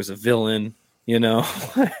 There was a villain, you know.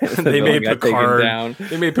 They made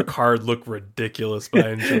Picard look ridiculous, but I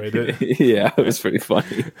enjoyed it. Yeah, it was pretty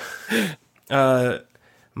funny.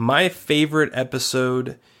 My favorite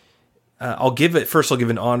episode. I'll give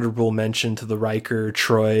an honorable mention to the Riker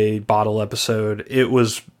Troy bottle episode. It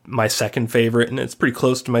was my second favorite, and it's pretty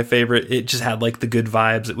close to my favorite. It just had like the good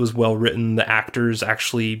vibes. It was well written. The actors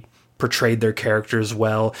actually portrayed their characters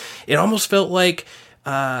well. It almost felt like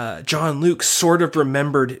Jean-Luc sort of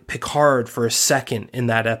remembered Picard for a second in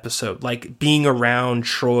that episode. Like being around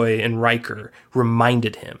Troy and Riker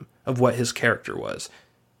reminded him of what his character was.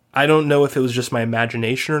 I don't know if it was just my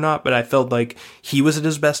imagination or not, but I felt like he was at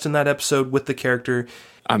his best in that episode with the character.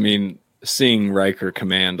 I mean, seeing Riker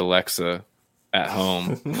command Alexa at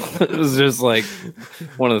home, it was just like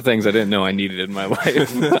one of the things I didn't know I needed in my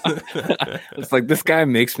life. It's like, this guy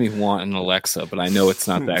makes me want an Alexa, but I know it's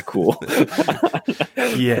not that cool.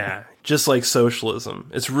 Yeah, just like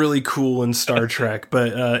socialism. It's really cool in Star Trek,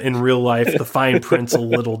 but in real life, the fine print's a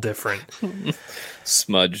little different.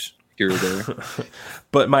 Smudge. There.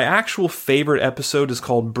 But my actual favorite episode is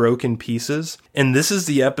called Broken Pieces, and this is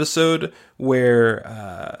the episode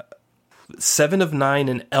where 7 of 9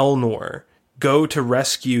 and Elnor go to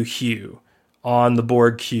rescue Hugh on the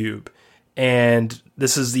Borg cube, and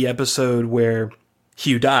this is the episode where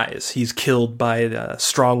Hugh dies. He's killed by the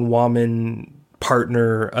strong woman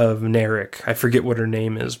partner of Narek. I forget what her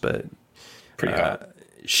name is, but pretty hot.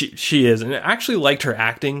 She is, and I actually liked her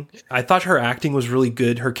acting. I thought her acting was really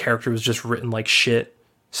good. Her character was just written like shit.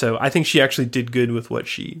 So I think she actually did good with what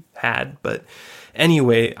she had. But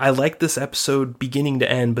anyway, I like this episode beginning to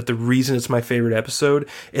end, but the reason it's my favorite episode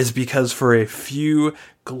is because for a few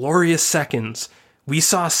glorious seconds, we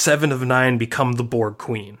saw 7 of 9 become the Borg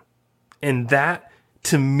Queen. And that,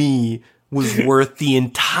 to me, was worth the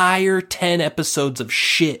entire 10 episodes of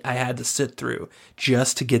shit I had to sit through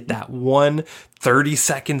just to get that one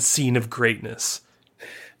 30-second scene of greatness.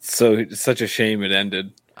 So it's such a shame it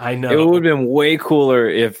ended. I know. It would have been way cooler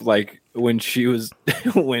if, like, when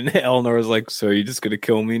Eleanor was like, "So are you just gonna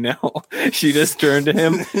kill me now?" She just turned to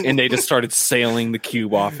him, and they just started sailing the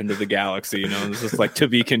cube off into the galaxy. It's just like, to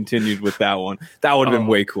be continued with that one. That would have been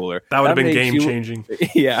way cooler. That would have been game changing.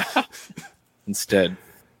 Yeah. Instead,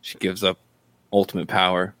 she gives up ultimate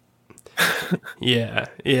power. Yeah.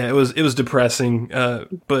 It was depressing,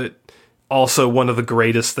 but also one of the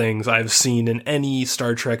greatest things I've seen in any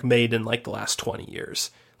Star Trek made in like the last 20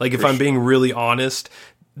 years. Like, if I'm being really honest,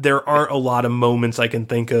 there aren't a lot of moments I can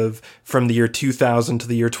think of from the year 2000 to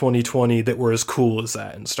the year 2020 that were as cool as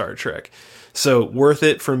that in Star Trek. So worth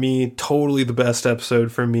it for me. Totally the best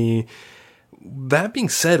episode for me. That being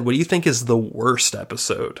said, what do you think is the worst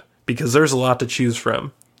episode? Because there's a lot to choose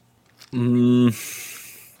from.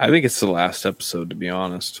 I think it's the last episode, to be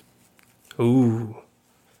honest. Ooh.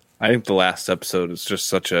 I think the last episode is just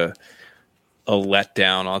such a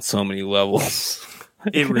letdown on so many levels.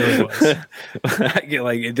 It really was.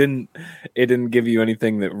 Like, it didn't give you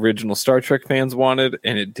anything that original Star Trek fans wanted,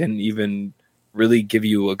 and it didn't even really give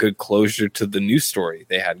you a good closure to the new story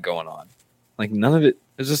they had going on. Like, none of it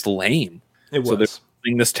was just lame. It was. So they're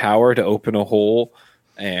building this tower to open a hole,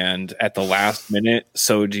 and at the last minute,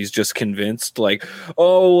 Soji's just convinced, like,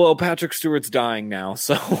 "Oh, well, Patrick Stewart's dying now,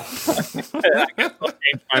 so I guess I'll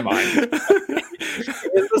change my mind."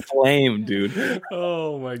 It's just lame, dude.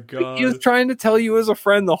 Oh my god. He was trying to tell you as a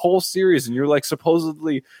friend the whole series, and you're like,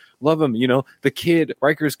 supposedly love him. The kid,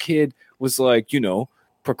 Riker's kid, was like,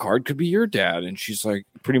 Picard could be your dad. And she's like,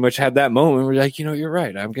 pretty much had that moment where, like, you're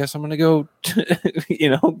right. I guess I'm going to go,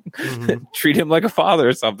 treat him like a father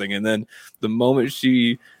or something. And then the moment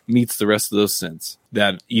she meets the rest of those synths,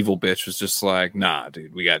 that evil bitch was just like, "Nah,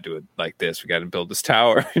 dude, we got to do it like this. We got to build this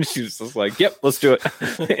tower." And she was just like, "Yep, let's do it."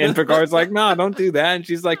 And Picard's like, "Nah, don't do that." And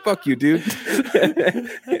she's like, "Fuck you, dude."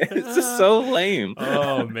 It's just so lame.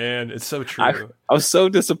 Oh man, it's so true. I was so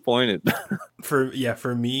disappointed.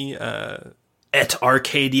 For me, Et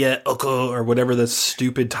Arcadia Oko, or whatever the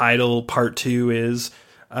stupid title part 2 is,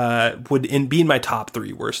 would be in my top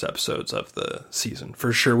 3 worst episodes of the season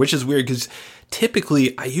for sure, which is weird because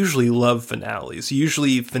typically I usually love finales.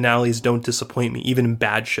 Usually finales don't disappoint me. Even in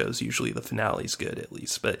bad shows, usually the finale's good at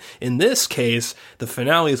least. But in this case, the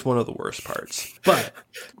finale is one of the worst parts. But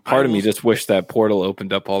part of me just wished that portal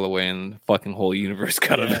opened up all the way and the fucking whole universe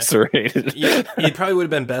got eviscerated. Yeah, it probably would have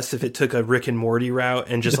been best if it took a Rick and Morty route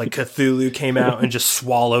and just like Cthulhu came out and just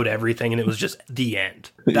swallowed everything and it was just the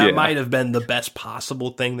end. That might have been the best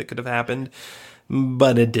possible thing that could have happened,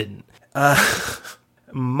 but it didn't.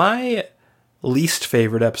 My least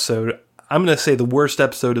favorite episode, I'm going to say the worst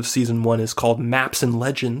episode of season 1, is called Maps and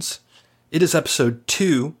Legends. It is episode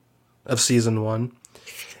 2 of season 1.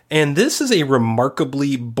 And this is a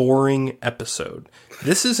remarkably boring episode.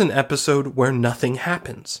 This is an episode where nothing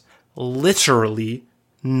happens. Literally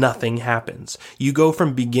nothing happens. You go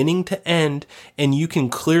from beginning to end, and you can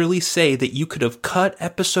clearly say that you could have cut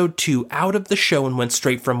episode 2 out of the show and went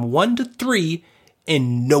straight from 1 to 3,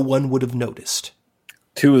 and no one would have noticed.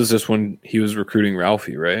 2 is just when he was recruiting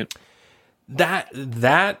Ralphie, right?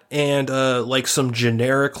 That and like some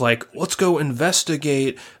generic, like, let's go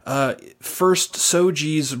investigate first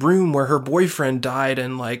Soji's room where her boyfriend died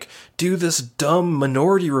and like do this dumb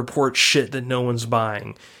Minority Report shit that no one's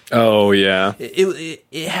buying. Oh yeah.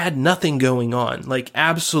 It had nothing going on, like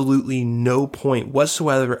absolutely no point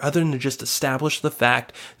whatsoever other than to just establish the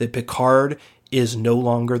fact that Picard is no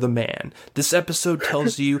longer the man. This episode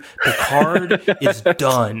tells you Picard is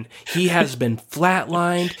done. He has been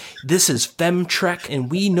flatlined. This is Femtrek, and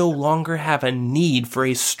we no longer have a need for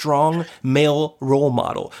a strong male role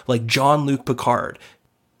model like Jean-Luc Picard.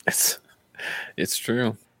 It's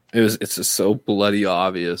true. It's just so bloody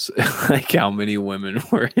obvious, like how many women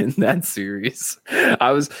were in that series.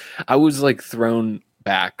 I was like thrown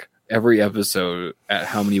back every episode at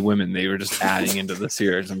how many women they were just adding into the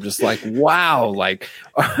series. I'm just like, wow, like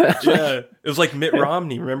yeah, it was like Mitt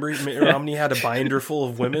Romney. Remember, Mitt Romney had a binder full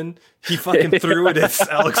of women. He fucking threw it at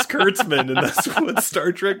Alex Kurtzman, and that's what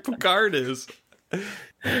Star Trek Picard is.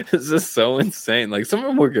 It's just so insane. Like, some of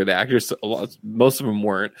them were good actors, most of them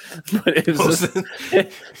weren't. But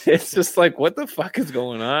it's just like, what the fuck is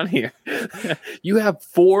going on here? You have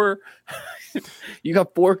four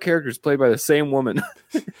characters played by the same woman,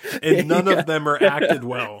 and none of them are acted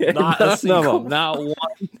well. Not a single one. Not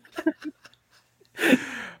one.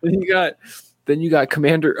 Then you got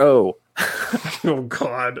Commander O. Oh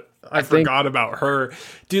God, I forgot about her.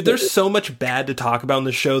 Dude, there's so much bad to talk about in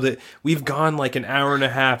the show that we've gone like an hour and a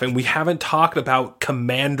half and we haven't talked about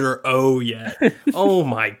Commander O yet. Oh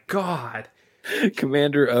my God.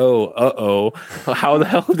 Commander O. How the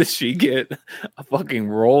hell did she get a fucking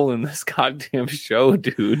role in this goddamn show,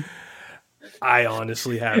 dude? I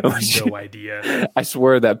honestly have no idea. I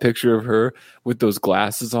swear that picture of her with those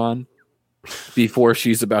glasses on before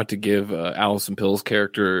she's about to give Alison Pill's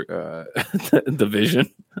character the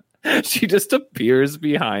vision. She just appears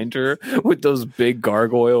behind her with those big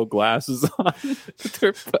gargoyle glasses on.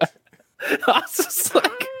 I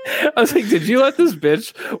was like, did you let this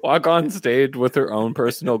bitch walk on stage with her own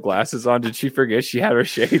personal glasses on? Did she forget she had her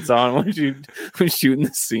shades on when she was shooting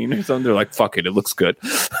the scene or something? They're like, fuck it looks good.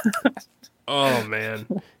 Oh, man.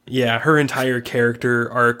 Yeah, her entire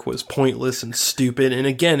character arc was pointless and stupid. And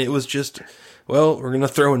again, it was just, well, we're going to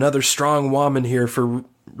throw another strong woman here for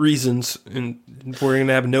reasons, and we're going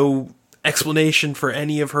to have no explanation for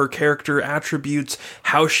any of her character attributes,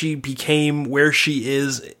 how she became where she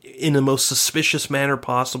is in the most suspicious manner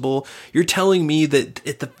possible. You're telling me that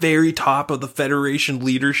at the very top of the Federation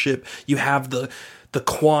leadership, you have the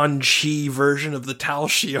Quan Chi version of the Tal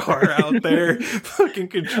Shiar out there fucking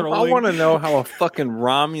controlling. I want to know how a fucking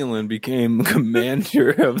Romulan became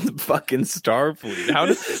commander of the fucking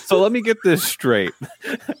Starfleet. So let me get this straight.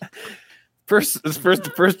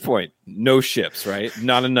 The first point, no ships, right?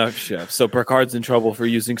 Not enough ships. So Picard's in trouble for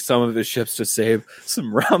using some of his ships to save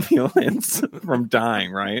some Romulans from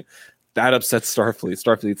dying, right? That upsets Starfleet.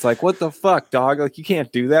 Starfleet's like, what the fuck, dog? Like, you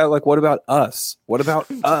can't do that. Like, what about us? What about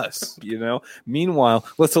us? You know? Meanwhile,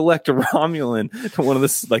 let's elect a Romulan to one of the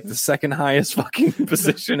second highest fucking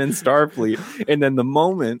position in Starfleet. And then the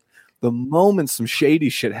moment some shady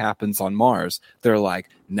shit happens on Mars, they're like,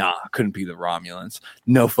 nah, couldn't be the Romulans.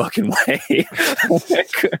 No fucking way.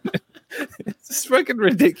 It's fucking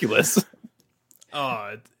ridiculous.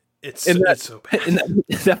 Oh, it's so bad. And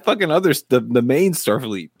that fucking the main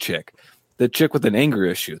Starfleet chick, the chick with an anger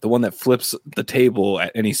issue, the one that flips the table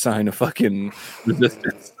at any sign of fucking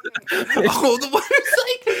resistance. Oh, the one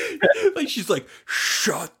who's like she's like,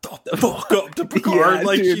 shut the fuck up to Picard, yeah,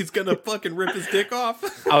 like dude. She's gonna fucking rip his dick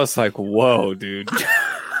off. I was like, whoa, dude.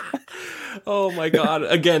 Oh my god.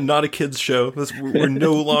 Again, not a kid's show. We're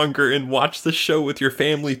no longer in watch the show with your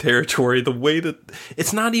family territory. The way that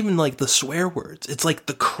it's not even like the swear words. It's like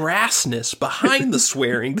the crassness behind the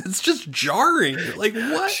swearing that's just jarring. Like,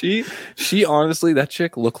 what? She honestly, that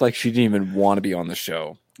chick looked like she didn't even want to be on the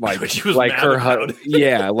show. Like she was like mad her about it.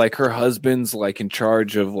 Yeah, like her husband's like in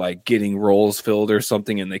charge of like getting roles filled or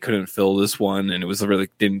something, and they couldn't fill this one, and it was really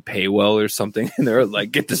didn't pay well or something, and they're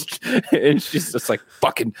like, get this, and she's just like,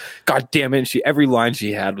 fucking goddamn it, and every line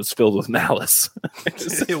she had was filled with malice.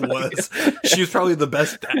 It was. She was probably the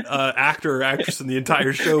best actor or actress in the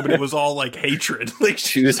entire show, but it was all like hatred. Like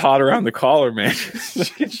she was hot around the collar, man.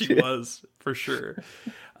 she was for sure.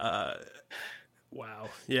 Wow.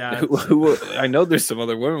 Yeah. I know there's some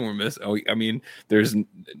other women we're missing. Oh, I mean, there's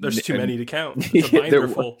too many to count. It's a binder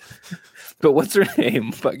full. But what's her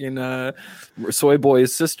name? Fucking Soy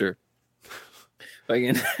Boy's sister.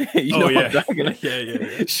 Fucking, yeah.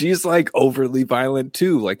 She's like overly violent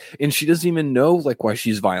too. Like, and she doesn't even know like why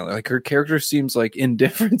she's violent. Like her character seems like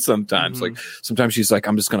indifferent sometimes. Mm-hmm. Like sometimes she's like,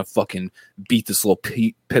 I'm just gonna fucking beat this little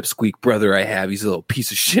pipsqueak brother I have. He's a little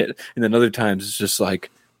piece of shit. And then other times it's just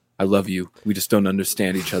like, I love you. We just don't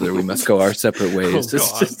understand each other. We must go our separate ways.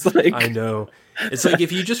 It's just like, I know. It's like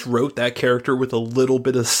if you just wrote that character with a little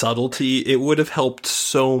bit of subtlety, it would have helped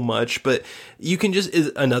so much. But you can just,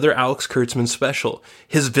 another Alex Kurtzman special.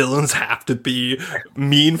 His villains have to be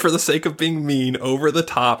mean for the sake of being mean, over the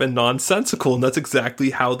top and nonsensical. And that's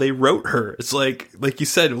exactly how they wrote her. It's like you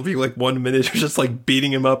said, it'll be like 1 minute, you're just like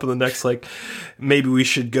beating him up, and the next, like, maybe we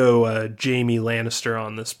should go Jamie Lannister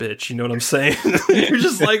on this bitch. You know what I'm saying? You're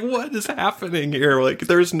just like, what is happening here? Like,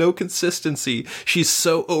 there's no consistency. She's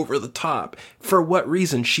so over the top. For what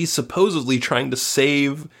reason? She's supposedly trying to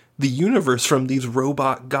save the universe from these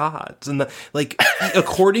robot gods, and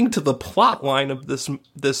according to the plot line of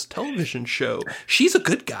this television show, she's a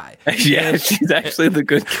good guy. Yeah, she's actually the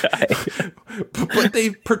good guy. But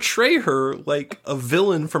they portray her like a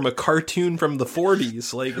villain from a cartoon from the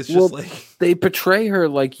 40s. Like, it's just like they portray her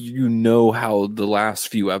like, you know how the last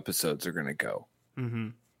few episodes are going to go. Mm-hmm.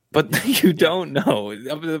 But you don't know.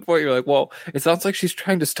 Up to the point you're like, well, it sounds like she's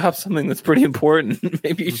trying to stop something that's pretty important.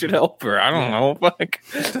 Maybe you should help her. I don't know. Fuck.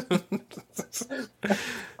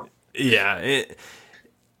 Yeah,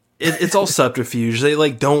 it's all subterfuge. They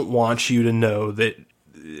like don't want you to know that.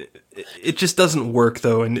 It just doesn't work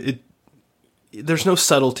though, and there's no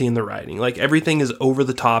subtlety in the writing. Like, everything is over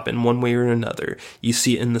the top in one way or another. You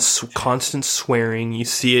see it in the constant swearing. You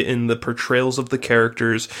see it in the portrayals of the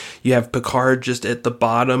characters. You have Picard just at the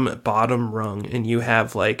bottom rung, and you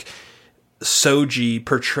have like Soji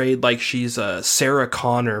portrayed like she's Sarah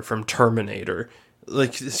Connor from Terminator.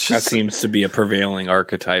 Like, it's just, that seems to be a prevailing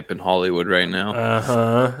archetype in Hollywood right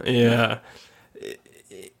now. Yeah.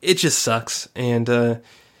 It just sucks. And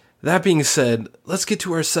that being said, let's get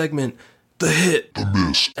to our segment, The Hit, The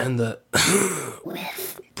Miss, and the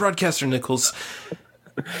Broadcaster Nichols.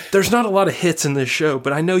 There's not a lot of hits in this show,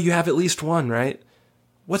 but I know you have at least one, right?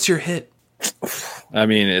 What's your hit? I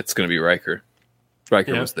mean, it's going to be Riker.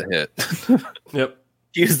 Riker was the hit. Yep.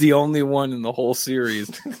 He was the only one in the whole series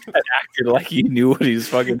that acted like he knew what he was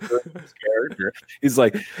fucking doing with his character. He's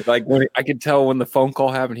like when I could tell when the phone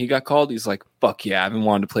call happened, he got called. He's like, "Fuck yeah, I've been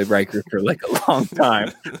wanting to play Riker for like a long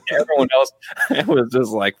time." Everyone else was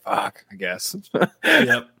just like, "Fuck," I guess.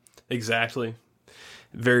 Yep, exactly.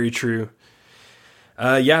 Very true.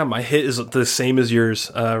 Yeah, my hit is the same as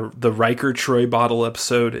yours. The Riker Troy bottle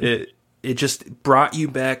episode. It just brought you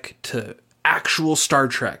back to actual Star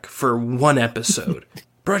Trek for one episode.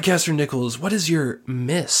 Broadcaster Nichols, what is your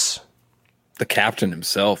miss? The captain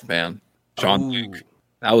himself, man. Jean-Luc.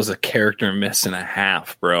 That was a character miss and a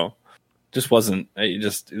half, bro. Just wasn't. It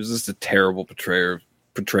was just a terrible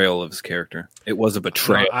portrayal of his character. It was a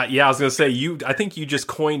betrayal. I was gonna say I think you just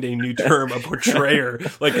coined a new term, a portrayer.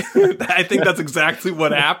 Like, I think that's exactly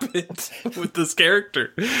what happened with this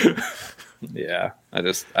character. Yeah,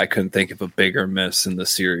 I couldn't think of a bigger miss in the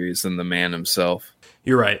series than the man himself.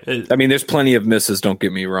 You're right. I mean, there's plenty of misses, don't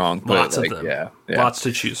get me wrong. But lots of them. Yeah. Lots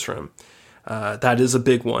to choose from. That is a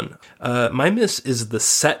big one. My miss is the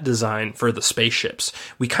set design for the spaceships.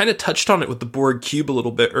 We kind of touched on it with the Borg Cube a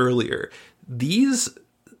little bit earlier.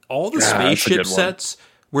 All the spaceship sets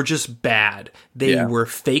were just bad. They were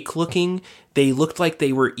fake looking. They looked like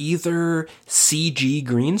they were either CG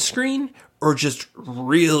green screen or just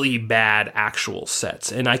really bad actual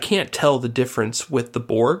sets. And I can't tell the difference with the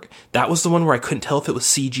Borg. That was the one where I couldn't tell if it was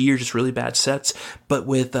CG or just really bad sets. But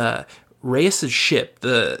with Reyes' ship,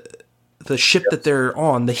 the ship that they're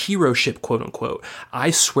on, the hero ship, quote unquote, I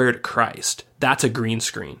swear to Christ, that's a green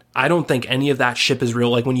screen. I don't think any of that ship is real.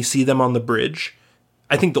 Like when you see them on the bridge,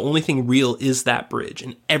 I think the only thing real is that bridge,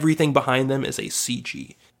 and everything behind them is a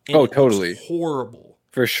CG. And totally. It's horrible.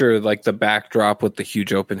 For sure, like the backdrop with the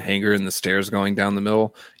huge open hangar and the stairs going down the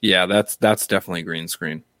middle. Yeah, that's definitely green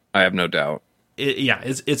screen. I have no doubt.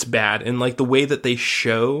 It's bad. And like the way that they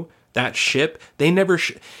show that ship, they never...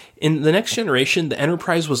 In the Next Generation, the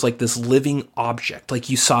Enterprise was like this living object. Like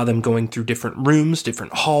you saw them going through different rooms,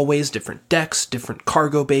 different hallways, different decks, different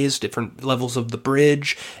cargo bays, different levels of the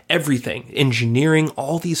bridge, everything. Engineering,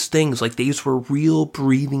 all these things. Like these were real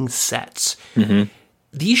breathing sets. Mm-hmm.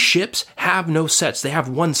 These ships have no sets. They have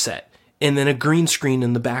one set and then a green screen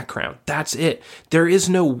in the background. That's it. There is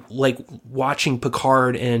no like watching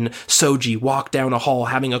Picard and Soji walk down a hall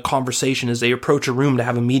having a conversation as they approach a room to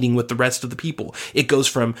have a meeting with the rest of the people. It goes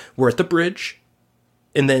from we're at the bridge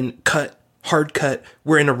and then hard cut,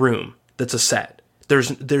 we're in a room that's a set.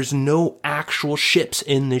 There's no actual ships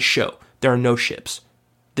in this show. There are no ships.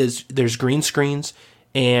 There's green screens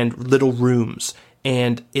and little rooms,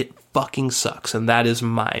 and it fucking sucks, and that is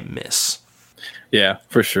my miss. Yeah,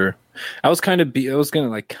 for sure. I was gonna be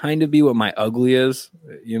what my ugly is.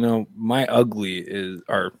 You know, my ugly is,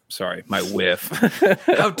 my whiff.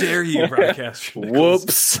 How dare you, broadcaster?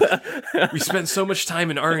 Whoops. We spent so much time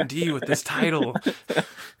in R&D with this title.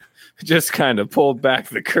 Just kind of pulled back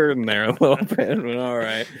the curtain there a little bit, but all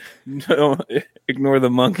right. No, ignore the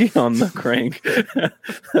monkey on the crank.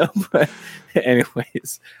 But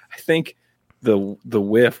anyways, I think the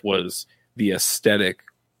whiff was the aesthetic,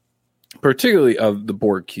 particularly of the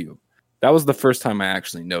Borg Cube. That was the first time I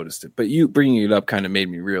actually noticed it. But you bringing it up kind of made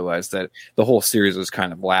me realize that the whole series was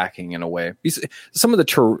kind of lacking in a way. Some of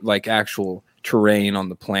the actual terrain on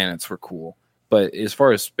the planets were cool, but as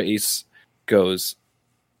far as space goes,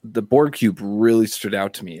 the Borg Cube really stood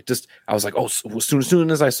out to me. I was like, as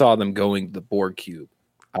soon as I saw them going to the Borg Cube,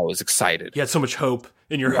 I was excited. You had so much hope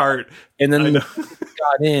in your heart. And then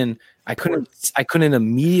got in, I couldn't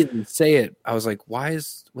immediately say it. I was like,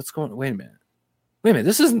 what's going on? Wait a minute,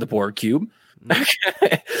 this isn't the Borg Cube.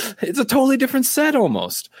 It's a totally different set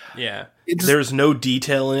almost. Yeah. There's no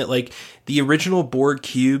detail in it. Like the original Borg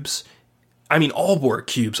Cubes, I mean, all Borg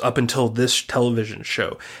Cubes up until this television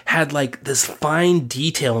show had like this fine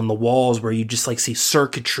detail in the walls where you just like see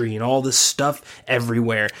circuitry and all this stuff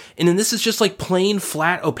everywhere. And then this is just like plain,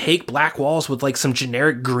 flat, opaque black walls with like some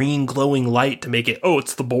generic green glowing light to make it,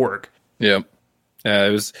 it's the Borg. Yeah.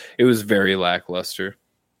 It was very lackluster.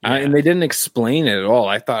 Yeah. And they didn't explain it at all.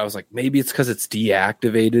 I was like, maybe it's because it's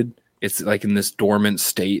deactivated. It's like in this dormant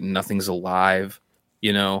state and nothing's alive,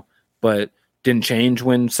 but didn't change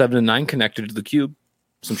when 7 and 9 connected to the cube.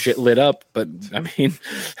 some shit lit up, but I mean,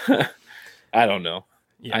 I don't know.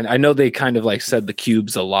 Yeah. I know they kind of like said the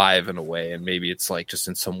cube's alive in a way, and maybe it's like just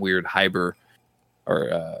in some weird hibernation,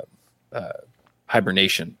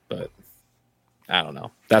 but I don't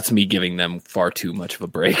know. That's me giving them far too much of a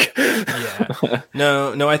break. Yeah.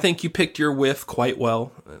 No, I think you picked your whiff quite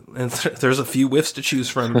well. And there's a few whiffs to choose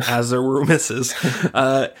from, as there were misses.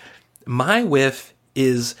 My whiff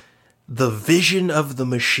is the vision of the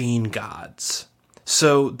machine gods.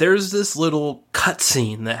 So there's this little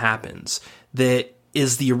cutscene that happens that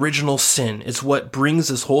is the original sin. It's what brings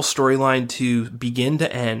this whole storyline to begin to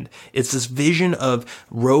end. It's this vision of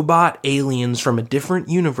robot aliens from a different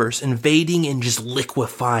universe invading and just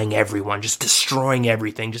liquefying everyone, just destroying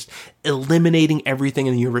everything, just eliminating everything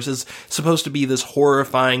in the universe. It's supposed to be this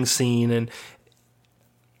horrifying scene. And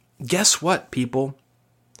guess what, people?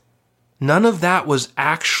 None of that was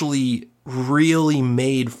actually really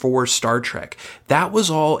made for Star Trek. That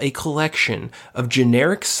was all a collection of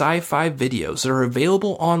generic sci-fi videos that are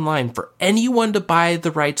available online for anyone to buy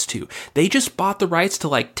the rights to. They just bought the rights to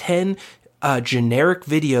like 10 generic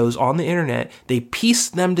videos on the internet. They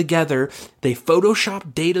pieced them together. They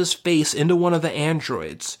photoshopped Data's face into one of the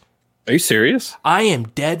androids. Are you serious? I am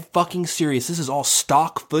dead fucking serious. This is all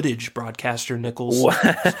stock footage, Broadcaster Nichols.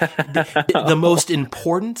 The most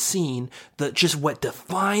important scene, what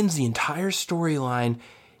defines the entire storyline,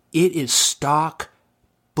 it is stock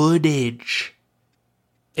footage.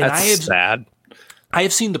 And That's sad. I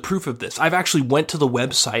have seen the proof of this. I've actually went to the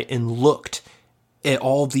website and looked at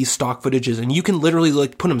all of these stock footages, and you can literally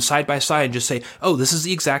like put them side by side and just say, oh, this is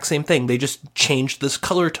the exact same thing. They just changed this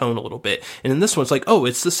color tone a little bit. And in this one, it's like, oh,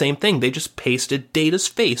 it's the same thing. They just pasted Data's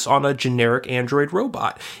face on a generic android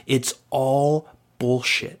robot. It's all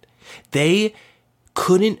bullshit. They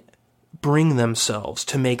couldn't bring themselves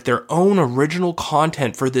to make their own original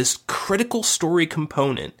content for this critical story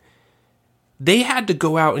component. They had to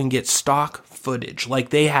go out and get stock footage,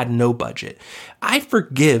 like they had no budget. I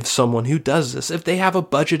forgive someone who does this if they have a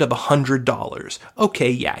budget of $100.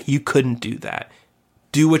 Okay, yeah, you couldn't do that.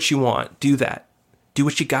 Do what you want. Do that. Do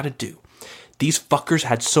what you gotta do. These fuckers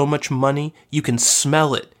had so much money, you can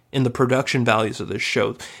smell it in the production values of this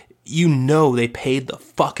show. You know they paid the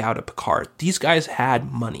fuck out of Picard. These guys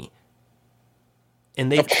had money.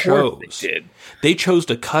 And they chose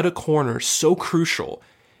to cut a corner so crucial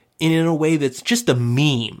and in a way that's just a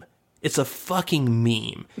meme. It's a fucking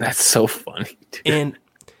meme. That's so funny, dude. And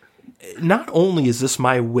not only is this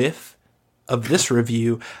my whiff of this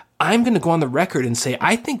review, I'm going to go on the record and say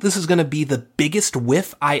I think this is going to be the biggest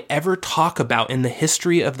whiff I ever talk about in the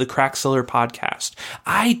history of the Crack Cellar Podcast.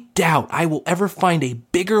 I doubt I will ever find a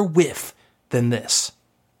bigger whiff than this.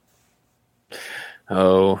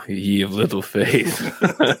 Oh, ye of little faith.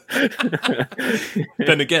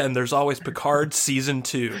 Then again, there's always Picard Season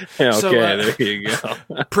 2. Okay, there you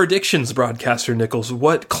go. Predictions, Broadcaster Nichols.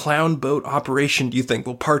 What clown boat operation do you think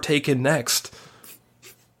we'll partake in next?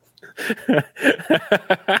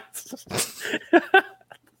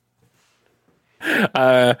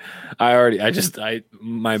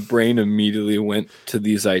 My brain immediately went to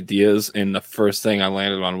these ideas, and the first thing I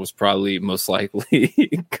landed on was probably most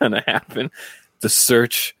likely gonna happen. The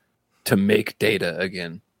search to make Data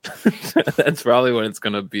again. That's probably what it's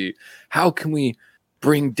going to be. How can we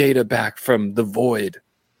bring Data back from the void?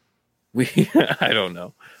 I don't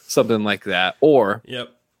know. Something like that. Or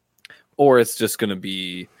it's just going to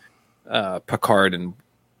be Picard and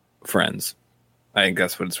friends. I think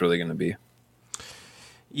that's what it's really going to be.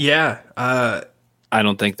 Yeah. I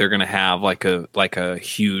don't think they're going to have like a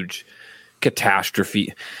huge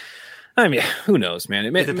catastrophe. I mean, who knows, man?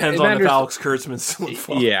 It depends on if Alex Kurtzman's still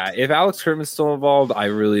involved. Yeah, if Alex Kurtzman's still involved, I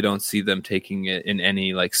really don't see them taking it in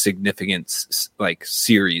any like significant like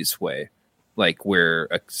series way, like where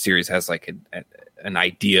a series has like an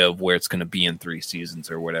idea of where it's going to be in 3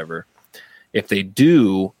 seasons or whatever. If they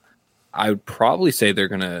do, I would probably say they're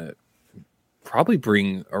going to probably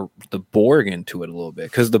bring the Borg into it a little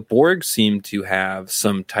bit, because the Borg seem to have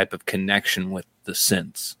some type of connection with the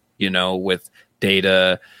synths, with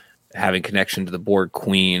Data having connection to the Borg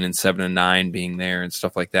Queen and 7 and 9 being there and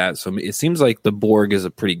stuff like that. So it seems like the Borg is a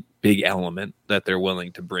pretty big element that they're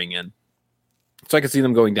willing to bring in. So I can see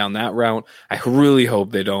them going down that route. I really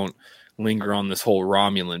hope they don't linger on this whole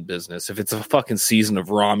Romulan business. If it's a fucking season of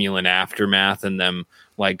Romulan aftermath and them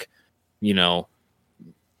like,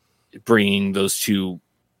 bringing those two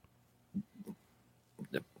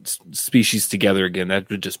species together again, that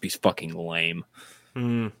would just be fucking lame.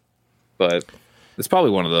 But it's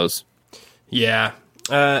probably one of those. Yeah.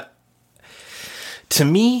 To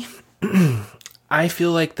me, I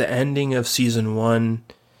feel like the ending of season 1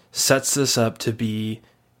 sets this up to be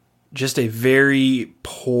just a very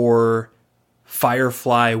poor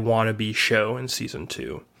Firefly wannabe show in season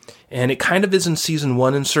 2. And it kind of is in season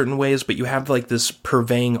 1 in certain ways, but you have like this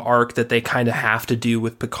purveying arc that they kind of have to do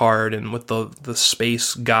with Picard and with the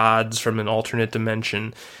space gods from an alternate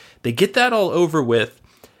dimension. They get that all over with.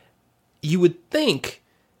 You would think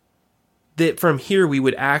that from here we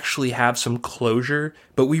would actually have some closure,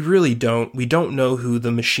 but we really don't. We don't know who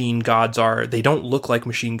the machine gods are. They don't look like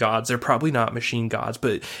machine gods. They're probably not machine gods,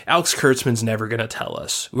 but Alex Kurtzman's never going to tell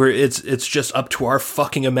us. It's just up to our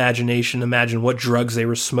fucking imagination. Imagine what drugs they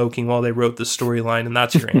were smoking while they wrote the storyline, and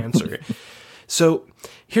that's your answer. So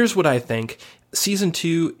here's what I think. Season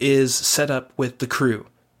 2 is set up with the crew.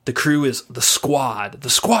 The crew is the squad. The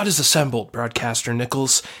squad is assembled, Broadcaster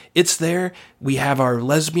Nichols. It's there. We have our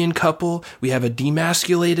lesbian couple. We have a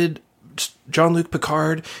demasculated Jean-Luc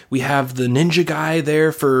Picard. We have the ninja guy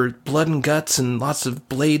there for blood and guts and lots of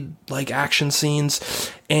blade-like action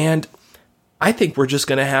scenes. And I think we're just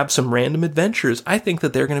going to have some random adventures. I think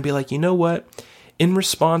that they're going to be like, you know what? In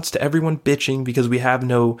response to everyone bitching because we have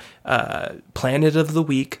no Planet of the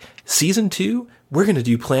Week, Season 2, we're going to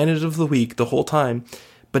do Planet of the Week the whole time.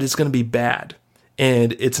 But it's going to be bad.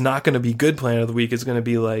 And it's not going to be good Planet of the Week. It's going to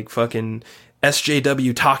be like fucking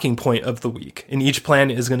SJW talking point of the week. And each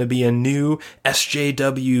planet is going to be a new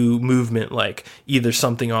SJW movement, like either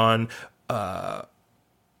something on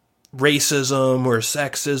racism or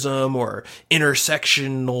sexism or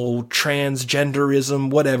intersectional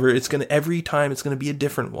transgenderism, whatever. It's going to, every time it's going to be a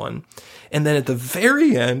different one. And then at the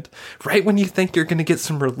very end, right when you think you're going to get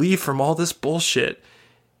some relief from all this bullshit,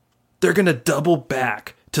 they're going to double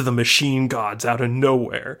back to the machine gods out of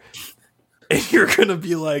nowhere. And you're going to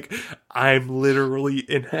be like, I'm literally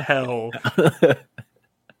in hell.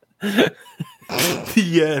 The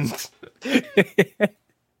end.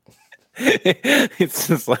 It's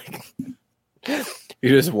just like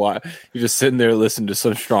you're just sitting there listening to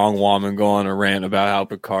some strong woman go on a rant about how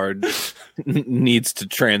Picard needs to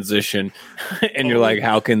transition, and you're like,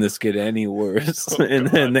 how can this get any worse? And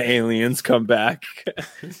then the aliens come back.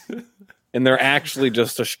 And they're actually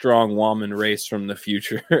just a strong woman race from the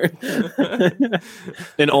future.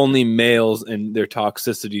 And only males and their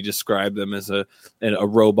toxicity describe them as a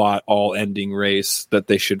robot all-ending race that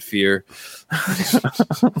they should fear.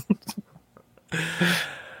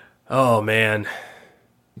 Oh, man.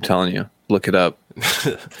 I'm telling you, look it up.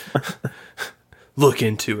 Look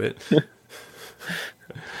into it.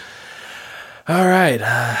 All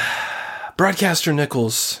right. Broadcaster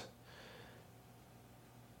Nichols,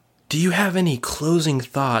 do you have any closing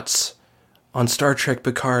thoughts on Star Trek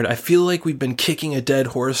Picard? I feel like we've been kicking a dead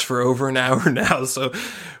horse for over an hour now, so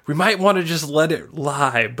we might want to just let it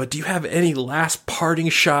lie. But do you have any last parting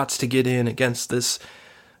shots to get in against this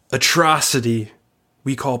atrocity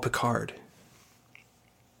we call Picard?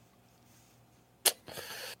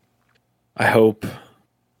 I hope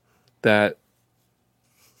that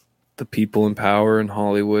the people in power in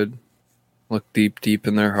Hollywood look deep, deep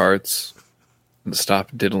in their hearts and stop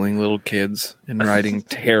diddling little kids and writing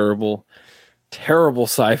terrible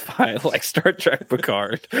sci-fi like Star Trek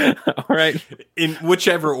Picard. All right. In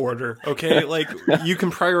whichever order, okay? Like, you can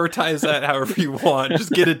prioritize that however you want. Just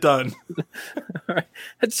get it done. All right.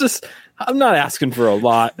 It's just, I'm not asking for a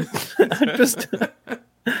lot.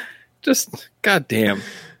 just goddamn.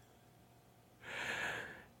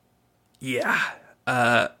 Yeah.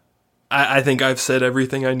 I think I've said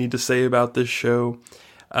everything I need to say about this show.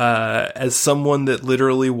 As someone that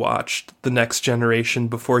literally watched The Next Generation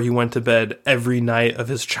before he went to bed every night of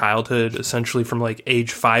his childhood, essentially from like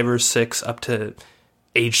age 5 or 6 up to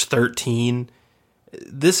age 13,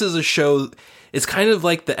 this is a show, it's kind of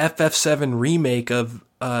like the FF7 remake of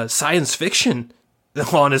science fiction.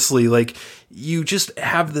 Honestly, like, you just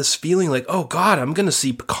have this feeling like, oh god, I'm gonna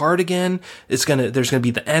see Picard again. There's gonna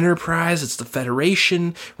be the Enterprise, it's the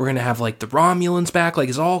Federation, we're gonna have like the Romulans back, like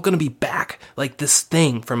it's all gonna be back, like this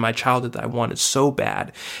thing from my childhood that I wanted so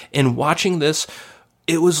bad. And watching this,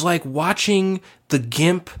 it was like watching the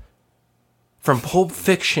Gimp from Pulp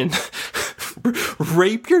Fiction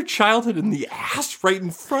rape your childhood in the ass right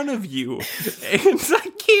in front of you. And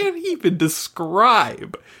I can't even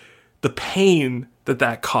describe the pain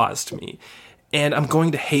that caused me. And I'm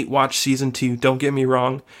going to hate watch season 2, don't get me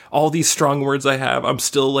wrong. All these strong words I have, I'm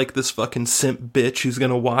still like this fucking simp bitch who's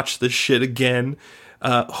gonna watch this shit again.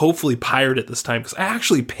 Hopefully pirate it this time, because I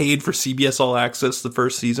actually paid for CBS All Access the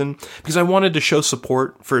first season because I wanted to show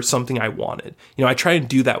support for something I wanted. You know, I try and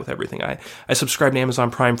do that with everything. I subscribe to Amazon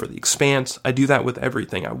Prime for The Expanse. I do that with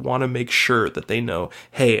everything. I want to make sure that they know,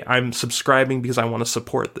 hey, I'm subscribing because I want to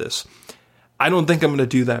support this. I don't think I'm going to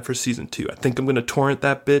do that for season 2. I think I'm going to torrent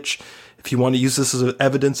that bitch. If you want to use this as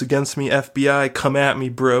evidence against me, FBI, come at me,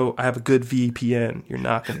 bro. I have a good VPN. You're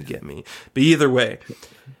not going to get me. But either way,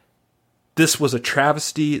 this was a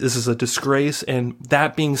travesty. This is a disgrace. And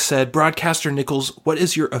that being said, Broadcaster Nichols, what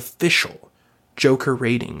is your official Joker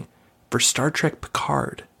rating for Star Trek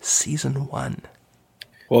Picard Season 1?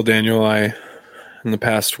 Well, Daniel, in the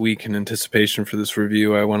past week, in anticipation for this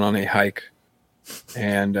review, I went on a hike.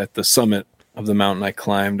 And at the summit of the mountain I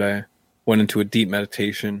climbed, I went into a deep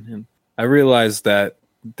meditation. And I realized that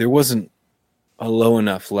there wasn't a low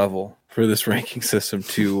enough level for this ranking system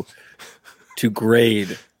to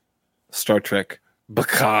grade Star Trek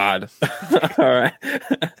Picard. All right.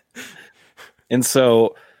 And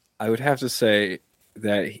so I would have to say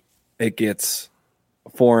that it gets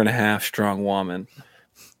 4.5 strong woman.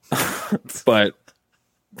 But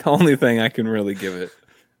the only thing I can really give it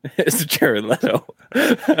is Jared Leto.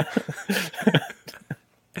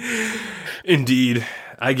 Indeed.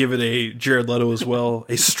 I give it a Jared Leto as well.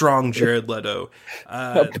 A strong Jared Leto.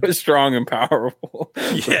 Strong and powerful.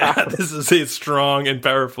 Yeah, this is a strong and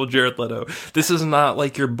powerful Jared Leto. This is not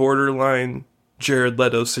like your borderline Jared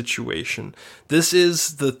Leto situation. This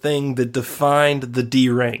is the thing that defined the D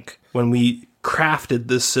rank when we crafted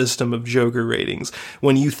this system of Joker ratings.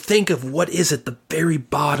 When you think of what is at the very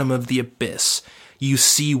bottom of the abyss, you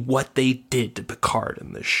see what they did to Picard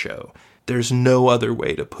in this show. There's no other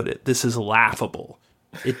way to put it. This is laughable.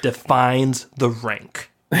 It defines the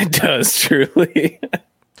rank. It does, truly.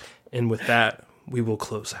 And with that, we will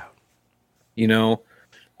close out. You know,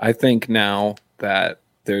 I think now that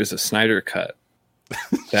there's a Snyder cut,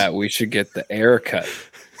 that we should get the air cut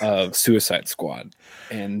of Suicide Squad.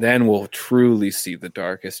 And then we'll truly see the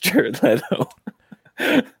darkest Jared Leto.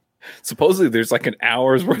 Supposedly there's like an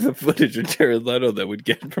hour's worth of footage of Jared Leto that would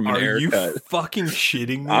get from an air cut. Are you fucking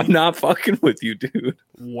shitting me? I'm not fucking with you, dude.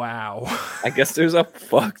 Wow. I guess there's a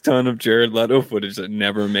fuck ton of Jared Leto footage that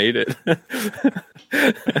never made it.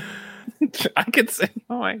 I could say,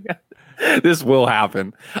 oh my God. This will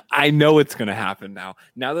happen. I know it's going to happen now.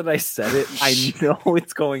 Now that I said it, I know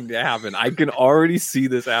it's going to happen. I can already see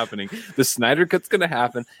this happening. The Snyder Cut's going to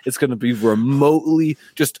happen. It's going to be remotely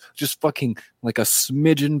just fucking like a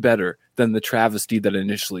smidgen better than the travesty that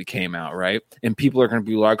initially came out, right? And people are going to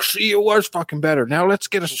be like, see, it was fucking better. Now let's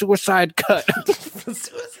get a suicide cut. The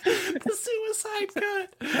suicide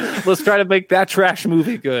cut. Let's try to make that trash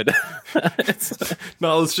movie good.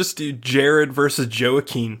 No, let's just do Jared versus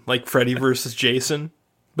Joaquin, like Freddy versus Jason.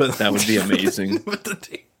 But that would be amazing.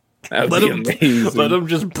 That would be amazing. Let them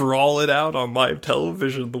just brawl it out on live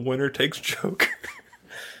television. The winner takes Joker.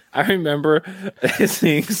 I remember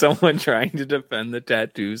seeing someone trying to defend the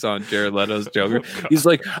tattoos on Jared Leto's Joker. Oh, he's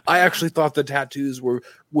like, I actually thought the tattoos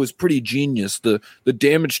was pretty genius. The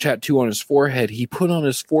damage tattoo on his forehead, he put on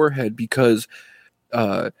his forehead because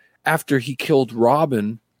after he killed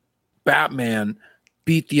Robin, Batman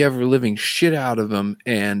beat the ever-living shit out of him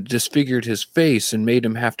and disfigured his face and made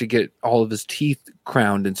him have to get all of his teeth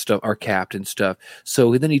crowned and stuff, or capped and stuff.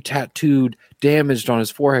 So then he tattooed damaged on his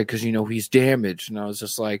forehead because, you know, he's damaged. And I was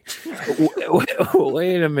just like,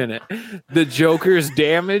 wait a minute. The Joker's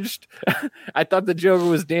damaged? I thought the Joker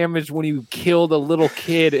was damaged when he killed a little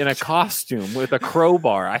kid in a costume with a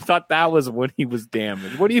crowbar. I thought that was when he was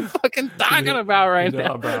damaged. What are you fucking talking about right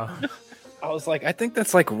now? Bro. I was like, I think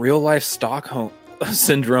that's like real life Stockholm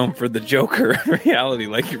syndrome for the Joker in reality.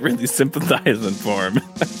 Like, you're really sympathizing for him.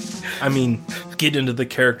 I mean, get into the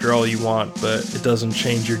character all you want, but it doesn't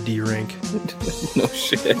change your D rank. No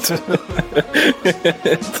shit.